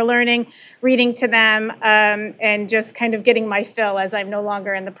engaging in their learning, reading to them, and just kind of getting my fill as I'm no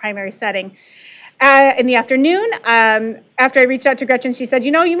longer in the primary setting. In the afternoon, after I reached out to Gretchen, she said, you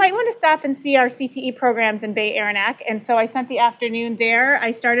know, you might want to stop and see our CTE programs in Bay Aranac. And so I spent the afternoon there.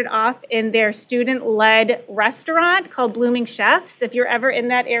 I started off in their student-led restaurant called Blooming Chefs. If you're ever in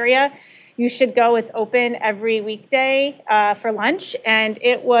that area, you should go. It's open every weekday for lunch, and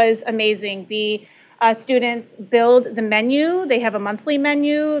it was amazing. The students build the menu. They have a monthly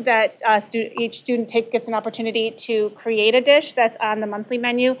menu that each student gets an opportunity to create a dish that's on the monthly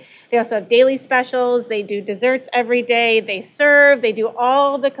menu. They also have daily specials. They do desserts every day. They serve. They do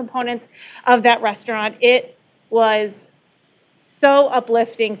all the components of that restaurant. It was so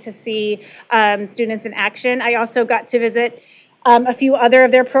uplifting to see students in action. I also got to visit a few other of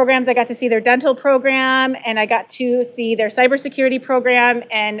their programs. I got to see their dental program, and I got to see their cybersecurity program,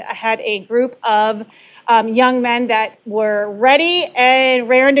 and I had a group of young men that were ready and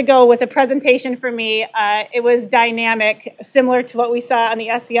raring to go with a presentation for me. It was dynamic, similar to what we saw on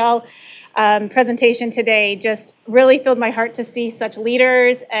the SEL presentation today. Just really filled my heart to see such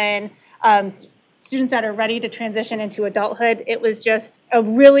leaders and students that are ready to transition into adulthood. It was just a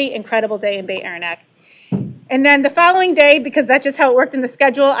really incredible day in Bay Aranac. And then the following day, because that's just how it worked in the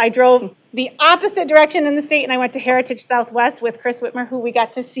schedule, I drove the opposite direction in the state, and I went to Heritage Southwest with Chris Whitmer, who we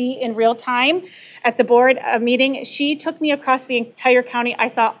got to see in real time at the board meeting. She took me across the entire county. I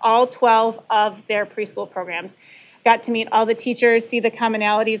saw all 12 of their preschool programs. Got to meet all the teachers, see the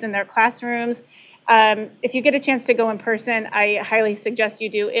commonalities in their classrooms. If you get a chance to go in person, I highly suggest you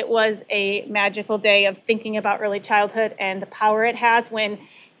do. It was a magical day of thinking about early childhood and the power it has when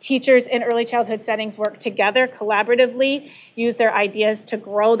teachers in early childhood settings work together collaboratively, use their ideas to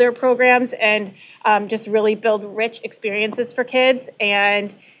grow their programs, and just really build rich experiences for kids.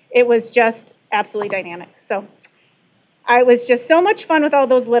 And it was just absolutely dynamic. So it was just so much fun with all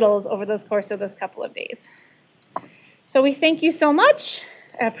those littles over the course of those couple of days. So we thank you so much.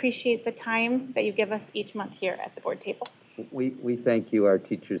 I appreciate the time that you give us each month here at the board table. We thank you, our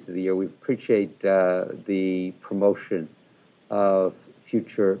Teachers of the Year. We appreciate the promotion of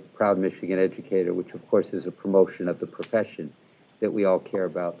future Proud Michigan Educator, which of course is a promotion of the profession that we all care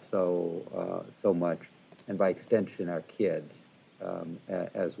about so much, and by extension our kids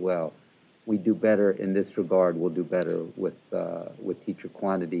as well. We do better in this regard. We'll do better with teacher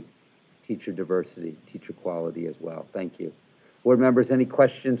quantity, teacher diversity, teacher quality as well. Thank you. Board members, any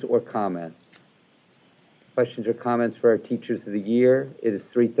questions or comments? Questions or comments for our Teachers of the Year? It is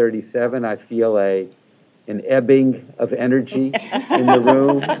 3:37. I feel an ebbing of energy in the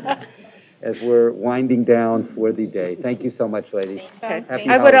room as we're winding down for the day. Thank you so much, ladies. Okay. Happy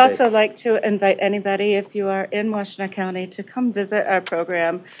I would holidays. also like to invite anybody, if you are in Washtenaw County, to come visit our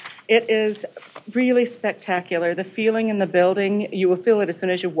program. It is really spectacular. The feeling in the building, you will feel it as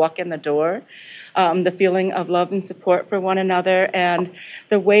soon as you walk in the door. The feeling of love and support for one another, and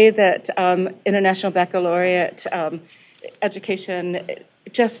the way that International Baccalaureate education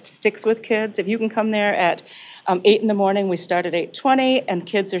just sticks with kids. If you can come there at 8 in the morning, we start at 8:20, and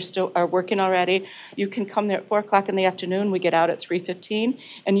kids are working already. You can come there at 4 o'clock in the afternoon. We get out at 3:15,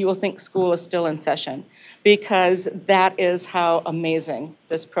 and you will think school is still in session, because that is how amazing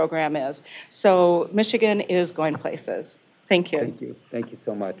this program is. So Michigan is going places. Thank you. Thank you. Thank you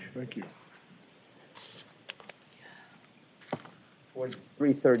so much. Thank you. Board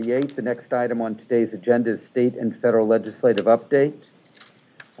 338. The next item on today's agenda is state and federal legislative updates.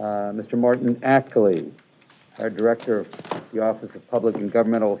 Mr. Martin Ackley, our Director of the Office of Public and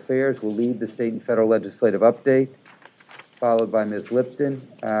Governmental Affairs, will lead the state and federal legislative update, followed by Ms. Lipton,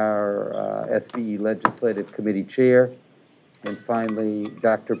 our SBE Legislative Committee Chair, and finally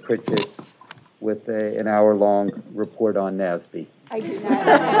Dr. Pritchett with an hour-long report on NASB. I do not.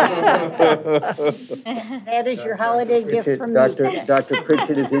 That is your holiday gift from me. Dr.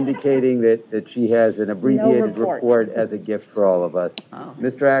 Pritchett is indicating that she has an abbreviated report as a gift for all of us. Oh.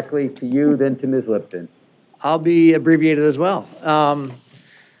 Mr. Ackley, to you, then to Ms. Lipton. I'll be abbreviated as well.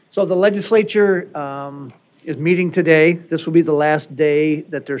 So the legislature is meeting today. This will be the last day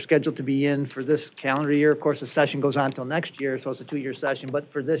that they're scheduled to be in for this calendar year. Of course, the session goes on until next year, so it's a 2-year session.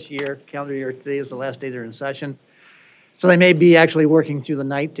 But for this year, calendar year, today is the last day they're in session. So they may be actually working through the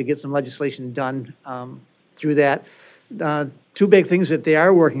night to get some legislation done through that. 2 big things that they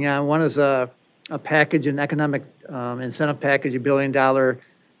are working on. One is a package, an economic incentive package, $1 billion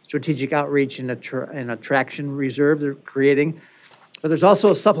strategic outreach and attraction reserve they're creating. But there's also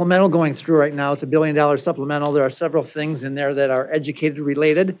a supplemental going through right now. It's a $1 billion supplemental. There are several things in there that are educated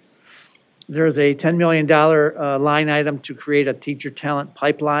related. There's a $10 million line item to create a teacher talent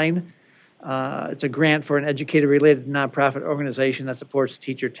pipeline. It's a grant for an educator-related nonprofit organization that supports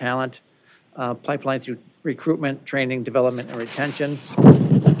teacher talent pipeline through recruitment, training, development, and retention.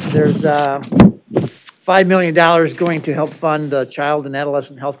 There's $5 million going to help fund child and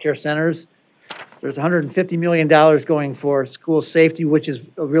adolescent health care centers. There's $150 million going for school safety, which is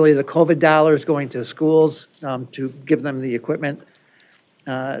really the COVID dollars going to schools to give them the equipment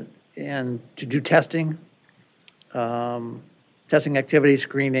and to do testing, testing activities,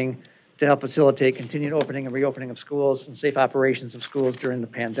 screening, to help facilitate continued opening and reopening of schools and safe operations of schools during the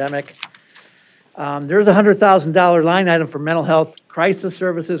pandemic. There's a $100,000 line item for mental health crisis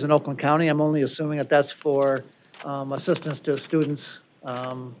services in Oakland County. I'm only assuming that that's for assistance to students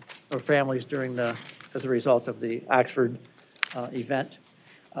or families as a result of the Oxford event.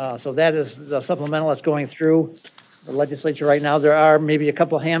 So that is the supplemental that's going through the legislature right now. There are maybe a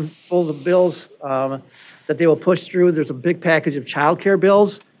couple handfuls of bills that they will push through. There's a big package of child care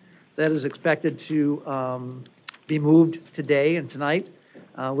bills that is expected to be moved today and tonight,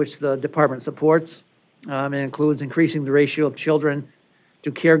 which the department supports. It includes increasing the ratio of children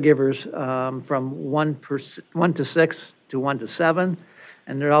to caregivers from 1 to 6 to 1 to 7.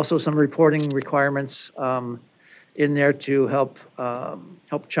 And there are also some reporting requirements in there to help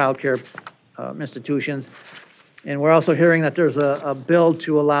child care institutions. And we're also hearing that there's a bill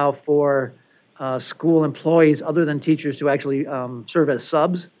to allow for school employees other than teachers to actually serve as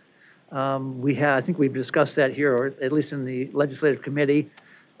subs. I think we've discussed that here, or at least in the legislative committee,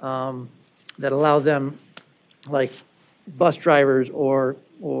 that allow them, like bus drivers or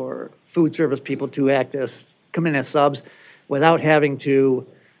food service people, to come in as subs without having to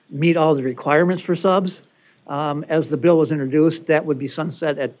meet all the requirements for subs. As the bill was introduced, that would be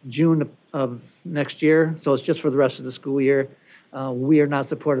sunset at June of next year, so it's just for the rest of the school year. We are not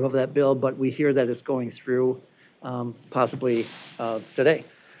supportive of that bill, but we hear that it's going through possibly today.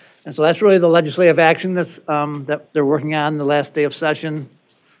 And so that's really the legislative action that they're working on the last day of session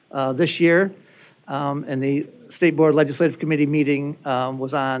this year. And the State Board Legislative Committee meeting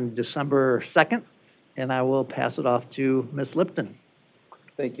was on December 2nd, and I will pass it off to Ms. Lipton.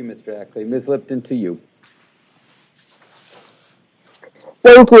 Thank you, Mr. Ackley. Ms. Lipton, to you.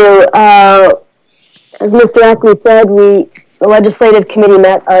 Thank you. As Mr. Ackley said, the Legislative Committee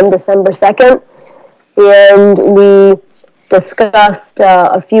met on December 2nd, and we discussed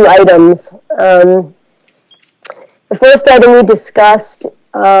a few items. The first item we discussed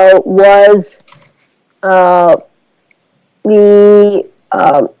was the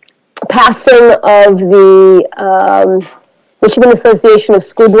passing of the Michigan Association of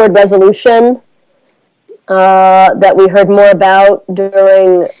School Board resolution that we heard more about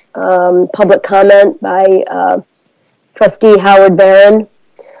during public comment by Trustee Howard Barron.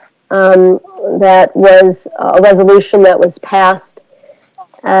 That was a resolution that was passed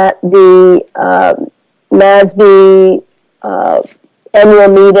at the MASB annual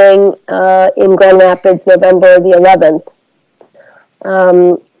meeting in Grand Rapids, November the 11th.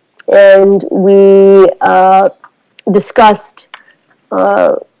 And we discussed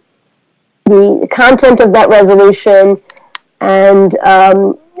the content of that resolution and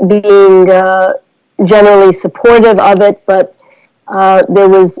being generally supportive of it, but there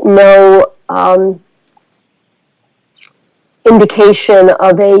was no indication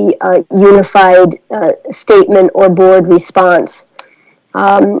of a unified statement or board response.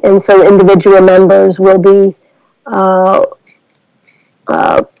 And so individual members will be,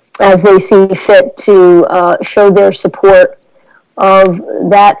 as they see fit, to show their support of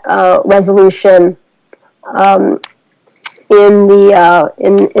that resolution in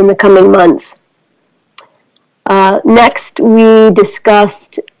the coming months. Next, we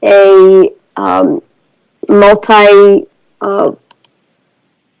discussed a multi-tiered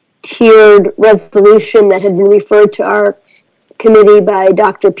resolution that had been referred to our committee by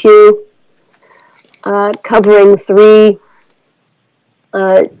Dr. Pugh, covering three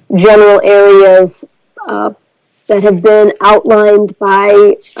general areas that have been outlined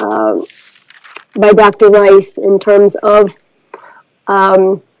by Dr. Rice in terms of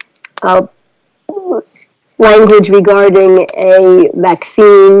language regarding a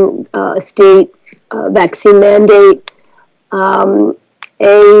vaccine, state vaccine mandate, a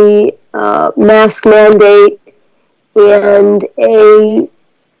mask mandate, and a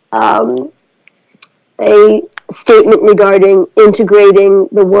statement regarding integrating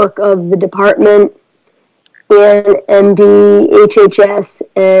the work of the department in MD, HHS,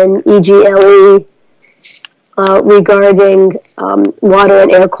 and EGLE regarding water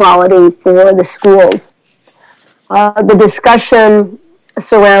and air quality for the schools. The discussion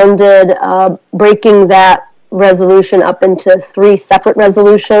surrounded breaking that resolution up into three separate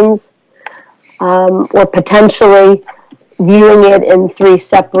resolutions, or potentially viewing it in three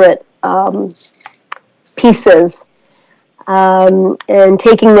separate pieces, and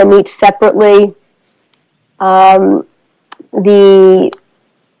taking them each separately the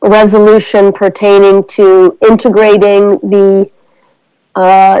resolution pertaining to integrating the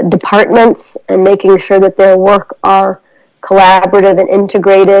departments and making sure that their work are collaborative and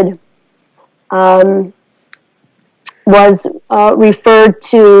integrated was referred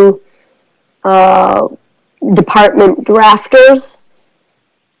to department drafters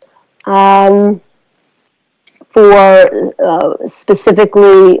for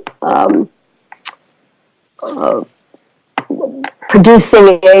specifically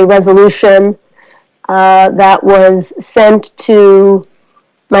producing a resolution that was sent to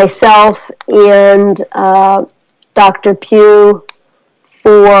myself and Dr. Pugh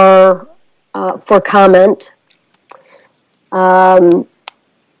for comment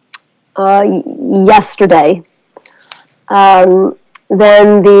yesterday.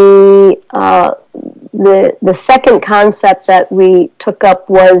 Then the second concept that we took up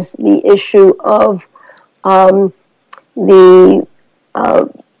was the issue of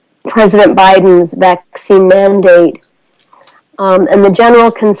President Biden's vaccine mandate. And the general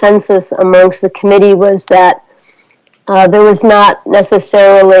consensus amongst the committee was that there was not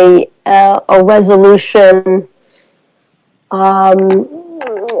necessarily a resolution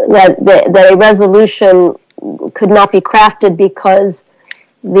that a resolution could not be crafted because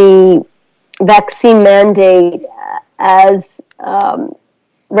the vaccine mandate, as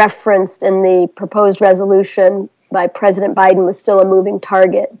referenced in the proposed resolution by President Biden, was still a moving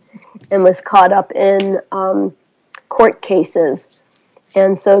target and was caught up in court cases.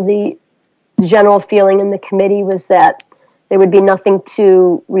 And so the general feeling in the committee was that there would be nothing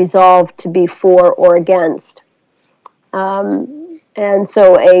to resolve to be for or against. And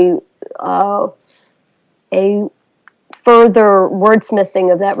so a further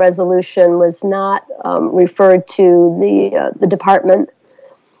wordsmithing of that resolution was not referred to the department.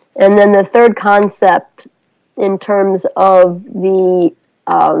 And then the third concept, in terms of the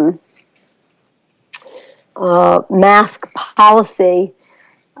mask policy,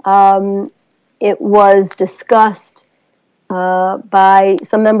 it was discussed by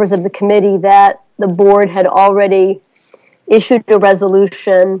some members of the committee that the board had already issued a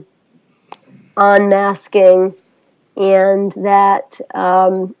resolution on masking, and that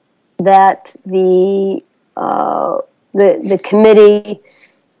the committee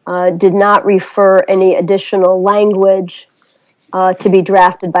did not refer any additional language to be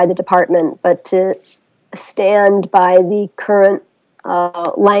drafted by the department, but to stand by the current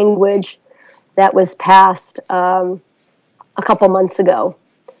language that was passed a couple months ago.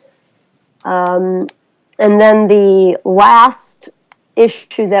 And then the last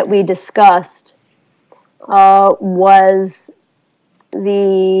issue that we discussed was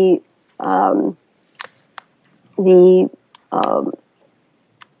the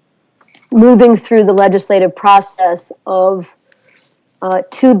moving through the legislative process of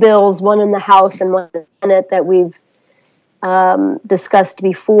two bills, one in the House and one in the Senate, that we've discussed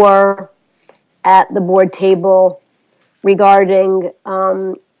before at the board table regarding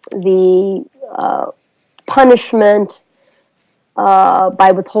the punishment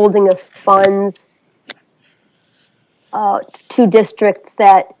by withholding of funds to districts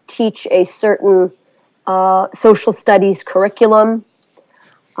that teach a certain social studies curriculum.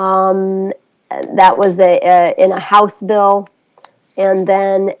 That was in a House bill, and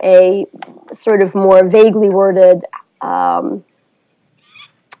then a sort of more vaguely worded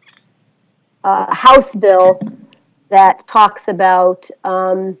House bill that talks about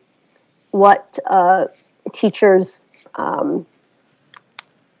what teachers,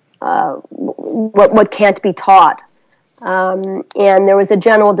 what can't be taught. And there was a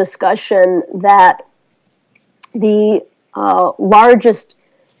general discussion that the largest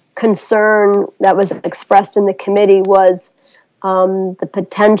concern that was expressed in the committee was the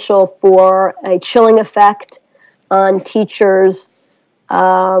potential for a chilling effect on teachers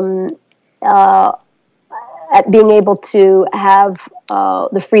at being able to have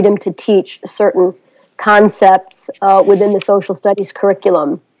the freedom to teach certain concepts within the social studies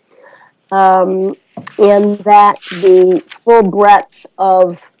curriculum. And that the full breadth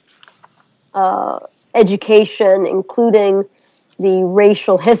of education, including the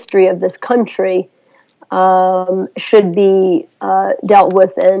racial history of this country, should be dealt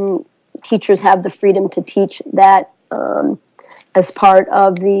with, and teachers have the freedom to teach that as part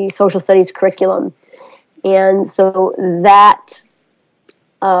of the social studies curriculum. And so that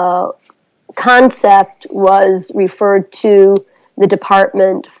concept was referred to the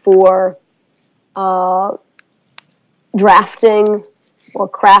department for drafting or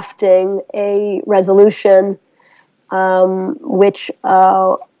crafting a resolution, which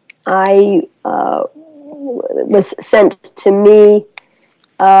I was sent to me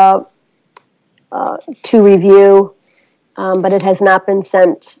to review, but it has not been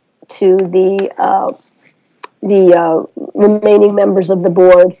sent to the remaining members of the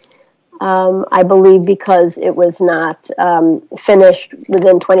board. I believe because it was not finished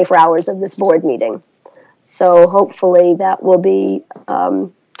within 24 hours of this board meeting. So hopefully that will be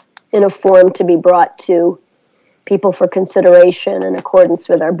in a form to be brought to people for consideration in accordance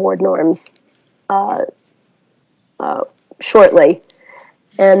with our board norms shortly.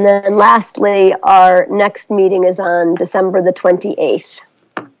 And then lastly, our next meeting is on December the 28th.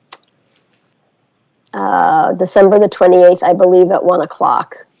 December the 28th, I believe at 1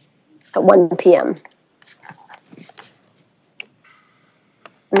 o'clock, at 1 p.m.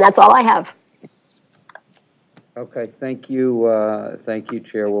 And that's all I have. Okay, thank you,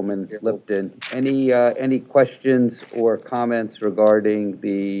 Chairwoman Lipton. Any questions or comments regarding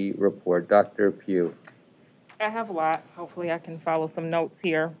the report? Dr. Pugh. I have a lot. Hopefully I can follow some notes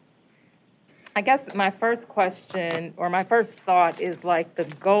here. I guess my first question or my first thought is like the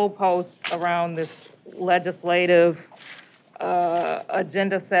goalposts around this legislative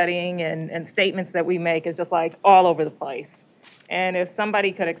agenda setting and statements that we make is just like all over the place. And if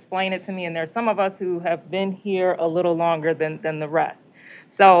somebody could explain it to me, and there's some of us who have been here a little longer than the rest.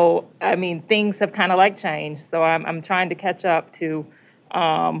 So, I mean, things have kind of like changed. So I'm trying to catch up to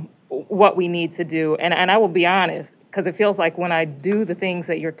what we need to do. And I will be honest, because it feels like when I do the things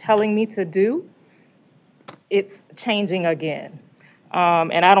that you're telling me to do, it's changing again.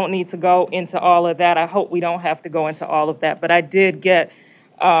 And I don't need to go into all of that. I hope we don't have to go into all of that. But I did get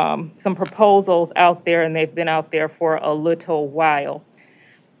some proposals out there, and they've been out there for a little while.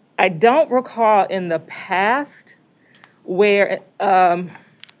 I don't recall in the past where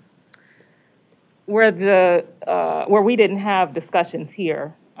we didn't have discussions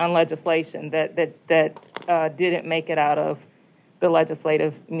here on legislation that didn't make it out of the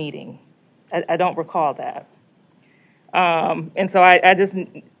legislative meeting. I don't recall that. And so I just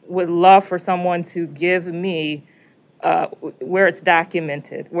would love for someone to give me where it's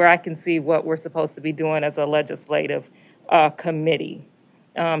documented, where I can see what we're supposed to be doing as a legislative committee.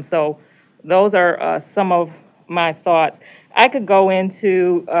 So those are some of my thoughts. I could go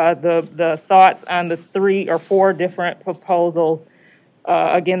into the thoughts on the 3 or 4 different proposals.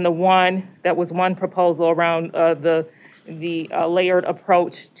 Again, the one that was one proposal around the layered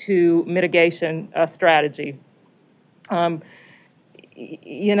approach to mitigation strategy.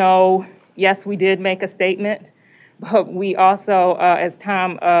 Yes, we did make a statement, but we also, as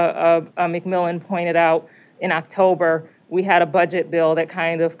Tom McMillan pointed out in October, we had a budget bill that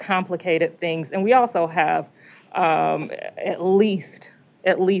kind of complicated things, and we also have at least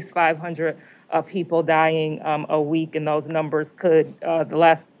 500 people dying a week, and those numbers could, the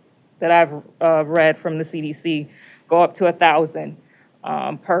last that I've read from the CDC, go up to 1,000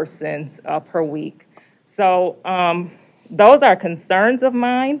 persons per week. So those are concerns of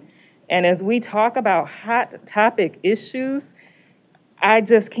mine. And as we talk about hot topic issues, I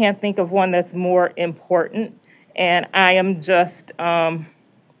just can't think of one that's more important. And I am just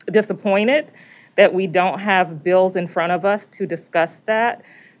disappointed that we don't have bills in front of us to discuss that.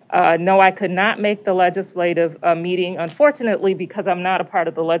 No, I could not make the legislative meeting, unfortunately, because I'm not a part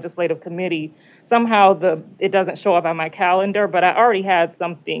of the legislative committee. Somehow it doesn't show up on my calendar, but I already had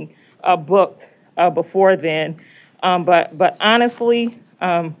something booked before then. But honestly,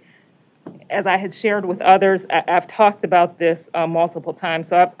 as I had shared with others, I've talked about this multiple times,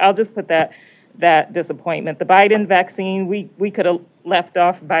 so I'll just put that disappointment. The Biden vaccine, we could have left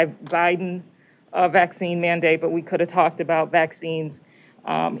off by Biden vaccine mandate, but we could have talked about vaccines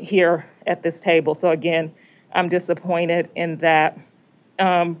here at this table. So again, I'm disappointed in that.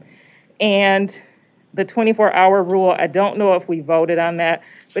 And the 24-hour rule, I don't know if we voted on that,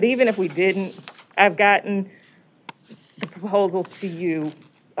 but even if we didn't, I've gotten the proposals to you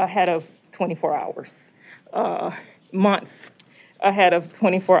ahead of 24 hours, months ahead of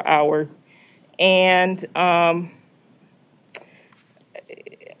 24 hours. And I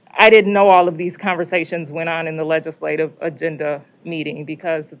didn't know all of these conversations went on in the legislative agenda meeting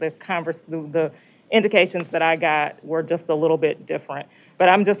because the indications that I got were just a little bit different. But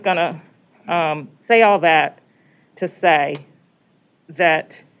I'm just going to say all that to say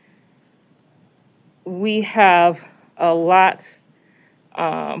that we have a lot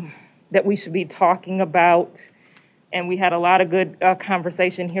that we should be talking about, and we had a lot of good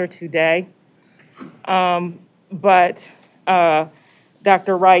conversation here today. But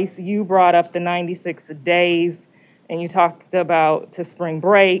Dr. Rice, you brought up the 96 days, and you talked about to spring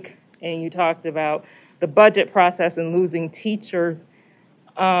break, and you talked about the budget process and losing teachers.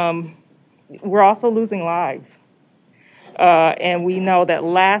 we're also losing lives. And we know that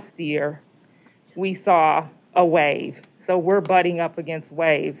last year we saw a wave. So we're butting up against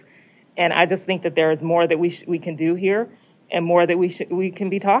waves. And I just think that there is more that we can do here and more that we can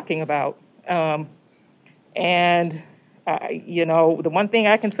be talking about. You know, the one thing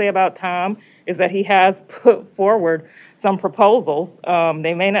I can say about Tom is that he has put forward some proposals.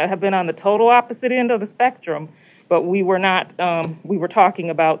 They may not have been on the total opposite end of the spectrum, but we were not, we were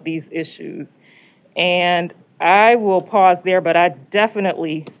talking about these issues. And I will pause there, but I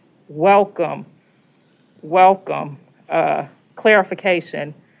definitely welcome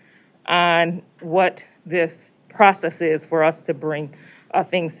clarification on what this process is for us to bring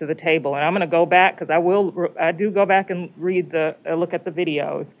things to the table. And I'm going to go back, because I do go back and read look at the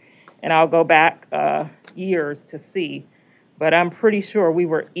videos, and I'll go back years to see. But I'm pretty sure we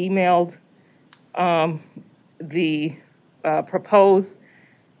were emailed the proposed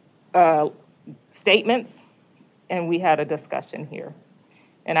statements, and we had a discussion here.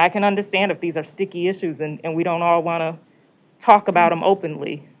 And I can understand if these are sticky issues and we don't all want to talk about them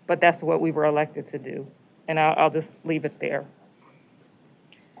openly, but that's what we were elected to do. And I'll just leave it there.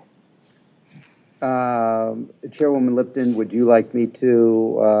 Chairwoman Lipton, would you like me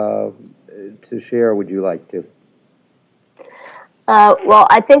to share, or would you like to? Well,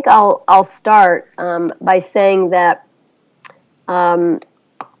 I think I'll start by saying that my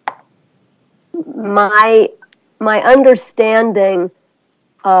understanding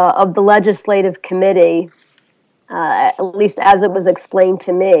of the legislative committee, at least as it was explained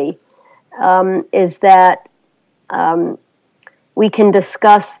to me, is that we can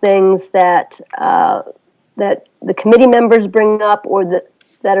discuss things that that the committee members bring up, or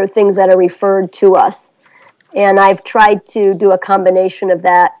that are things that are referred to us. And I've tried to do a combination of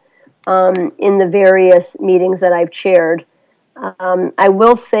that in the various meetings that I've chaired. I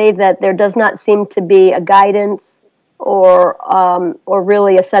will say that there does not seem to be a guidance or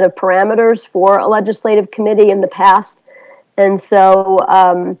really a set of parameters for a legislative committee in the past. And so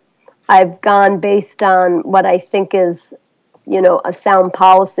I've gone based on what I think is, you know, a sound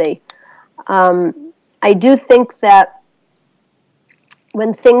policy. I do think that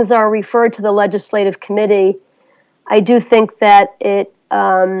when things are referred to the legislative committee, I do think that it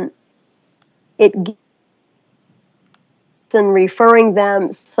gives, in referring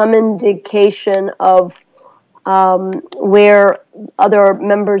them, some indication of where other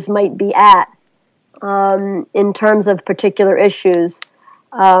members might be at in terms of particular issues.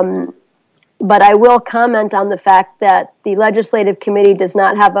 But I will comment on the fact that the legislative committee does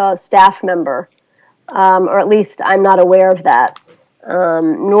not have a staff member, or at least I'm not aware of that.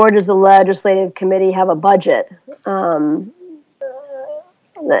 Nor does the legislative committee have a budget, and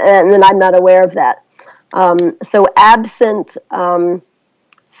I'm not aware of that. So absent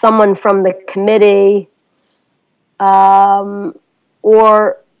someone from the committee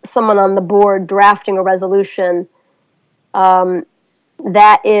or someone on the board drafting a resolution,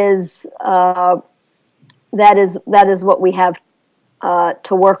 that is what we have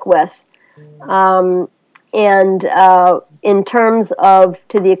to work with. And in terms of,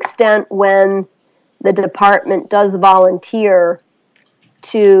 to the extent when the department does volunteer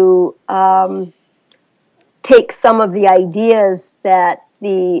to take some of the ideas that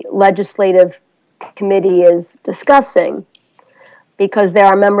the legislative committee is discussing, because there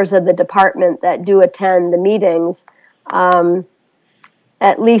are members of the department that do attend the meetings,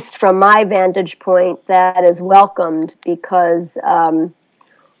 at least from my vantage point, that is welcomed, because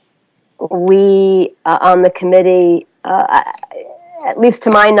we on the committee, at least to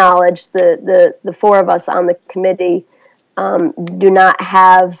my knowledge, the four of us on the committee do not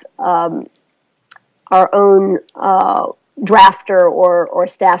have our own drafter or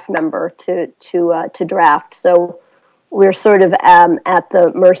staff member to draft. So we're sort of at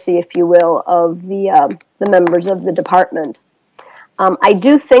the mercy, if you will, of the members of the department. I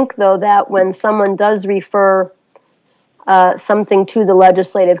do think, though, that when someone does refer something to the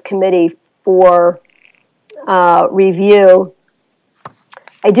legislative committee for review,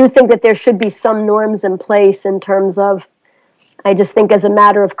 I do think that there should be some norms in place in terms of, I just think as a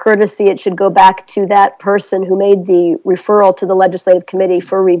matter of courtesy, it should go back to that person who made the referral to the legislative committee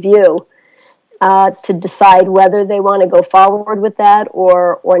for review to decide whether they want to go forward with that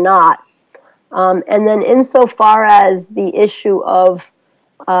or not. And then insofar as the issue of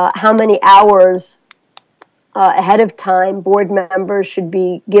how many hours ahead of time board members should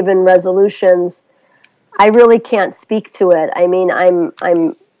be given resolutions, I really can't speak to it. I mean,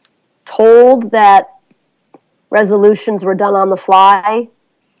 I'm told that resolutions were done on the fly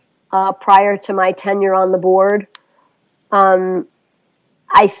prior to my tenure on the board.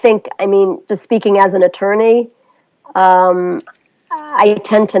 I think, I mean, just speaking as an attorney, I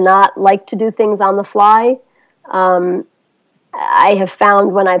tend to not like to do things on the fly. I have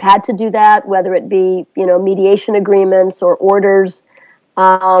found when I've had to do that, whether it be, mediation agreements or orders,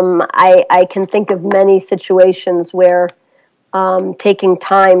 I can think of many situations where taking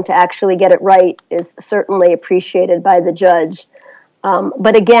time to actually get it right is certainly appreciated by the judge.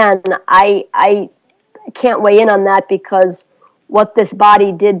 But again, I can't weigh in on that because what this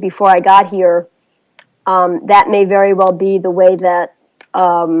body did before I got here, that may very well be the way that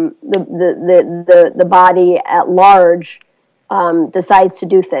the body at large decides to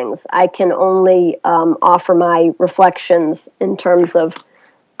do things. I can only offer my reflections in terms of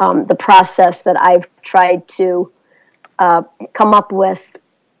the process that I've tried to come up with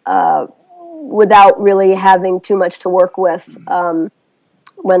without really having too much to work with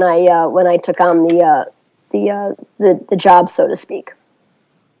when I took on the job, so to speak.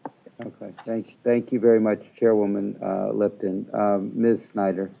 Okay, thank you very much, Chairwoman Lipton. Ms.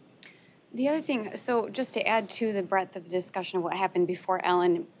 Snyder. The other thing, so just to add to the breadth of the discussion of what happened before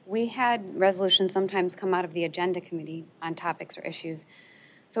Ellen, we had resolutions sometimes come out of the agenda committee on topics or issues.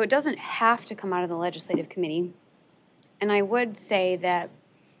 So it doesn't have to come out of the legislative committee. And I would say that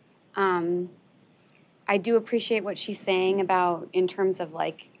I do appreciate what she's saying about in terms of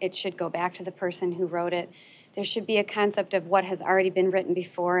like it should go back to the person who wrote it. There should be a concept of what has already been written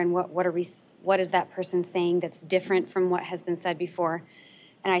before and what is that person saying that's different from what has been said before.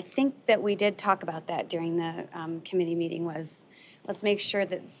 And I think that we did talk about that during the committee meeting was let's make sure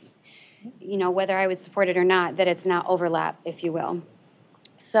that, whether I would support it or not, that it's not overlap, if you will.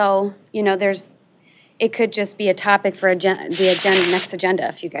 So, it could just be a topic for next agenda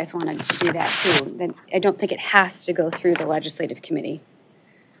if you guys want to do that too. Then I don't think it has to go through the legislative committee.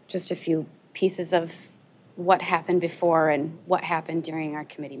 Just a few pieces of what happened before and what happened during our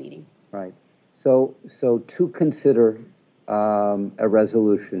committee meeting. Right. So to consider a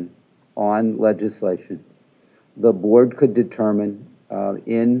resolution on legislation, the board could determine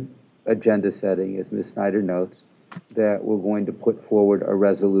in agenda setting, as Ms. Snyder notes, that we're going to put forward a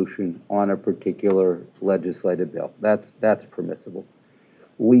resolution on a particular legislative bill. That's permissible.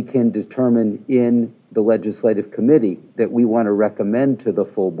 We can determine in the legislative committee that we want to recommend to the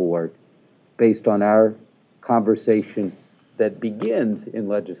full board, based on our conversation that begins in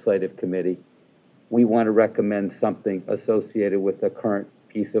legislative committee, we want to recommend something associated with the current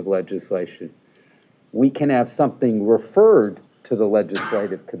piece of legislation. We can have something referred to the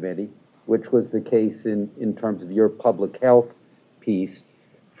legislative committee, which was the case in terms of your public health piece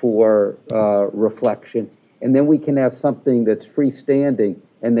for reflection. And then we can have something that's freestanding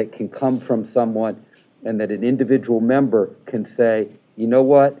and that can come from someone and that an individual member can say, you know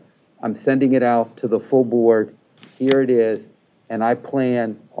what, I'm sending it out to the full board, here it is, and I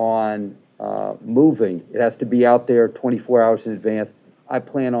plan on moving. It has to be out there 24 hours in advance. I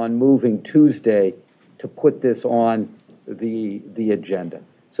plan on moving Tuesday to put this on the agenda.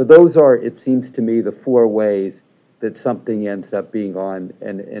 So those are, it seems to me, the four ways that something ends up being on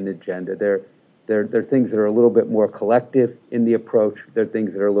an agenda. There are things that are a little bit more collective in the approach. There are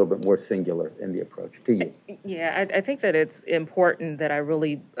things that are a little bit more singular in the approach. To you. Yeah, I think that it's important that I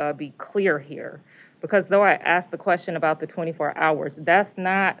really be clear here, because though I asked the question about the 24 hours, that's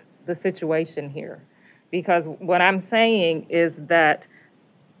not the situation here. Because what I'm saying is that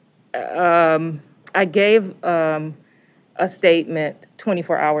I gave a statement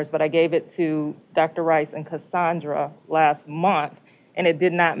 24 hours, but I gave it to Dr. Rice and Cassandra last month, and it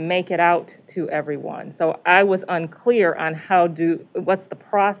did not make it out to everyone. So I was unclear on what's the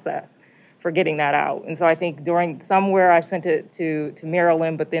process for getting that out. And so I think somewhere I sent it to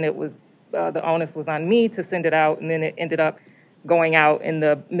Marilyn, but then it was, the onus was on me to send it out, and then it ended up going out in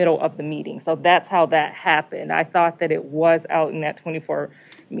the middle of the meeting. So that's how that happened. I thought that it was out in that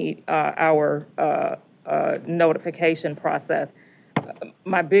 24-hour notification process.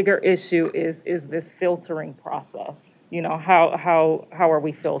 My bigger issue is this filtering process. How are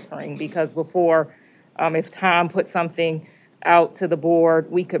we filtering? Because before, if Tom put something out to the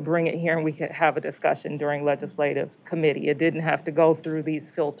board, we could bring it here and we could have a discussion during legislative committee. It didn't have to go through these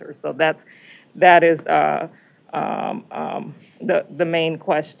filters. So that is the main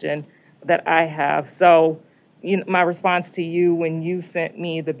question that I have. So my response to you when you sent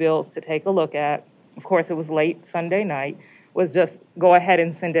me the bills to take a look at, of course it was late Sunday night, was just go ahead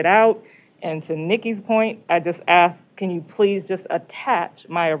and send it out. And to Nikki's point, I just asked, can you please just attach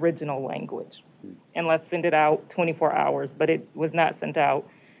my original language? And let's send it out 24 hours, but it was not sent out.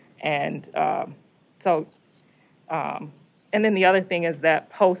 And and then the other thing is that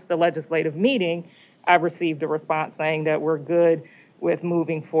post the legislative meeting, I received a response saying that we're good with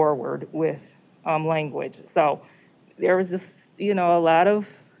moving forward with language. So there was just, a lot of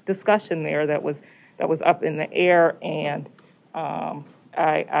discussion there that was up in the air, and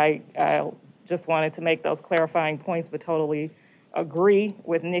I just wanted to make those clarifying points, but totally agree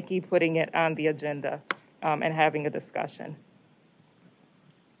with Nikki putting it on the agenda and having a discussion.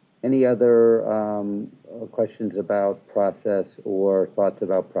 Any other questions about process or thoughts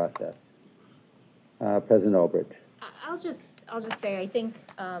about process? President Albridge. I'll just say I think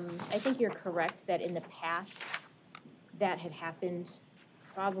you're correct that in the past that had happened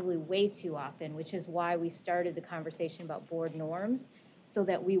probably way too often, which is why we started the conversation about board norms, so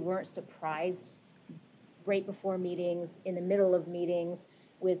that we weren't surprised right before meetings, in the middle of meetings,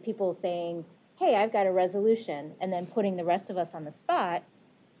 with people saying, hey, I've got a resolution, and then putting the rest of us on the spot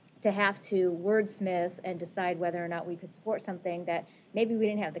to have to wordsmith and decide whether or not we could support something that maybe we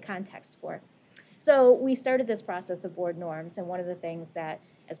didn't have the context for. So we started this process of board norms, and one of the things that,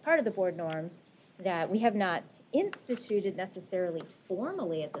 as part of the board norms, that we have not instituted necessarily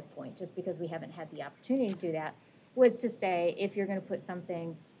formally at this point, just because we haven't had the opportunity to do that, was to say, if you're going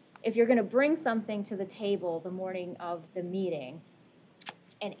to bring something to the table the morning of the meeting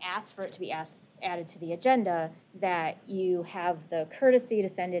and ask for it to be added to the agenda, that you have the courtesy to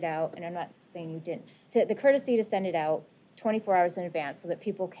send it out, and I'm not saying you didn't, the courtesy to send it out 24 hours in advance so that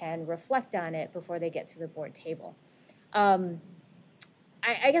people can reflect on it before they get to the board table.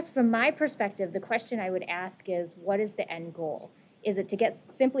 I guess from my perspective, the question I would ask is, what is the end goal? Is it to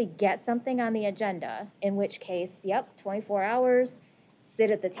simply get something on the agenda, in which case, yep, 24 hours, sit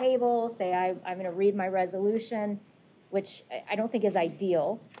at the table, say I'm going to read my resolution, which I don't think is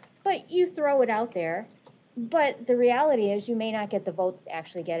ideal, but you throw it out there. But the reality is you may not get the votes to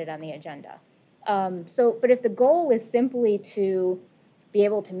actually get it on the agenda. But if the goal is simply to be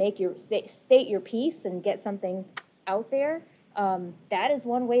able to state your piece and get something out there, that is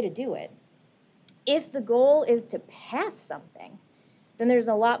one way to do it. If the goal is to pass something, then there's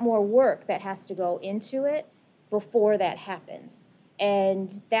a lot more work that has to go into it before that happens.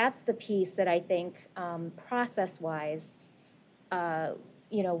 And that's the piece that I think, process-wise,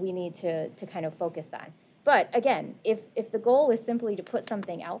 we need to kind of focus on. But again, if the goal is simply to put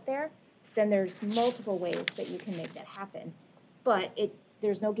something out there, then there's multiple ways that you can make that happen. But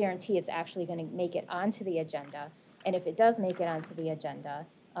there's no guarantee it's actually going to make it onto the agenda. And if it does make it onto the agenda,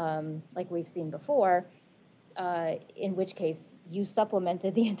 like we've seen before, in which case you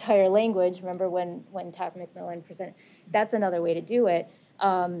supplemented the entire language. Remember when Todd McMillan presented? That's another way to do it.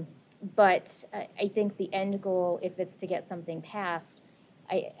 But I think the end goal, if it's to get something passed,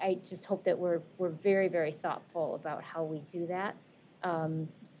 I just hope that we're very, very thoughtful about how we do that,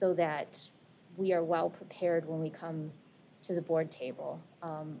 so that we are well prepared when we come to the board table,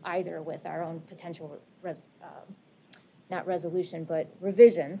 either with our own potential not resolution, but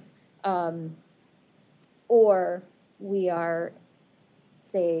revisions, or we are,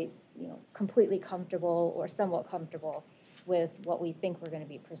 say, completely comfortable or somewhat comfortable with what we think we're going to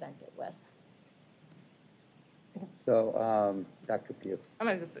be presented with. So, Dr. Pugh. I'm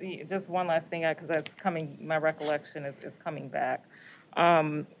going to just one last thing, because that's coming, my recollection is coming back.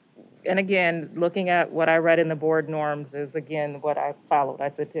 And again, looking at what I read in the board norms is, again, what I followed. I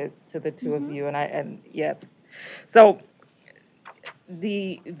said to the two of you, and yes. So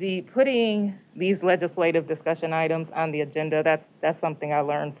the putting these legislative discussion items on the agenda, that's something I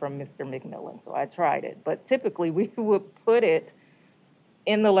learned from Mr. McMillan, so I tried it. But typically, we would put it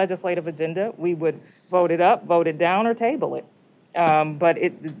in the legislative agenda. We would vote it up, vote it down, or table it. But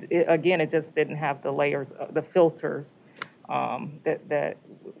again, it just didn't have the layers, the filters that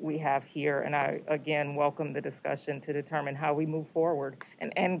we have here. And I, again, welcome the discussion to determine how we move forward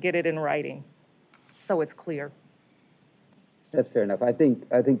and get it in writing so it's clear. That's fair enough. I think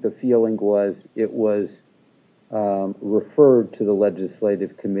the feeling was it was referred to the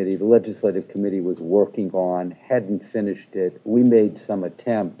legislative committee. The legislative committee was working on, hadn't finished it. We made some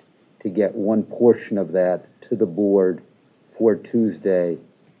attempt to get one portion of that to the board for Tuesday.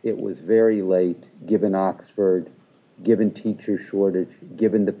 It was very late, given Oxford, given teacher shortage,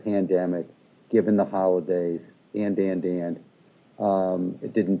 given the pandemic, given the holidays, and.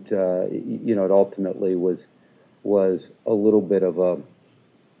 It didn't, it ultimately was a little bit of a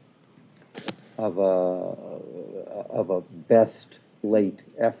best late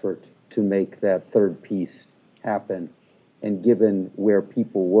effort to make that third piece happen. And given where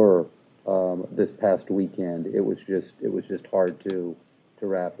people were this past weekend, it was just hard to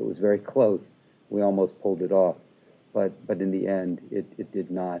wrap. It was very close. We almost pulled it off, but in the end, it did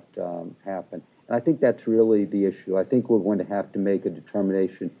not happen. And I think that's really the issue. I think we're going to have to make a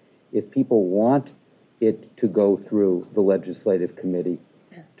determination. If people want it to go through the legislative committee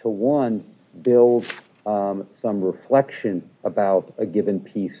to, one, build some reflection about a given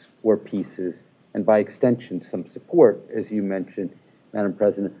piece or pieces, and by extension, some support, as you mentioned, Madam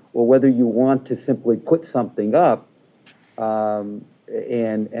President, or whether you want to simply put something up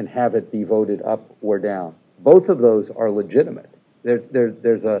and have it be voted up or down. Both of those are legitimate.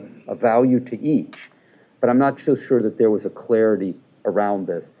 There's a value to each, but I'm not so sure that there was a clarity around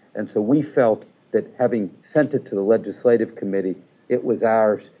this. And so we felt that having sent it to the legislative committee, it was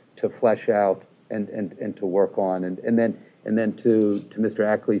ours to flesh out and to work on. And then to Mr.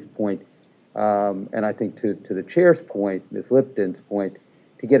 Ackley's point, and I think to the chair's point, Ms. Lipton's point,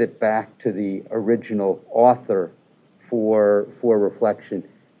 to get it back to the original author for reflection.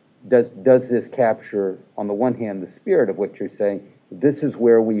 Does this capture, on the one hand, the spirit of what you're saying? This is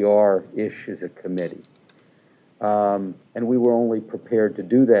where we are-ish as a committee. And we were only prepared to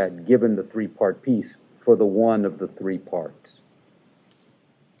do that given the three-part piece for the one of the three parts.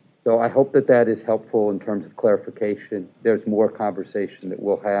 So I hope that that is helpful in terms of clarification. There's more conversation that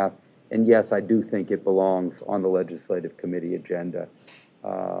we'll have. And yes, I do think it belongs on the legislative committee agenda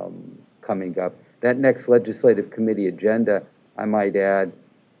coming up. That next legislative committee agenda, I might add,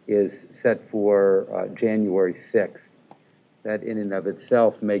 is set for January 6th. That in and of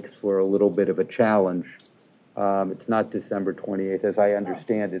itself makes for a little bit of a challenge. It's not December 28th, as I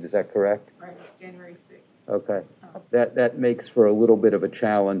understand it. Is that correct? Right, January 6th. Okay. That makes for a little bit of a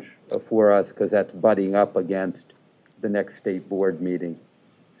challenge for us because that's butting up against the next state board meeting.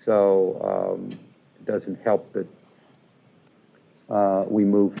 So it doesn't help that we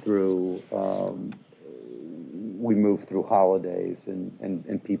move through holidays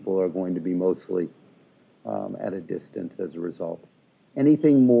and people are going to be mostly at a distance as a result.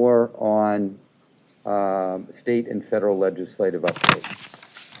 Anything more on state and federal legislative updates?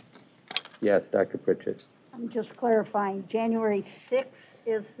 Yes, Dr. Pritchett. I'm just clarifying, January 6th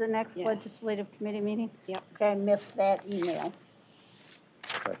is the next Yes. legislative committee meeting? Yep. Okay, I missed that email.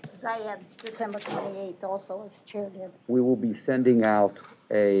 Okay. Because I had December 28th also, as chair did. We will be sending out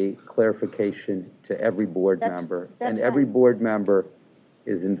a clarification to every board member, and every board member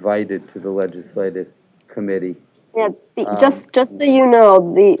is invited to the legislative committee. Yeah, just so you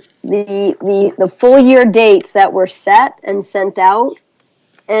know, the full year dates that were set and sent out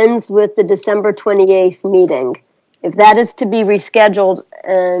ends with the December 28th meeting. If that is to be rescheduled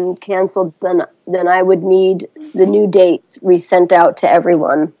and canceled, then I would need the new dates resent out to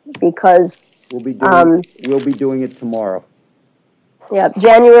everyone because we'll be doing it tomorrow. Yeah,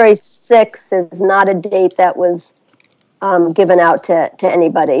 January 6th is not a date that was given out to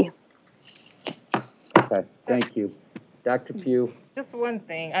anybody. Okay, thank you. Dr. Pugh? Just one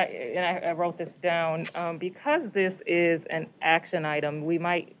thing, I wrote this down. Because this is an action item, we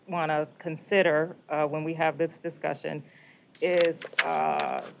might want to consider when we have this discussion is,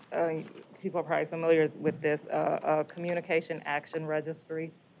 people are probably familiar with this, a communication action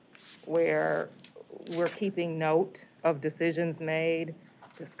registry where we're keeping note of decisions made,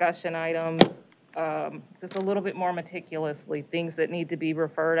 discussion items, just a little bit more meticulously, things that need to be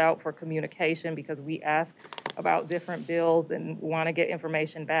referred out for communication because we ask about different bills and want to get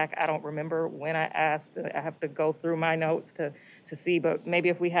information back. I don't remember when I asked. I have to go through my notes to see, but maybe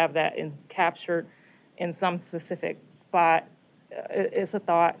if we have that captured in some specific spot, it's a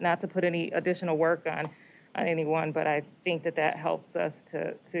thought, not to put any additional work on anyone, but I think that helps us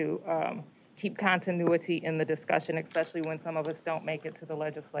to keep continuity in the discussion, especially when some of us don't make it to the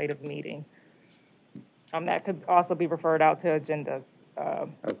legislative meeting. That could also be referred out to agendas.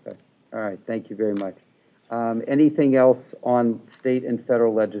 Okay. All right. Thank you very much. Anything else on state and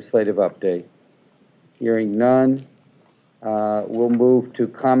federal legislative update? Hearing none, we'll move to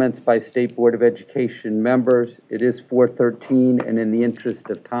comments by State Board of Education members. It is 4:13, and in the interest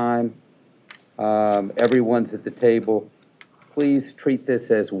of time, everyone's at the table. Please treat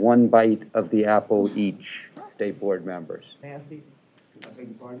this as one bite of the apple each, State Board members. Nancy? I beg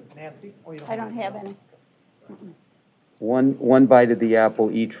your pardon? Nancy? Oh, you I don't have any. One bite of the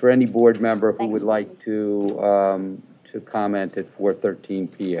apple each for any board member who would like to comment at 4:13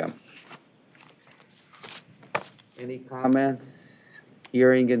 p.m. Any comments?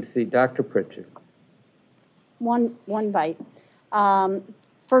 Hearing and see. Dr. Pritchett. One bite.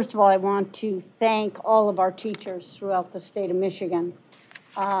 First of all, I want to thank all of our teachers throughout the state of Michigan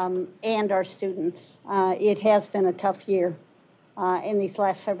and our students. It has been a tough year, and these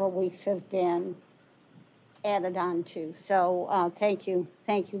last several weeks have been added on to. So thank you,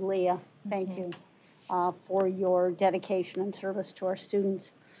 Leah. Thank you for your dedication and service to our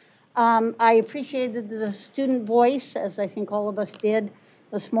students. I appreciated the student voice, as I think all of us did.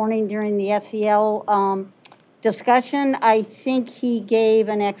 this morning during the SEL discussion. I think he gave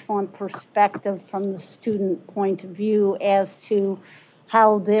an excellent perspective from the student point of view as to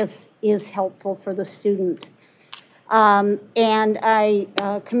how this is helpful for the student. And I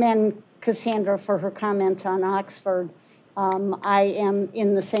commend Cassandra for her comment on Oxford. I am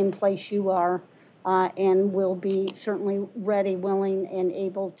in the same place you are, and will be certainly ready, willing, and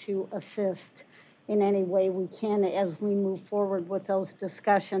able to assist in any way we can as we move forward with those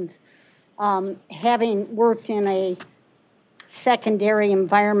discussions. Having worked in a secondary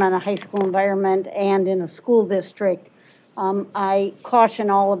environment, a high school environment, and in a school district, I caution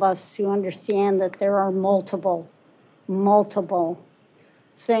all of us to understand that there are multiple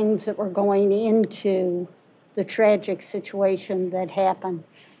things that were going into the tragic situation that happened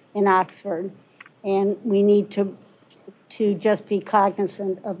in Oxford. And we need to just be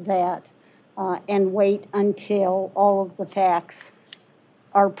cognizant of that and wait until all of the facts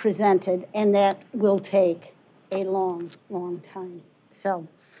are presented. And that will take a long, long time. So,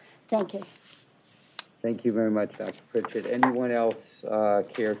 thank you. Thank you very much, Dr. Pritchett. Anyone else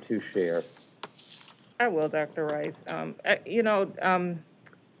care to share? I will, Dr. Rice.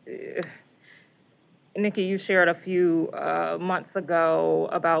 Nikki, you shared a few months ago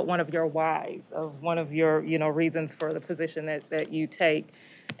about one of your whys, of one of your, reasons for the position that you take.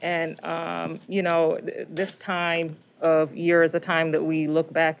 And, this time of year is a time that we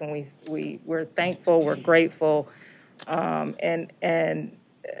look back and we're thankful, we're grateful. As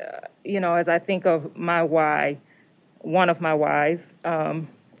I think of my why, one of my whys, I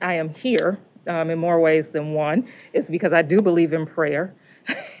am here in more ways than one. It's because I do believe in prayer.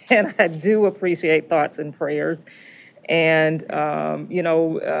 And I do appreciate thoughts and prayers. And,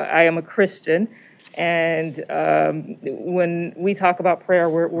 I am a Christian. And when we talk about prayer,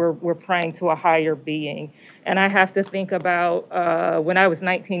 we're praying to a higher being. And I have to think about when I was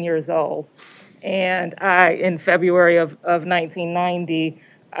 19 years old. And in February of 1990,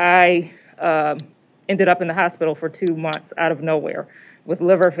 I ended up in the hospital for 2 months out of nowhere with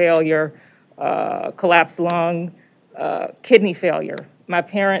liver failure, collapsed lung, kidney failure. My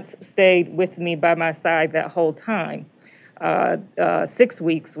parents stayed with me by my side that whole time. 6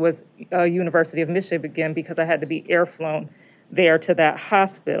 weeks was University of Michigan because I had to be airflown there to that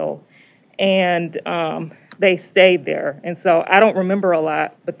hospital. And they stayed there. And so I don't remember a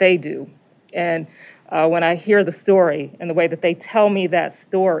lot, but they do. And when I hear the story and the way that they tell me that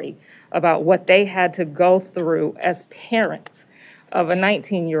story about what they had to go through as parents of a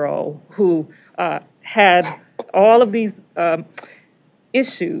 19-year-old who had all of these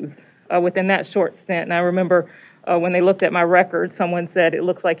issues within that short stint. And I remember when they looked at my record, someone said, "It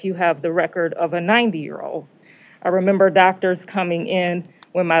looks like you have the record of a 90-year-old." I remember doctors coming in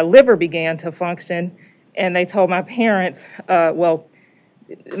when my liver began to function, and they told my parents,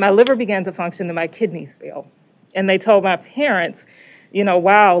 my liver began to function and my kidneys failed. And they told my parents,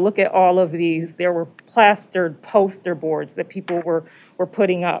 wow, look at all of these. There were plastered poster boards that people were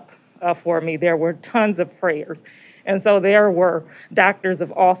putting up for me. There were tons of prayers. And so there were doctors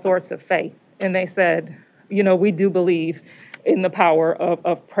of all sorts of faith. And they said, we do believe in the power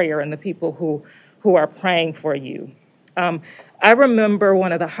of prayer and the people who are praying for you. I remember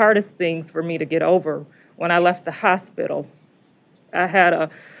one of the hardest things for me to get over when I left the hospital. I had a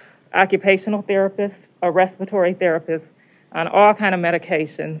occupational therapist, a respiratory therapist on all kind of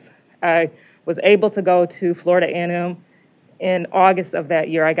medications. I was able to go to Florida A&M in August of that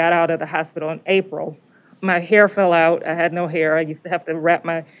year. I got out of the hospital in April. My hair fell out. I had no hair. I used to have to wrap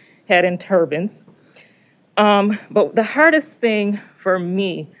my head in turbans. But the hardest thing for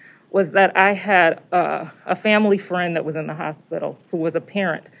me was that I had a family friend that was in the hospital who was a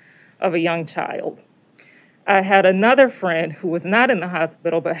parent of a young child. I had another friend who was not in the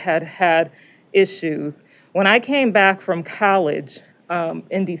hospital but had issues. When I came back from college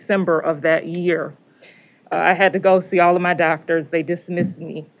in December of that year, I had to go see all of my doctors. They dismissed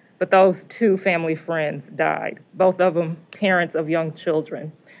me. But those two family friends died, both of them parents of young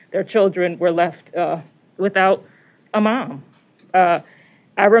children. Their children were left without a mom. I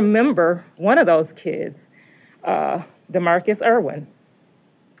remember one of those kids, DeMarcus Irwin.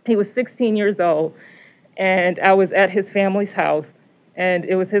 He was 16 years old, and I was at his family's house, and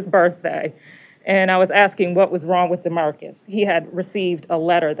it was his birthday. And I was asking what was wrong with DeMarcus. He had received a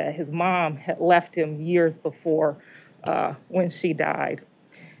letter that his mom had left him years before when she died.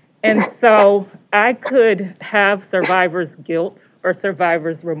 And so I could have survivor's guilt or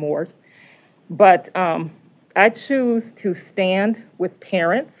survivor's remorse, but I choose to stand with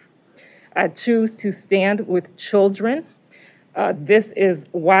parents. I choose to stand with children. This is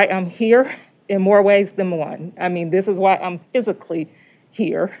why I'm here in more ways than one. I mean, this is why I'm physically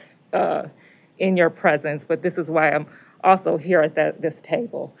here in your presence, but this is why I'm also here at this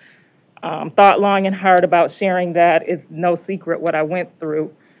table. Thought long and hard about sharing that. It's no secret what I went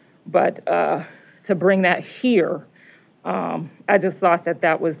through, but to bring that here, I just thought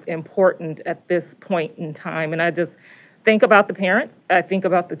that was important at this point in time. And I just think about the parents, I think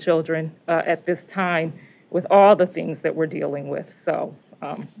about the children at this time with all the things that we're dealing with. So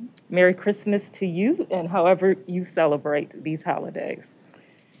Merry Christmas to you and however you celebrate these holidays.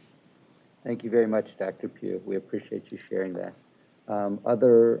 Thank you very much, Dr. Pugh. We appreciate you sharing that.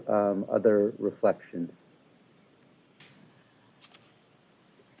 Other reflections?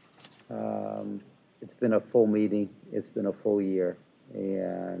 It's been a full meeting. It's been a full year,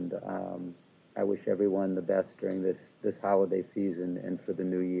 and I wish everyone the best during this holiday season and for the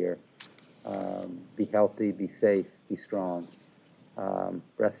new year. Be healthy, be safe, be strong.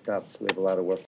 Rest up. We have a lot of work